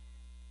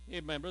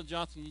 Amen. Brother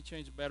Johnson, can you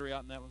change the battery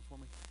out in that one for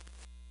me?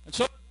 And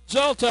so, as a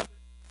result of it,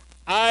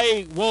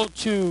 I want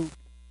to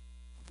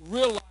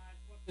realize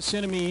what this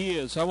enemy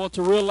is. I want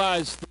to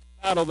realize the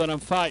battle that I'm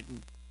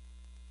fighting.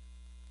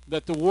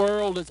 That the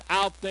world is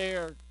out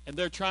there, and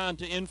they're trying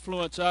to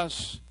influence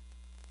us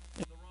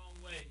in the wrong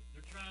way.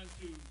 They're trying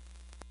to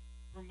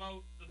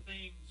promote the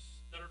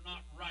things that are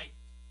not right.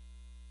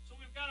 So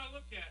we've got to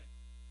look at it.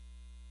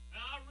 And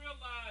I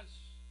realize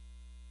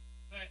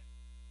that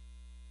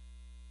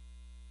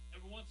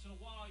every once in a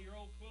while your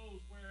old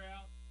clothes wear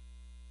out.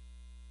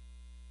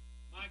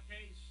 In my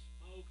case,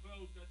 my old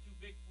clothes got too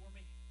big for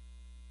me.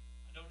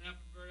 I don't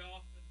happen very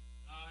often.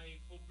 I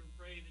hope and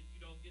pray that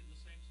you don't get in the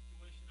same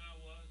situation I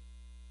was.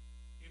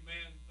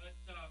 Amen. But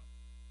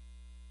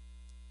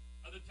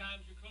other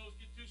times your clothes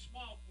get too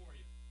small for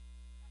you.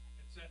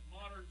 It's that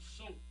modern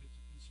soap. It's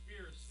a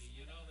conspiracy.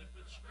 You know, they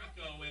put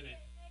Shriko in it.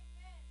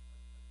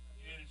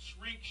 And it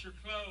shrinks your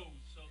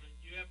clothes so that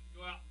you have to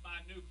go out and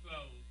buy new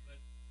clothes.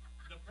 But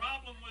the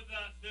problem with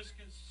this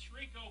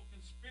Shriko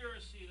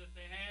conspiracy that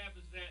they have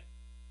is that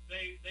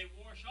they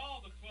wash all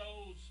the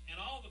clothes, and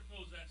all the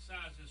clothes that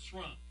size is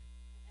shrunk.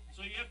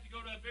 So you have to go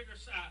to a bigger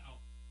size.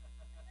 Oh.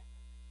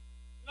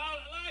 No,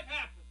 life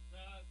happens.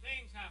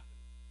 Things happen.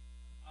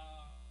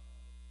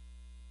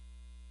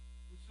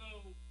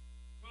 So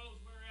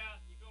clothes wear out,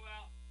 and you go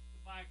out to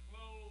buy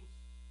clothes.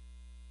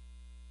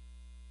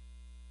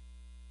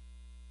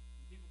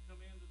 And people come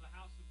into the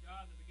house of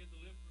God and they begin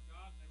to live for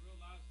God, and they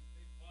realize that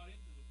they've bought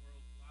into the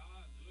world's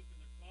lie, and they look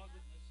in their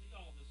closet and they see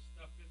all this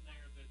stuff in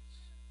there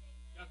that's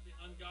got the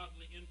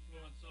ungodly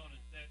influence on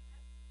it, that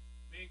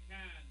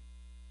mankind,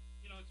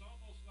 you know, it's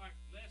almost like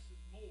less is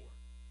more.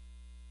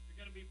 If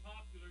you're going to be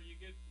popular, you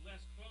get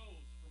less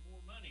clothes for more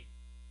money.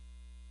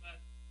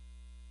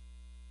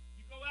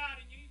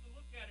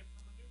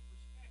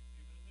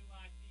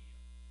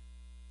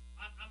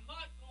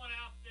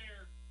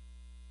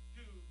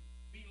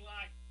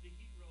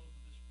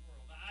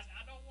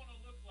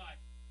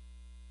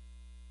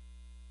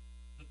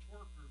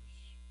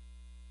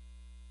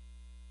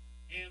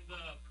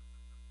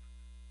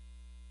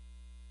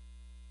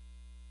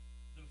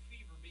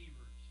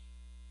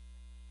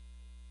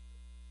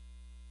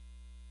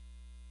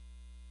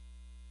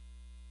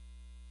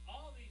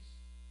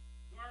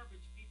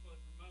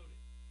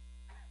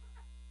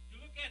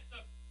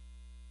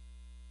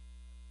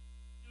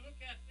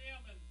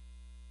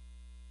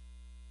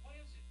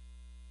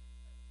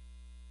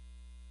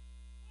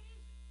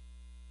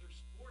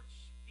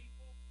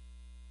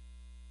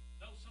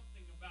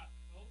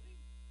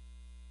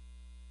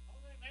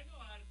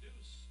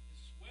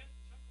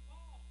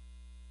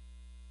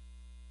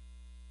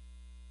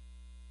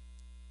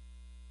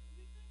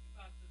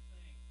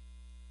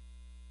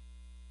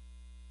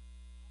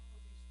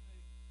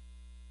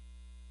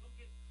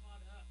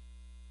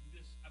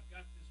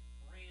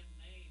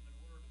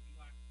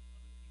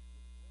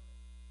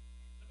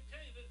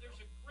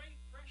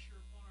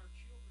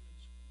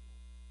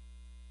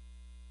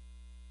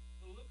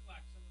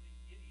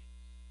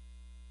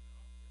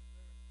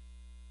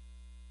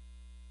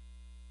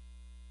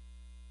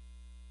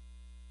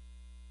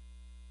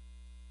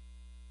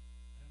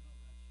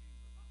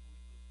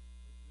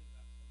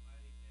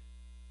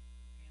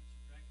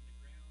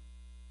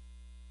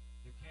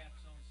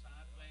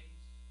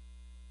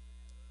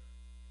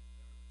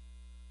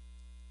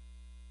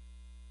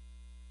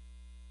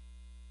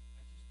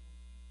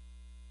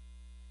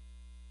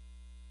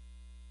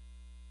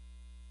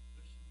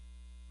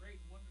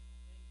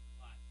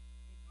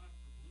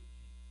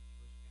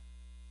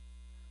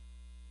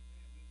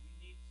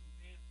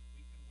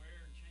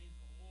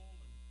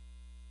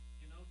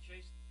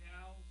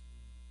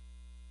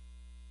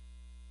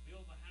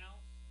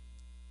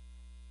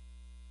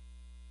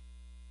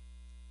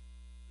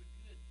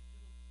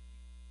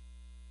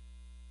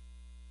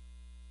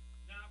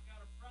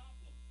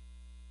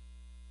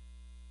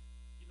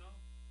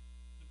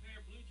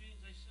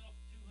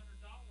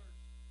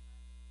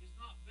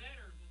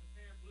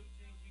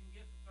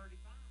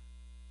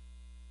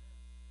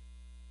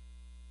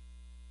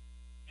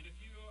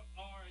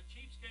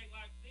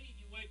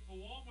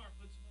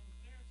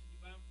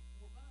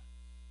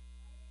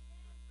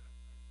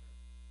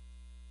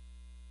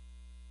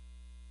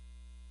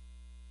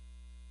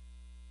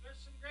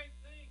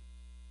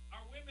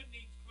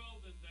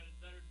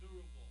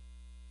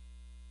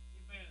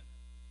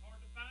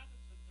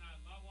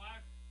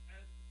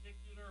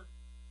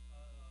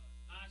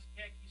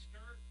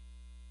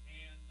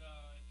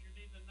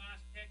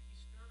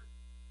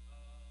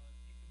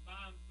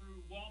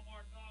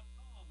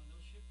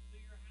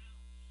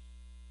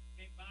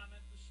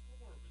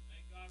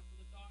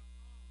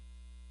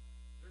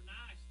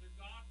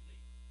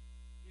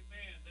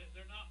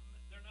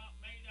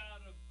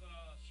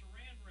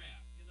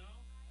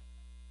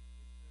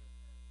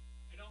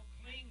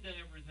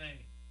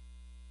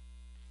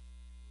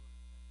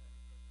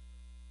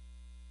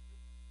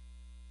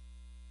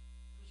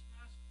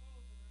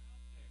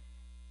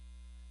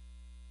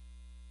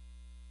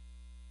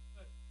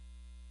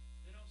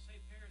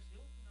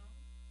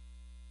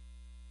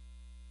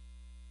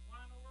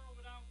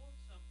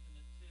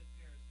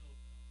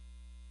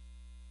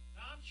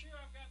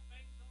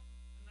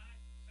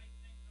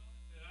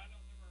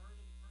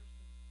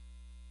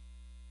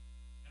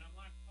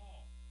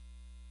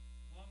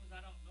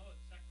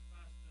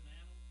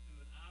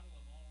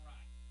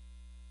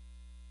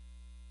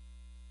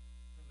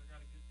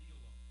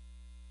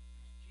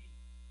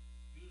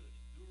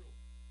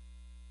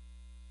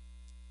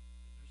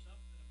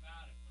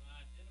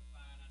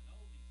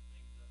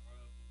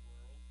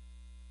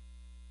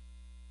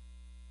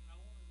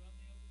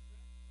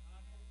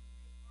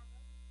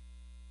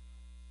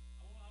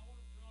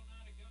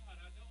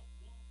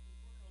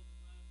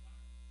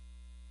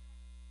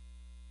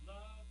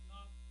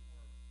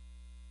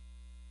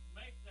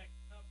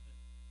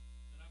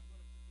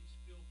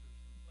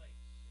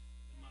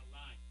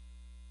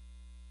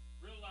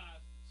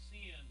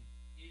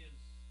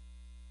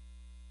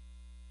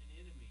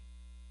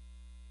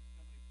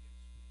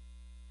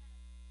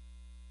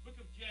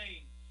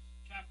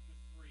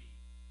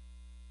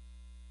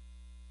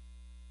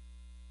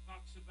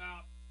 talks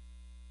about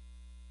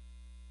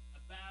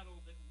a battle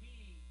that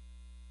we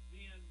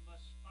men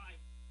must fight.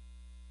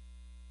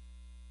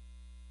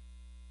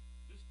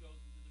 This goes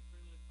into the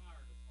friendly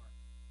fire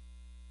department.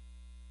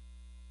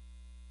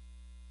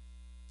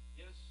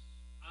 Yes,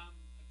 I'm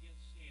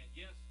against sin.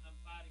 Yes, I'm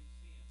fighting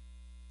sin.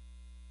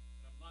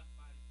 But I'm not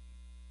fighting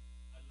people.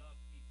 I love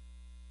people.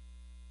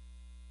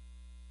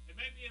 They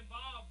may be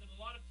involved in a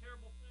lot of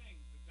terrible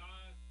things, but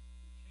God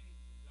can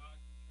change them. God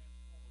can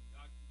transform them.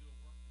 God can do a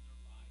work in their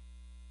life.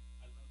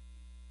 I love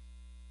people.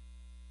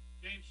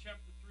 James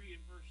chapter 3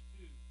 and verse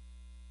 2.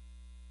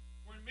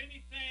 For in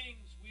many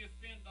things we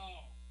offend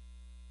all.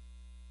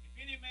 If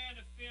any man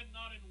offend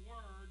not in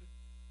word,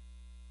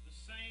 the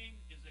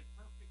same is a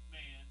perfect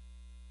man,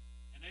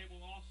 and able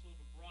also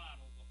to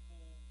bridle the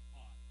whole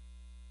body.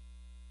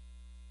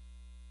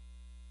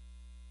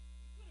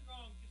 We're going to go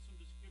and get some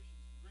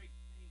descriptions, some great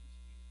things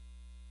here.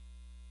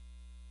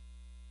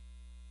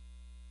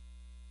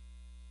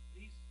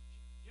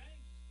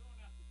 James is throwing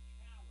out the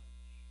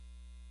challenge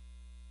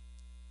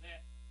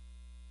that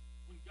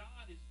when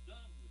God is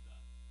done with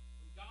us,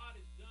 when God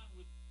is done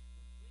with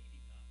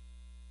completing us,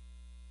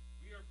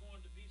 we are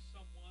going to be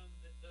someone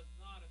that does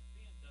not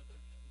offend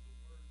others with the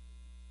words that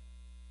we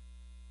say.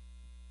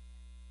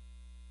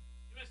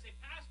 You may say,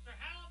 Pastor,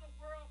 how in the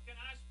world can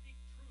I speak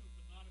truth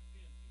and not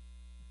offend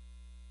people?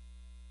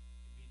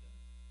 It can be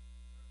done.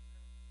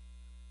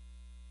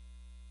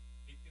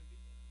 It can be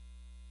done.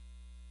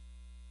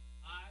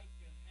 I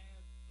can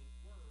have the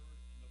word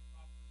in the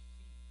proper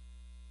season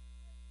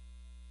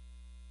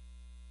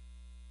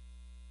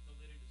so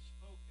that it is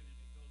spoken and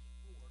it goes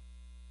forth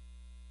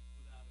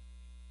without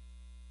offense.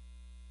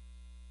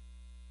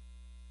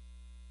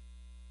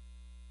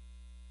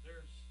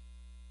 There's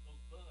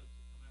those bugs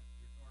that come after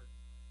your garden.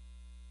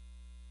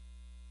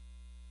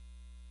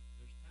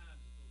 There's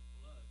times that those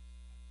bugs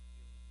have to be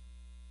eliminated,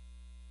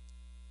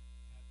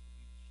 have to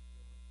be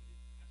destroyed, but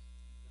it has to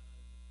be done in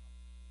the proper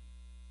season.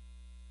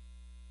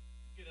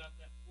 You get out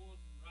that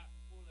poison right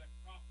before that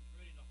crop is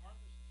ready to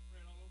harvest and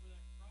spread all over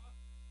that crop.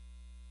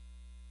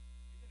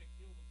 You're going to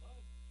kill the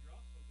bugs, but you're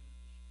also going to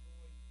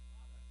destroy the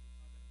product. It's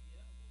not going to be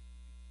edible.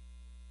 It's going to be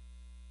too poison.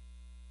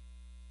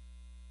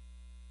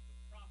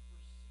 The proper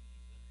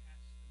season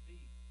has to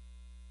be.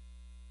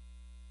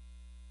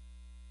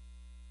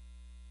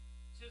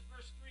 It says,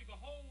 verse 3,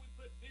 Behold, we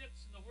put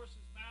bits in the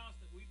horses'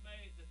 mouths that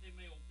they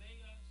may obey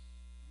us,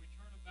 and we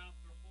turn about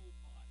their whole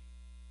body.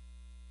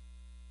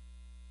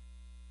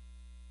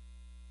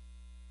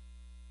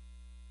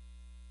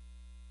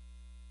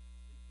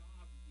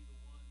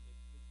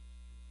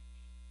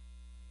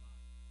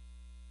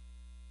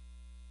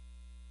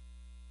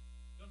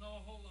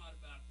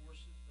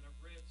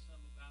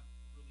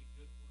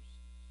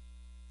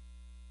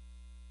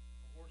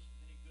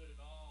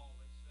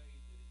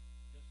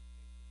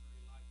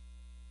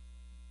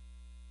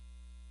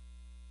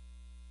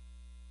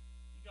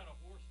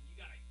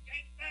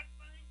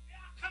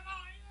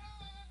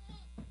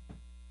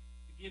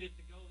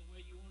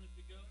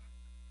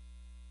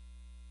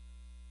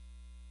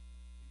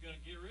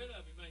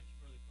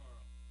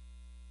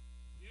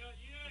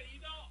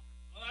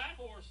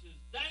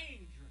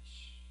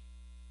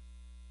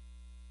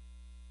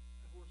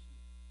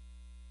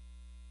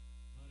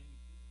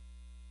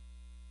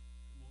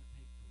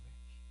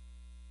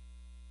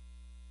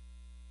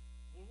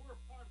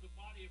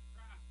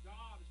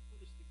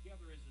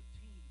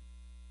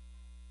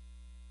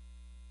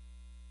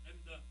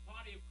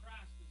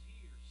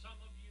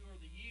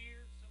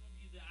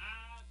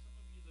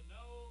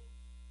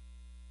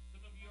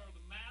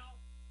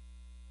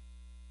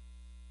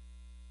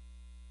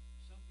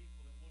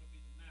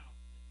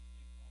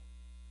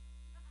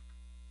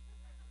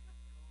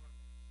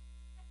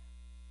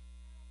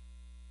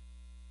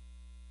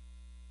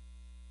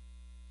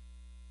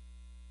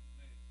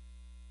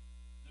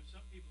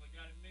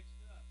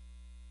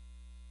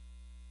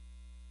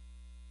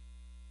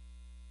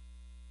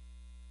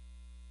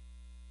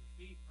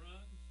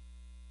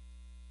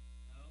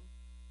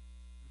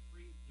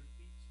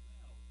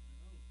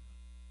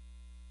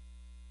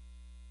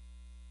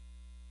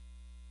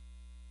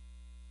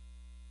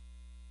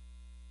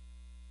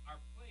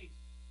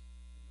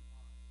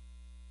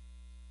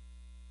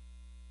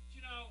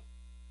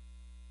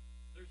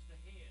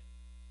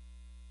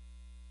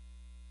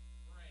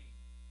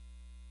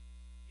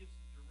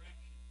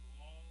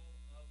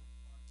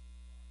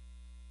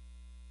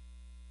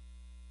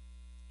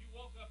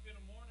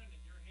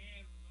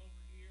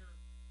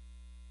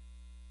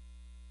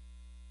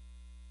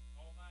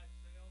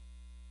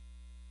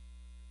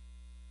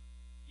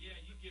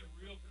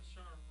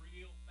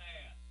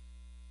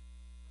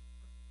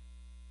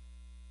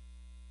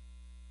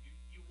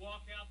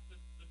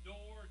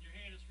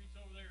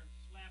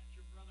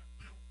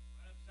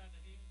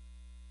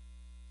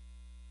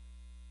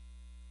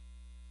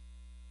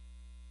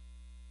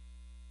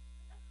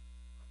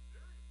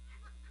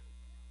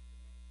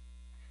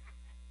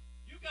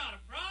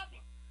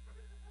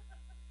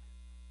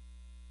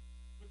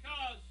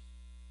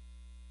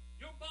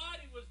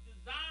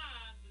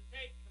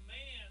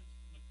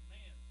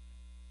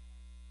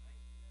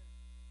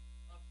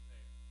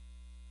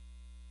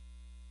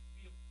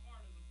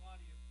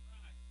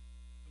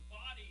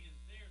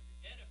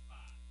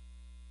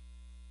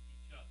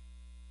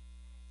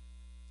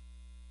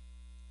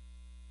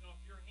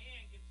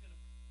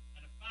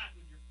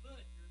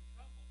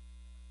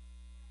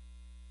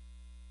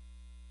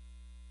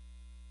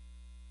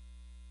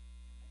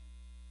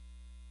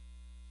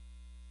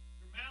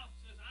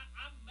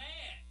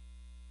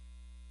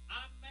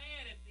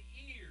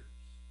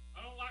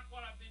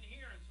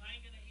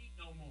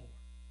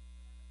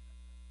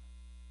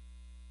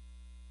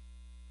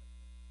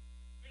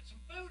 get some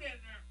food in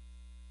there.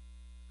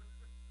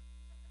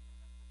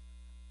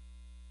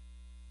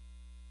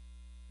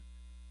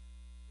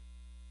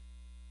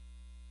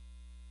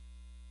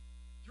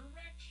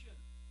 Direction.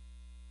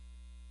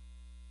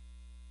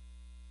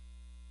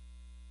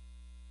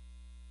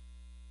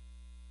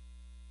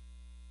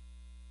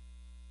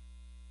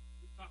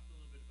 We've talked a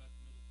little bit about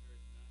the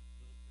military tonight,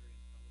 military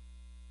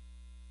intelligence.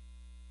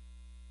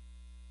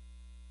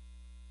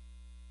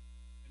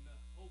 And the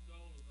whole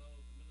goal of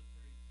the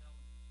military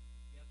intelligence is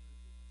to gather the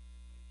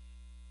information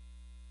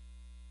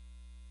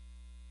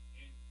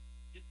and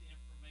get the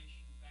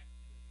information back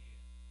to the head.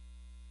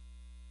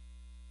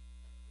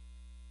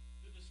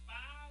 To the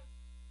spies,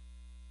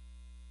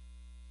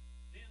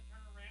 then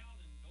turn around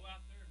and go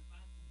out there and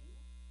fight the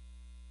war.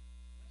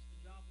 That's the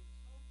job of the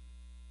soldier.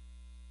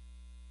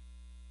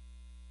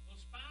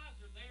 Those spies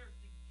are there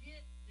to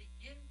get the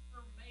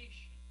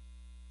information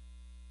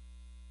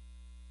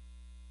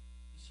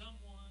to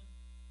someone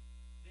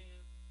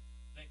then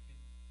that can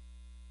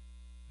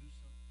do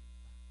something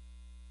about it.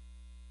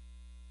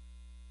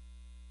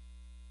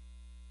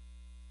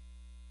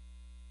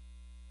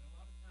 And a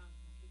lot of times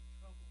we'll get in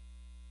trouble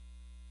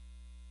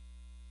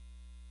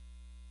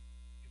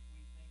if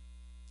we think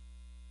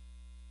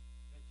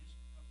that just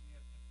because we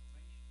have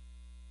information,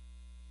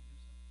 we can do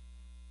something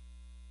about it.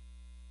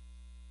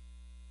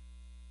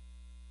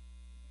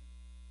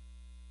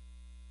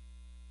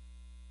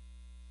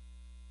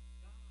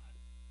 God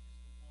is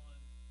the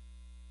one who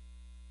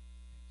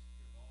takes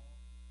care of all.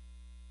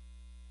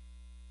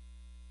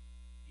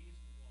 He's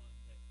the one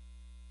that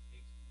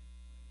takes the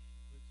information,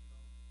 puts it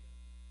all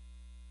together,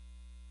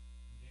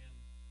 and then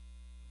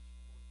comes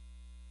forth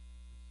and presents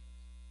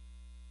it.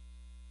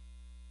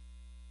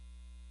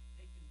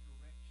 Taking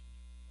directions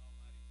from the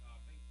Almighty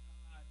God. May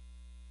God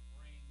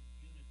bring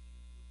unity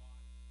into the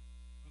body.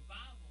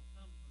 Revival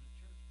comes when a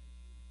church has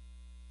unity.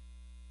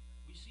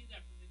 We see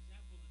that from the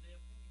example of the day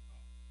of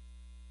Pentecost.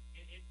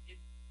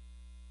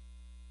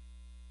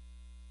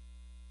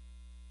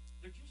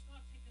 They're just not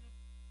taking up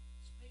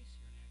space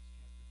here in Acts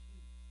chapter 2.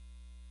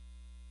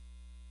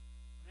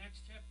 When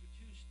Acts chapter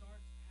 2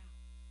 starts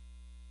out,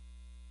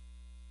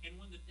 and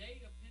when the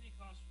day of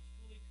Pentecost was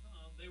fully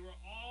come, they were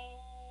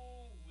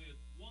all with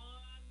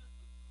one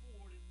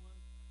accord in one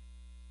place.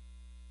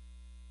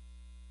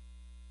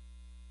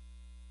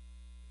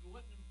 If it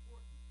wasn't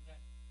important for that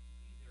to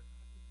be there,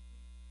 God wouldn't put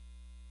it there.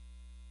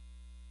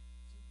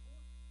 It's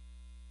important.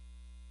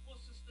 He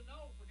wants us to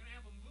know if we're going to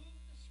have a move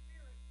in the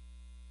Spirit,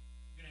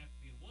 we're going to have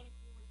to be in one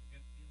accord, we're going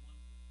to have to be in one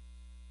place.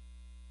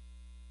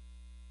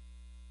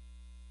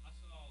 I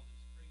saw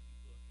this crazy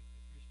book at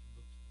the Christian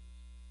bookstore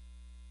this week.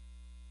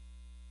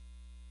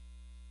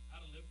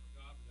 How to Live for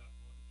God Without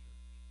Going to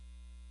Church.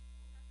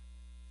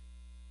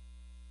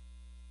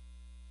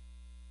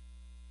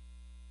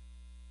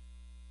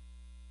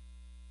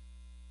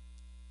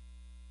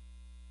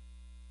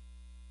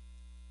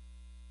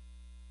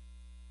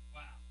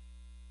 Wow.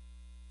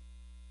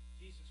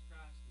 Jesus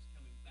Christ is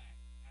coming back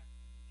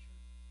after the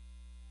church.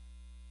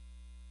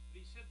 But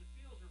he said the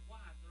fields are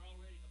white, they're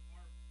all ready to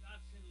harvest. God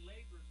sent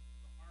laborers to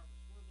the harvest.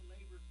 Where are the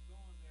laborers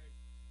going there?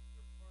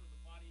 They're part of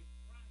the body of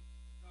Christ,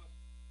 because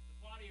the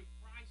body of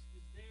Christ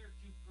is there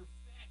to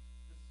perfect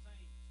the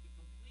saints, to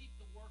complete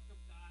the work of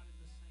God in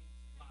the saints'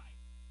 life.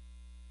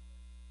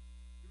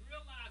 He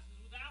realizes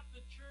without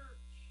the church,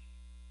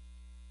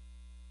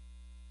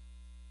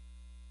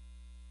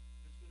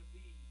 there's going to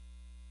be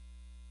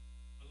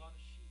a lot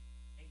of sheep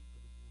ate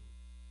for the wood.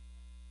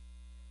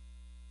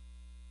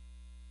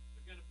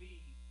 They're going to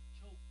be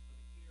choked by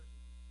the cares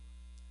of this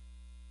world.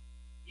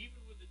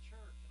 Even with the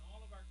church and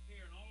all of our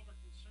care and all of our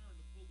concern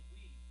to pull the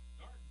weeds,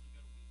 gardens have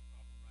got a weed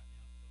problem right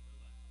now, if you don't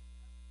realize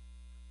it.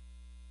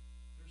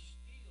 There's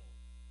still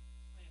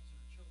plants that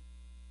are choked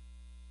with weeds.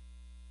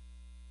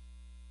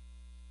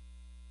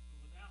 But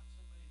without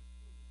somebody to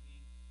pull the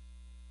weeds, the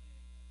plant ain't got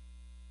nothing.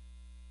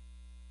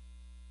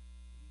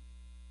 The weeds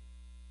are going to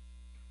pull.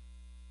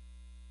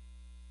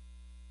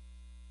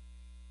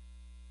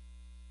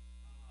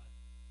 God,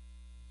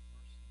 in His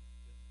mercy and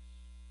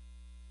goodness,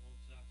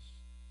 wants us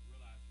to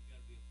realize we've got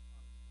to be a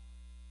part of the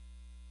body.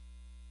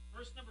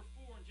 Verse number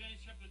 4 in James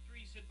chapter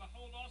 3 said,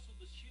 Behold also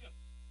the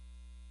ships,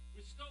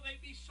 which though they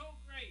be so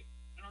great,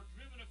 and are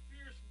driven of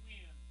fierce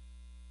winds,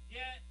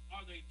 yet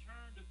are they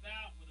turned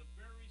about with a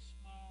very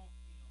small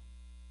helm,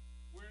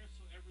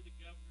 wheresoever the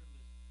governor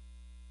listeth.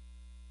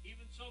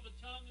 Even so the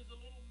tongue is a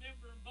little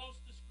member, and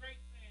boasteth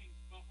great things.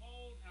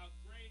 Behold, how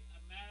great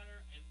a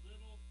matter a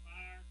little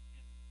fire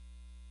kindleth.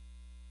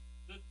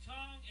 The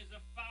tongue is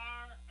a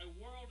fire, a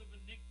world of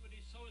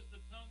iniquity. So is the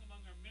tongue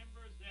among our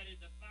members, that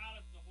it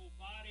defileth the whole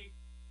body,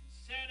 and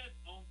setteth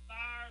on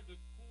fire the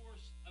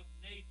course of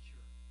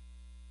nature.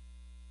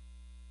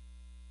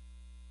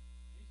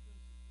 He's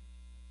doing some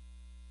teaching there.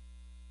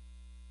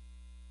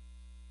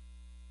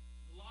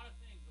 There's a lot of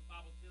things the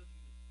Bible tells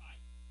you to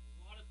fight. There's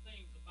a lot of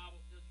things the Bible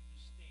tells you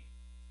to stand.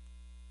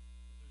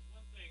 But there's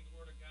one thing the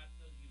Word of God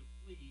tells you to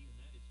flee, and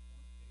that is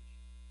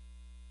fornication.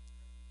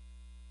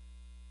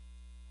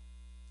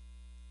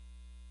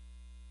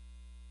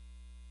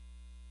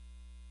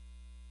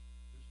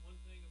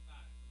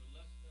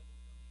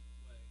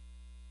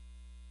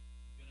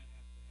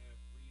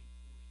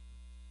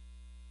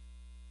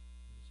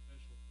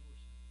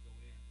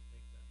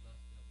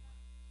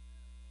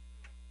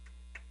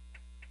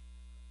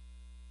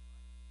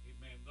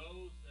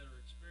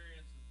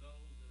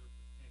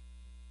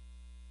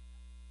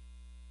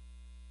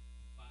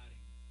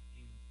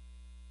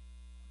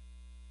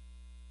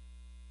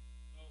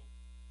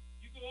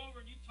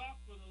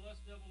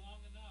 devil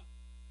long enough,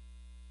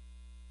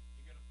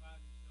 you're going to find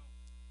yourself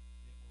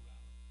in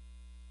immorality.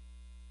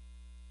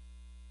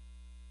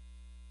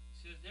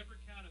 He says,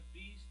 every kind of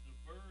beast, and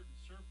bird, and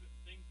serpent,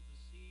 and things of the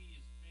sea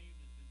is tamed,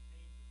 has been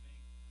tamed of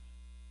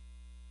mankind.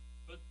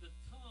 But the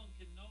tongue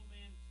can no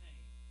man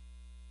tame.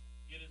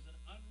 It is an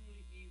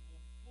unruly evil,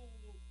 full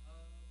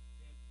of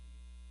deadly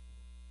poison.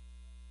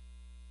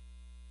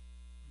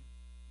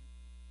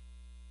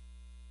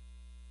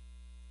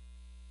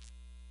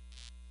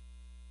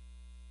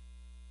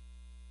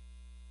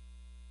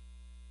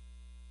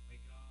 May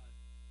God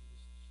give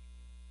us the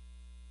strength.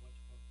 Watch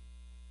what we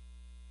think.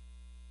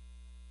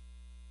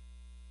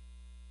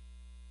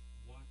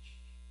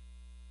 Watch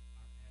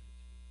our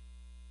attitude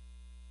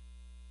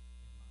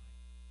in life.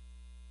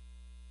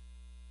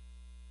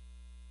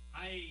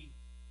 I am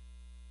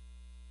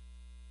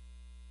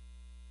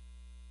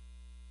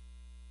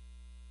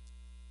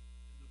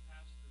the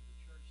pastor of the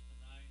church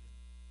tonight, and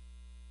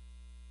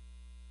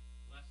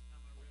last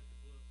time I read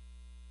the book,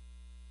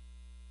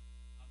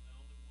 I'm the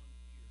only one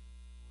here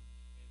that's going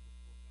to stand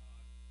before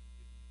God and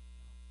give an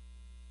account for this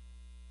holy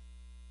God.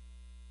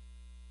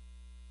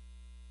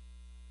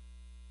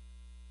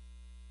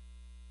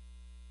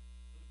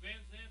 Brother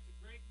Van Zant's a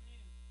great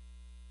man,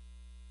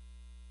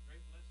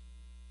 great blessing.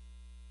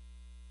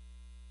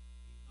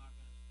 He's not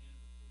going to stand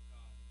before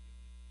God and give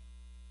an account.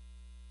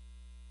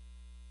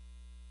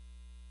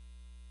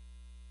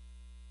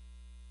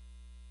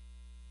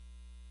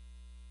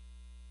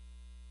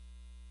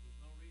 There's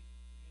no reason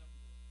for him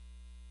to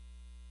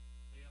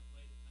stay up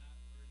late at night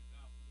worrying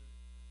about whether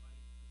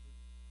everybody's in the good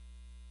spot.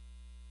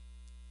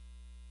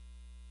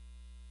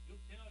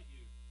 He'll tell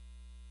you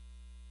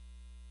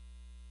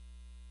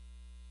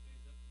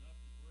stays up enough,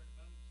 he's worried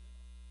about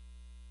himself.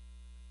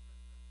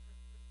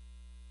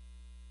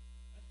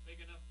 That's a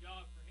big enough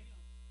job for him.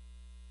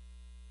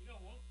 You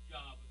don't want the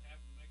job of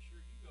having to make sure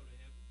you go to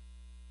heaven.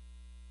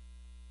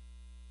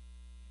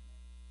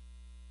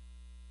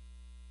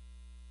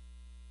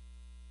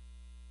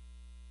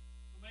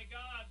 So may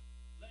God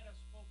let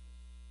us focus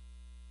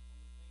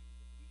on the things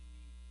that we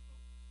need to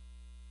focus on.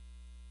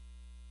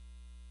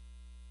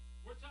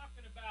 We're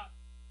talking about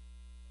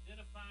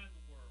identifying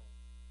the world.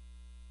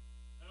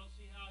 I don't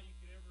see how you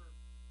could ever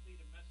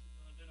complete a message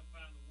on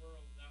identifying the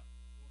world without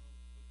going over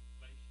the book of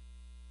Galatians.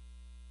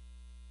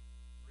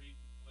 Read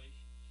from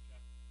Galatians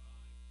chapter 5,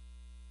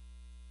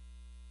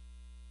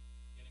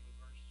 beginning with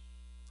verse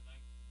number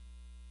 19.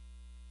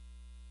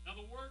 Now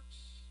the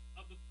works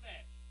of the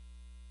flesh.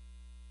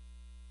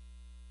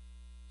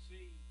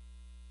 See,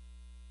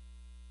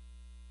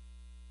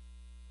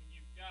 when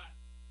you've got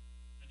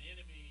an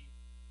enemy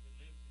that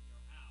lives in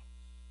your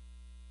house,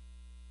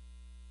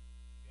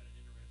 you've got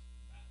an interesting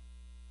battle.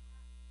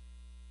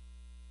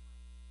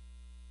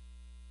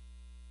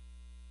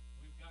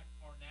 We've got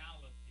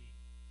carnality.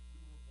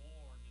 We were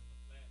born in the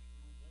flesh.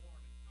 We were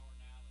born in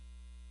carnality.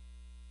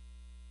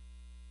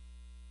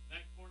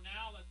 That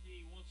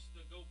carnality wants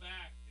to go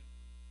back and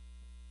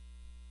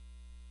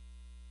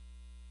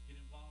get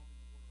involved in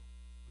the world,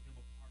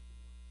 become a part of the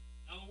world.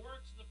 Now the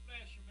works of the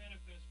flesh are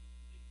manifest, which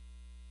are these: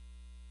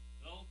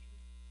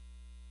 adultery,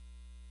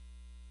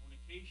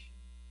 fornication,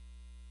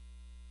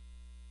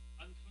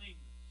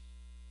 uncleanness.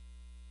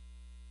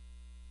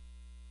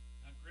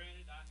 Now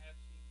granted, I have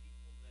seen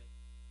people that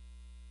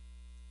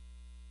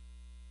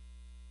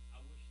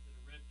I wish that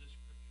I read this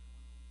scripture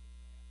and went home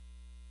so fast.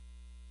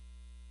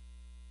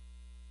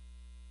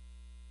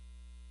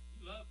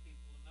 You love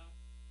people enough.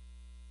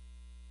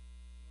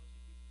 You want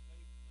to see people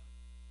saved enough.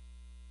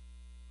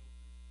 Go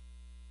through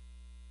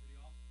pretty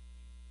awesome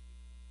things for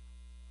people in the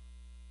house of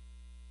God.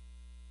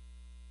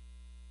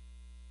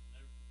 I'll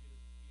never forget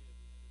as a kid, we had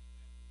this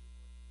family we were working with trying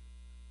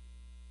to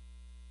get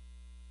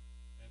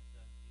them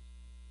baptized in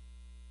Jesus'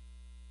 name.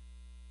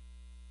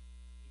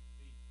 It could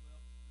be 12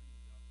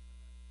 degrees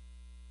outside.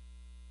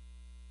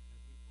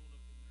 And if we pulled up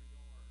in their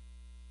yard,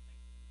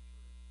 take them to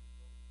church, we'd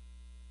go over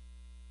there.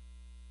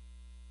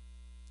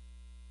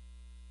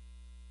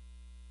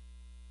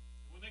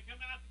 And when they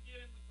come out to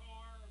get in the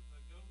car,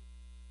 the goats,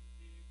 the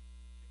pigs, and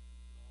the chickens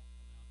would all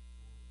come out the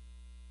door with them.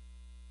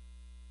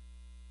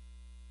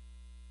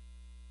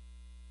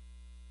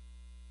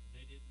 But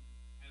they didn't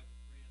have a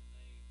friend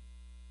named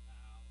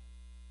Owl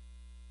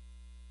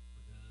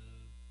or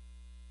Dove.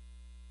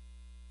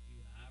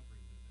 Even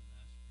Ivory would have been a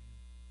nice friend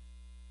for them.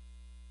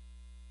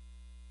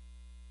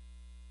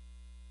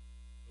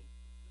 Goats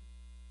were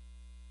simple.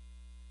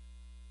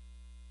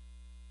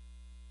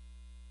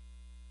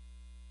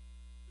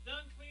 But the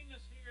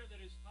uncleanness here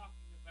that is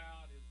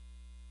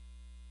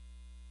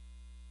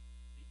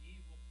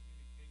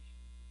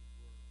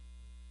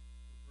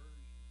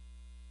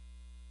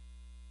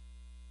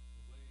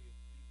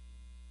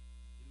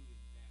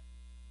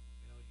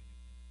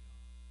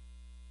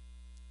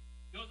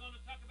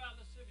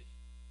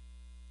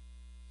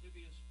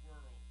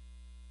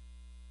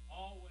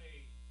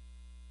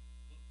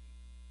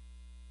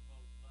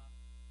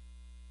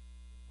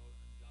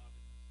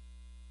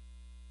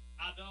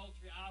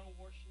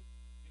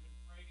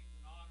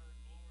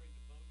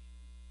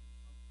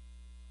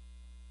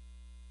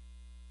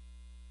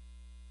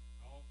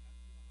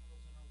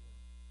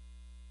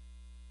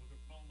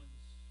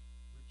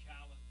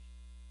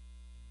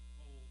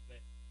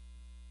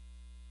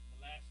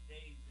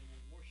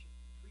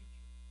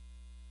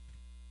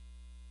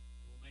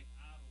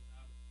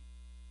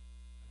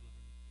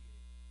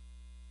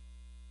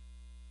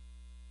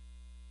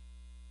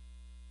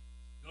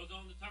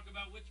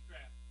about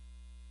witchcraft?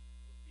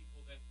 Those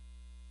people that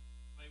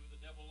play with the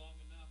devil long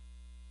enough,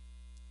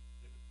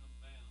 they become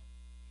bound.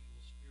 Evil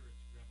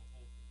spirits grab a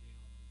hold of them,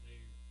 and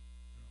they're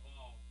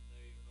involved, and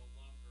they are no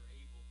longer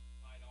able to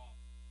fight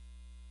off.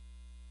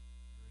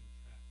 They're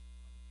entrapped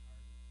by the power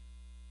of the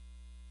devil.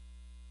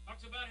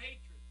 Talks about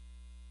hatred.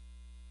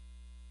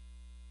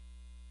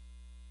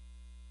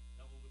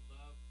 The devil would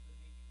love to put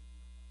hatred in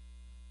your heart.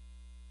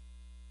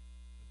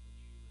 But when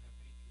you have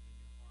hatred in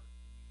your heart,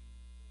 then you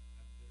will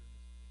have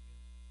bitterness that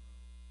begins to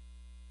grow.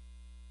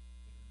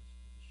 Bitterness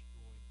will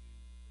destroy you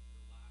because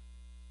your life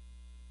is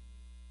consuming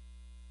you.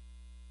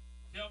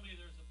 Tell me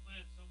there's a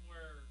plant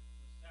somewhere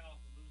in the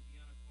south of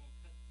Louisiana called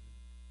kudzu.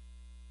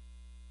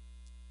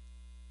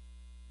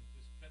 If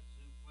this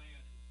kudzu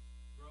plant is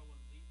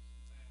growing leaps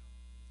and bounds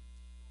and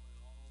destroying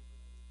all the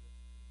other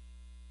vegetation.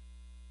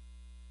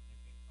 They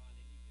can't find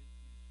any good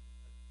use for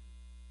kudzu.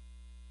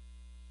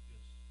 It's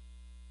just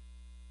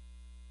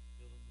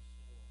filling the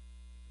soil,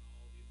 taking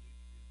all the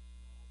nutrients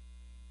and all the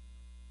things and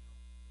nothing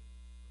else to let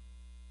it grow.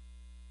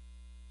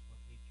 That's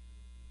what hatred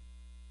will do.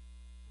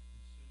 It will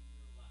consume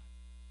your life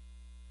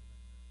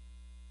forever.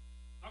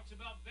 Talks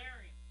about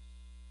variance.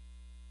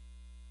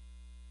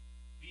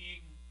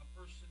 Being a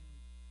person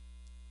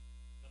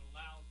that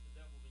allows the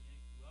devil to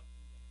yank you up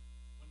and down.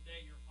 One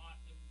day you're hot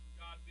living for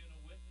God, being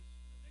a witness,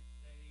 and the next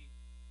day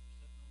you're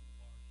sitting on the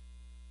bar stool.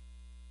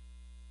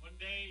 One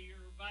day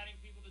you're inviting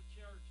people to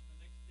church, and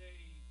the next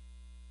day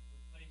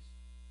you're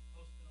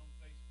posting on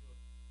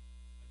Facebook.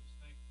 I just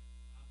think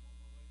I'm on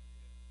my way to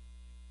hell. I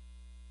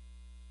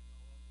think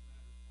no longer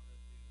matters what I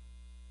do. I'm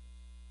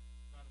just going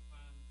to try to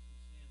find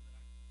some sin that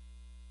I can do.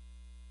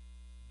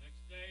 The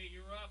next day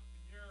you're up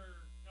and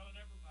you're telling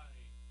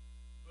everybody,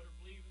 you better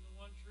believe in the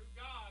one true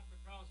God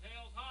because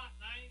hell's hot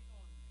and I ain't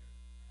going there.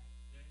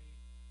 Next day,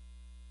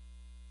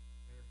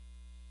 there.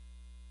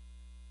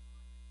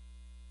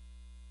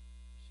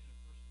 You've seen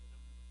a person that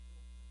don't have a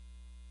filter in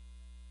their life.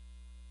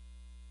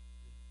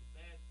 The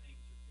bad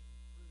things are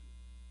getting through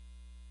and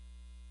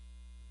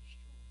are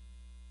destroying them.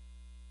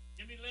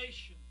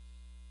 Emulations.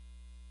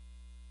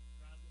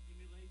 Trying to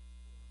emulate the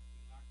world.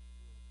 Be like the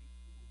world. Be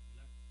cool. Be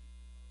like the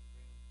people around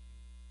you.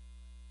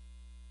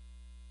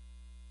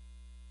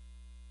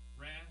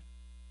 Wrath,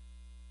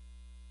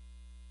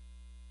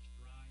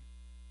 strife,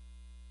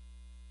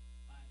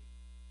 fighting.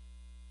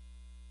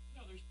 You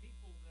know, there's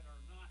people that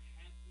are not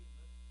happy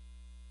unless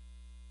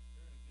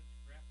they're in a good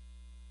scrap with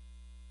somebody.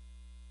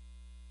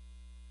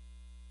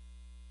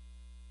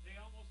 They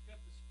almost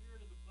got the spirit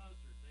of the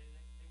buzzard. They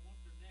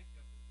want their neck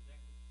up into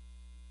that which is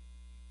speaking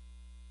to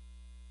people.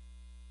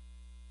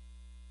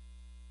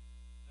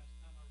 Last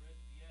time I read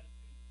the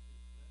Beatitudes, it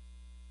says, blessed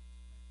is the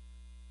peacemaker.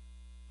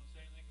 Don't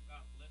say anything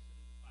about blessed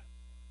is the fight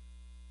starter.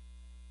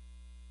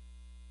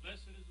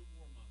 Blessed is the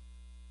warmonger.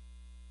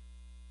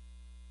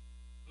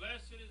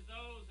 Blessed is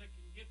those that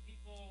can get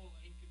people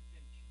in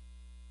contention.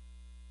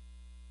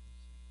 You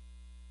see?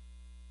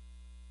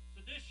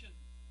 Sedition,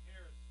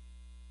 heresy.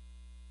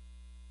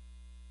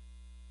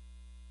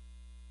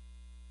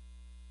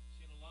 I've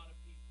seen a lot of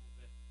people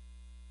that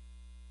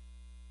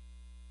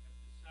have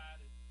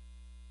decided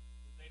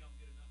that they don't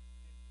get enough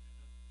attention,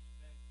 enough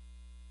respect.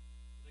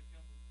 So they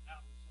come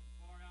out with some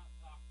far out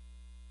doctrine.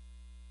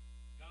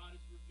 God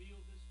has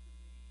revealed this to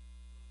me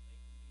so that they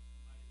can be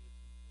somebody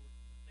that's important,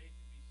 that they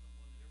can be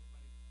someone that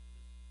everybody can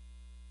listen to.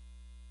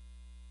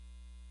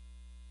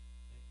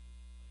 Dangerous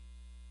place.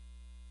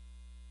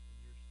 And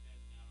you're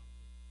standing out on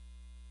the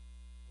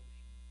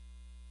ocean,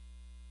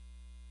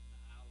 and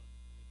the island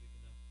is only big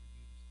enough for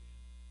you to stand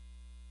on.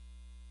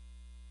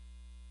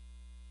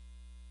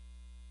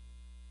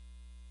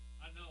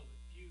 I know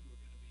that few are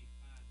going to be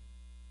finding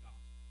the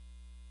gospel.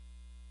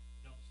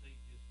 Don't say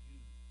just you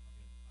are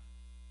going to find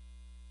it.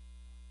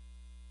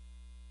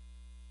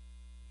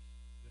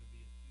 There's going to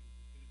be a few.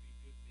 There's going to be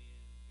good men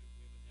and good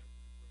women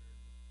everywhere in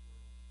this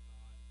world that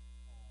God has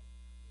called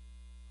and are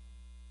witness to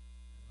God.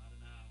 I'm not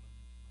an island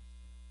unto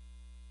myself.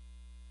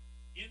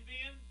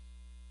 Envyings,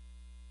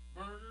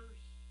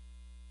 murders.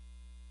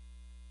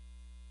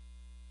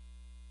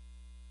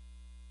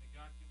 May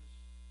God give us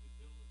the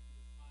ability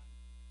to find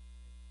integrity.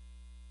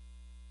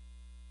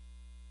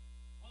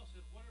 Paul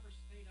said, whatever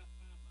state I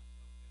find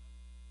myself in, I'm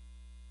going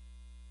to do.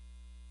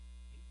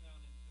 He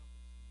found himself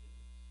in some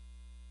dillies.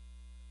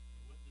 And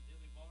it wasn't the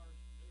dilly bars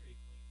from Dairy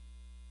Queen.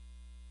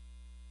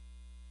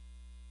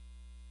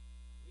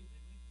 I believe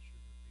they make the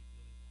sugar-free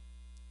dilly bars.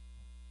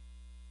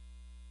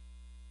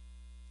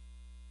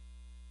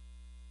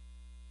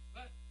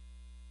 But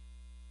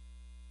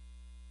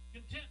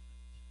contentment.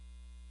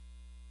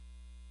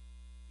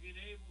 Being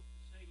able to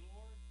say,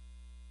 Lord,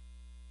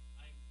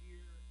 I am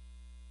here.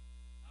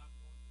 I'm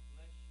going to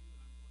bless you, and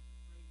I'm going to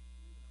praise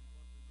you, and I'm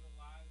going to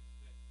realize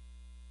that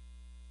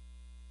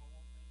if I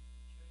want things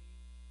to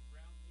change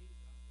around me, that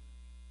I'm going to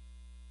have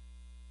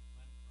the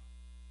plan of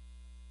Christ.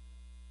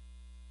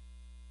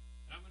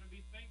 And I'm going to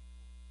be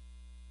thankful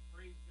and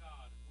praise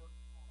God and work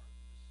hard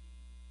for the seed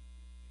that you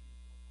give me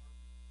until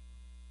harvest is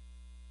come.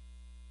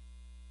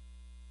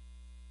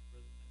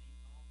 Rather than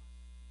eating all my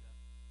seed up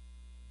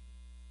and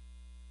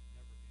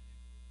never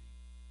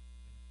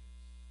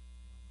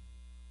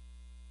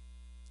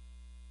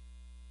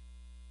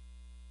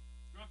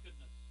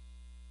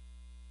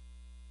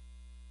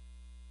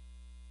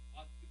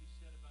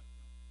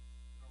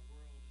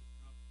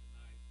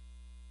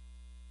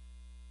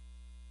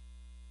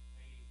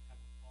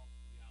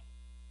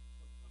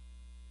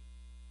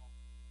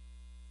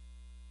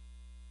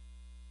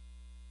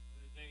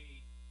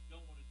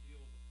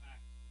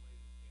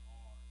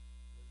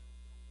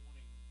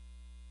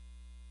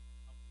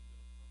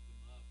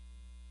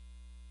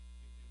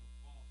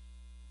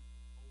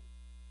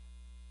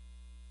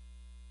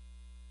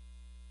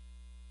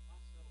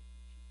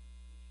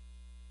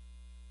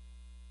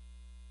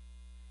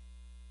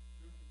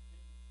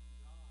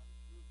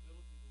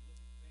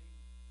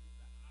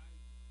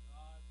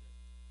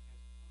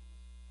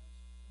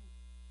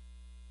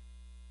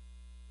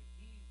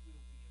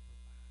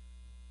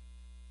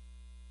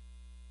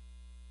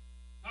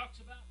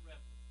talks about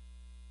reveling.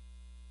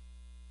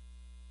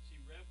 See,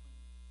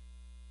 reveling,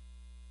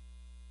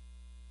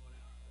 going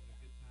out and having a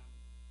good time.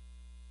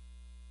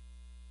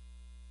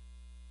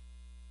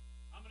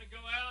 I'm going to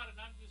go out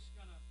and I'm just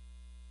going to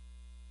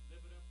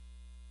live it up.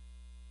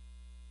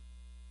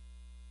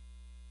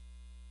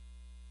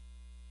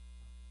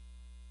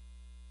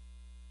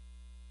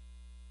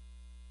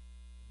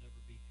 You'll never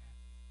be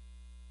happy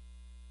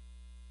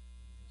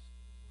in this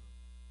world.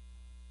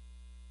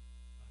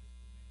 God has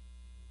commanded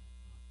you to love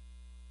not.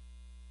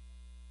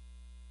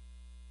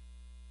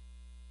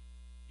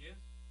 Yes,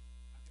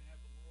 I can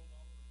have the world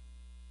all around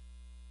me.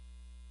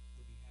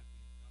 Still be happy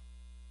in God.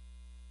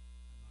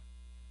 I'm not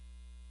going to be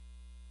happy.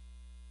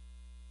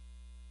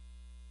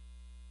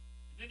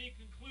 And then he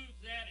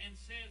concludes that and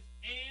says,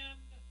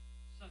 and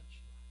such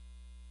like.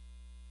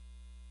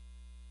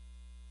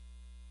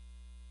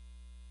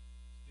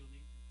 Still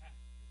need your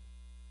pastor.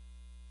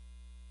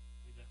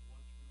 Be that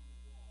watchman on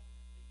the wall.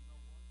 And say, you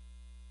know what?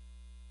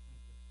 I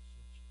think that's a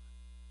searchlight.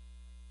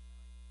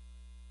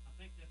 I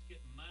think that's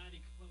getting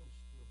mighty close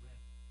to a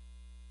rebel.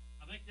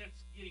 I think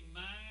that's getting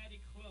mighty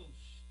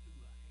close to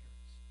a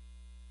heresy.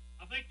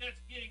 I think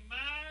that's getting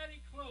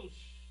mighty close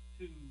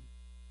to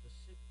the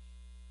civil.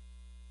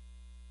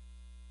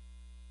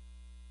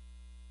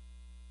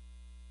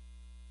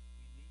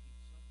 We need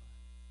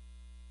somebody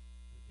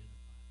to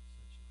identify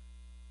such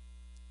life.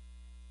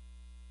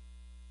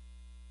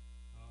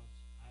 Because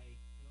I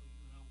tell you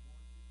and I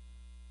warn you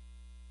tonight,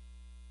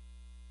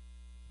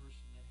 the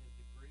person that has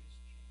the greatest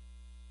chance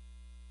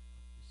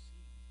of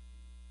deceiving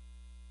you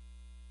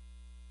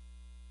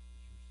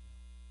is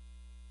yourself.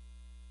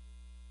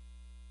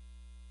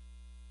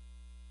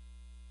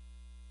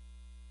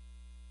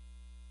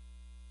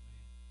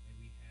 Man, may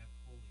we have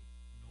holy,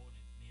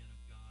 anointed men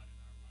of God in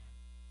our life.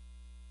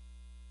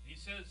 He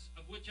says,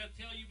 of which I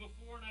tell you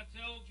before and I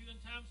told you in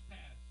times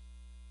past,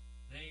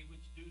 they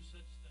which do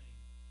such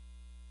things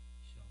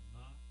shall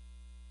not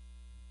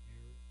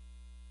inherit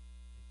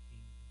the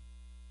kingdom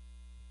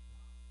of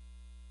God.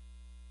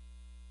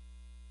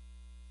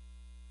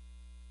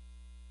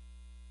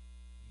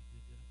 You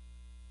need to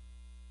identify with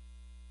God.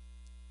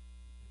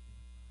 You need to identify with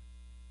things that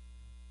have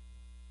the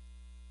Lord.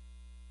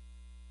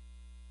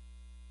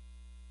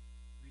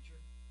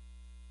 Preacher,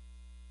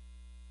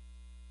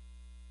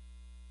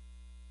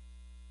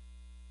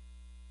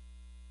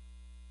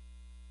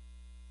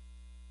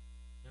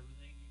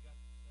 everything you got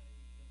to say,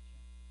 you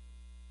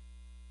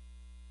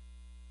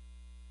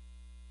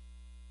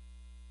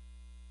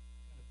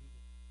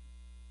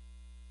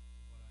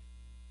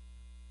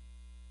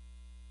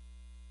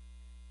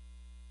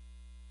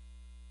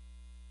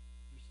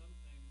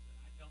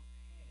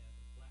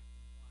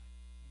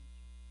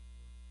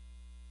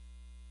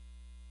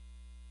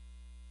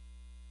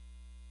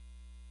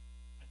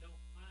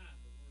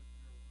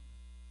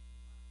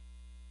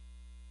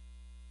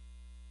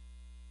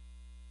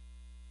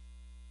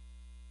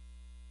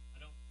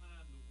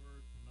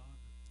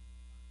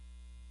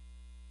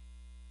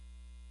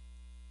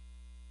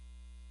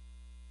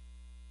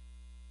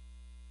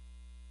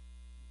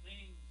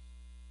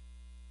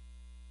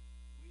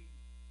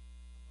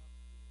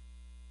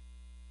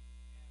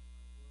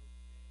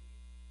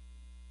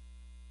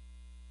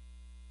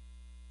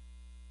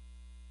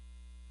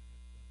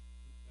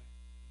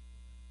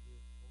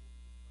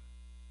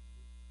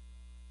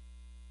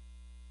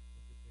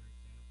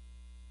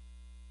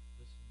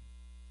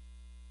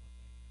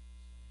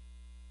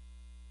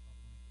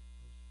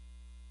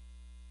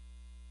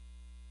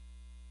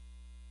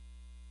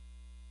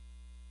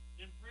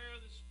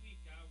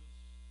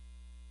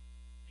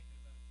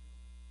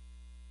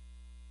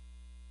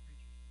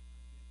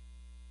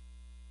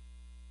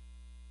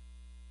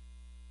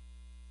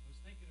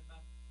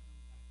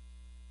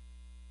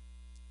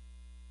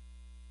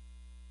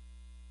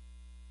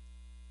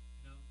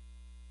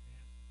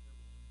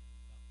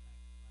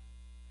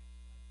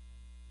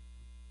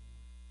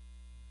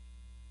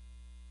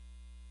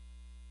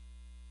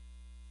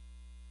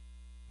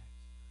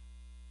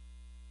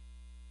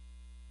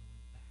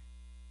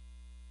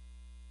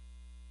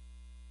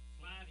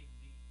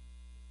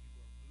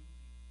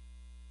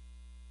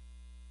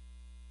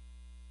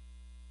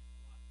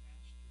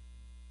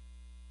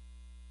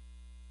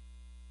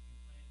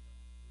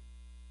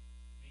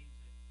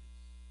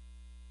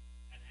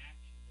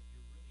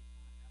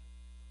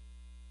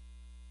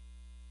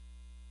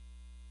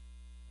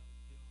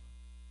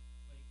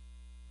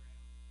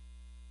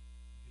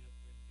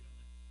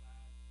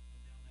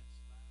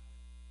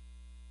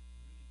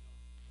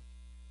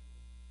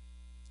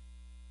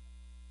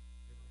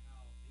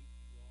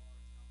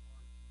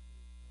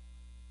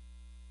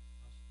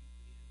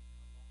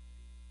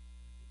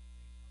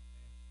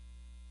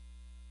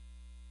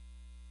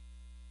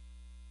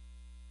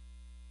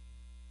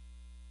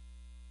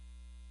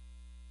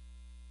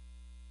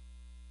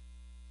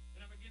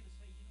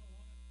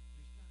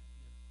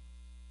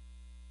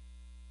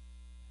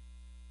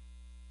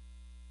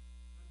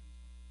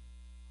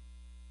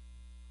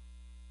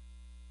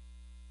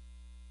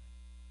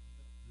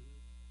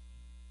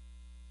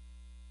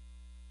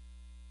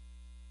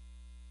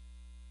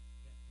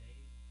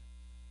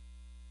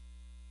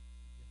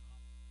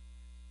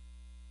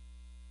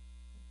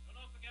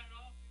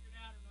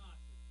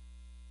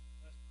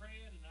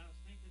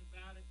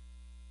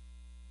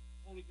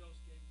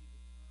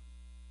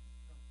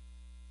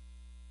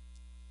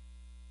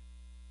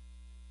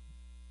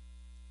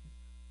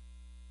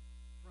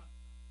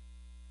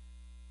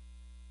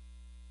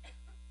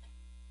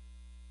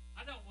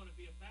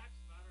be a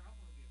backslider. I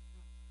want to be a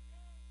front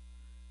runner.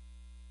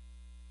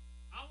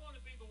 I want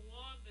to be the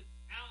one that's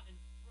out in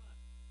front,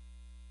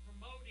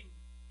 promoting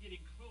getting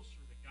closer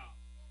to God,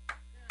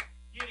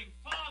 getting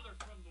farther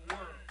from the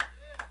world.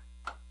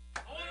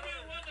 I want to be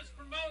the one that's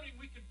promoting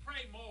we can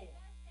pray more.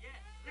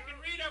 We can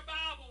read our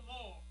Bible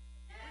more.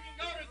 We can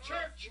go to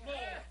church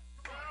more.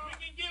 We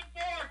can give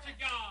more to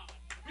God.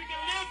 We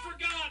can live for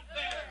God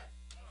better.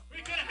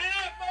 We can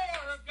have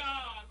more of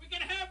God. We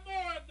can have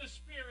more of the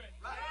Spirit.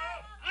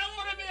 I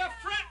want to be a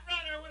front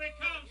runner when it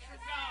comes to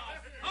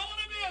God. I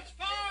want to be as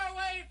far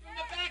away from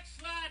the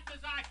backslide as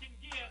I can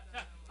get.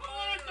 I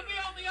want it to be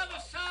on the other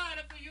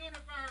side of the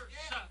universe.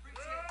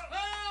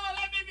 Oh,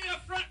 let me be a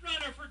front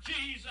runner for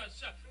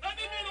Jesus. Let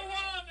me be the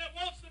one that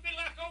wants to be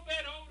like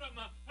Obed-Edom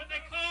when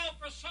they call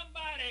for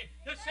somebody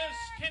that says,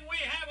 can we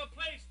have a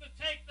place to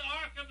take the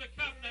Ark of the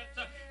Covenant?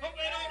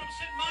 Obed-Edom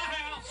said, my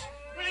house.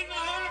 Bring the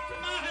Ark to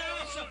my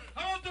house.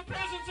 I want the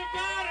presence of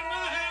God in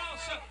my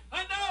house.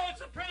 I know it's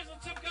the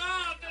presence of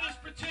God that is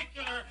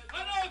particular.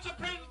 I know it's the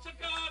presence of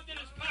God that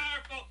is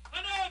powerful.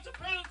 I know it's the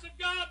presence of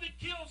God that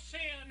kills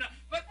sin.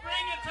 But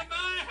bring it to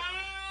my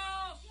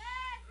house.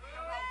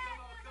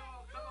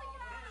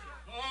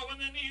 Oh,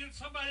 when they needed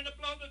somebody to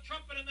blow the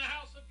trumpet in the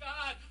house of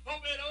God,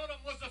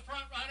 Obed-Edom was the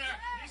front runner.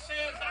 He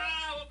says,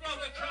 I will blow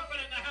the trumpet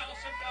in the house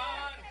of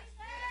God.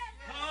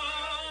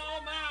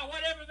 Oh, my,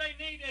 whatever they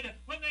needed,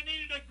 when they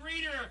needed a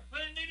greeter,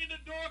 when they needed a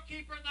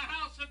doorkeeper in the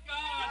house of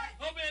God,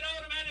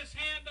 Obed-Edom had his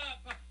hand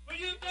up. Well,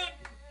 you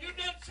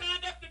done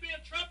signed up to be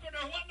a trumpeter.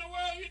 What in the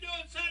world are you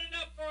doing signing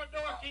up for a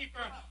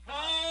doorkeeper?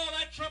 Oh,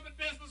 that trumpet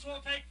business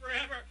will take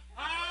forever.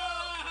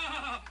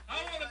 I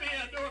want to be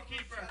a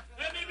doorkeeper.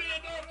 Let me be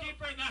a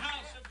doorkeeper in the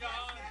house of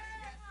God.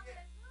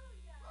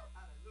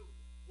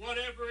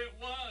 Whatever it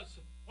was,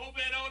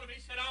 Obed-Edom, he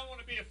said, I want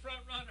to be a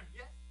front runner.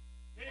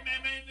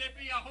 Amen. May there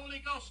be a Holy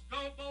Ghost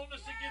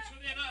boldness that gets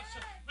within us.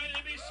 May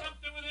there be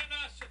something within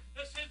us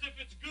that says if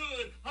it's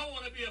good, I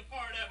want to be a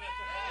part of it.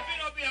 If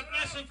it'll be a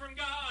blessing from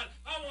God,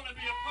 I want to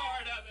be a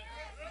part of it.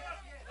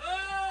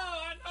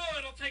 Oh, I know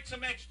it'll take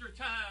some extra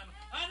time.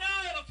 I know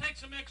it'll take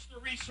some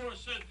extra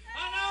resources.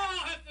 I know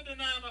I'll have to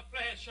deny my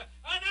flesh.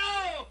 I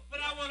know,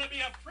 but I want to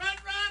be a front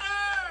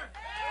runner.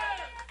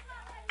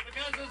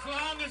 Because as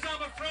long as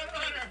I'm a front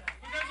runner,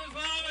 because as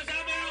long as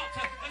I'm out,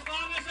 as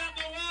long as I'm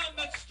the one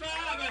that's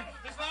striving,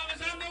 as long as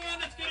I'm the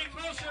one that's getting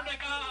closer to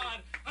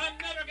God, I'm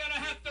never going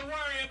to have to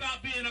worry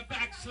about being a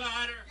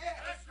backslider.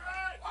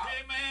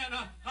 Amen.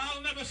 I'll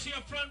never see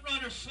a front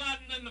runner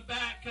sliding in the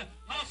back.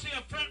 I'll see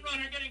a front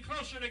runner getting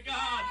closer to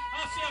God.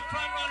 I'll see a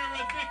front runner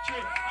with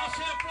victory. I'll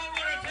see a front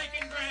runner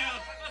taking ground.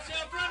 I'll see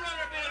a front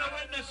runner being a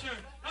witnesser.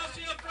 I'll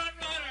see a front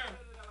runner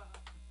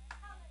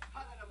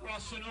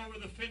crossing over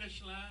the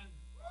finish line.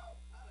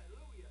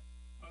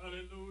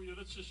 Hallelujah.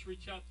 Let's just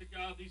reach out to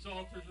God. These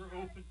altars are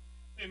open.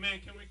 Amen.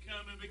 Can we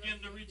come and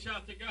begin to reach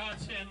out to God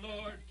saying,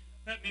 Lord,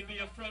 let me be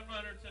a front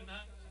runner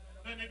tonight.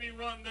 Let me be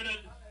one that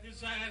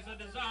has a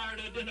desire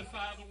to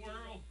identify the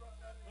world.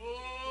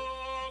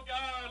 Oh,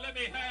 God, let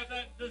me have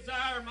that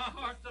desire in my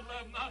heart to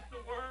love not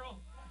the world,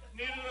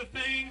 neither the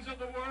things of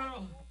the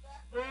world.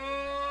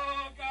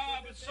 Oh,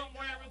 God, but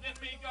somewhere within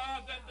me,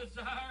 God, that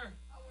desire.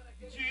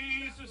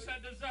 Jesus,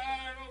 that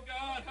desire, oh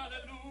God,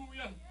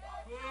 hallelujah.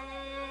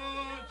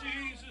 Oh,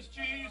 Jesus,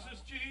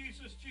 Jesus,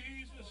 Jesus,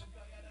 Jesus.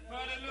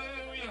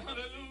 Hallelujah,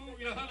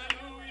 hallelujah,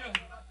 hallelujah.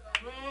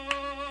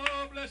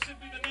 Oh, blessed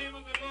be the name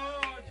of the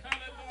Lord.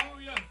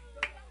 Hallelujah.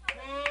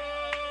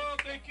 Oh,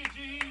 thank you,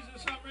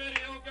 Jesus. I'm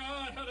ready, oh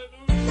God.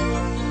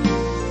 Hallelujah.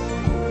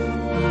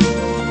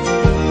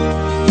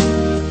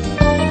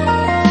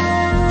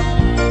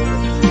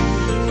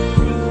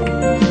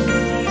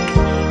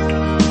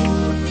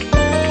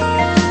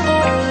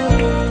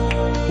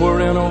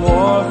 We're in a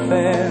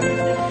warfare,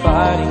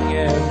 fighting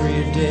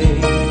every day.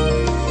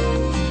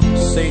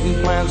 Satan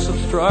plants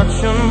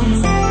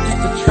obstructions just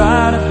to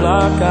try to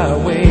block our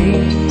way.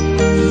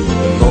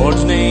 The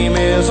Lord's name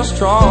is a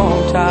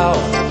strong tower,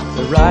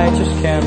 the righteous can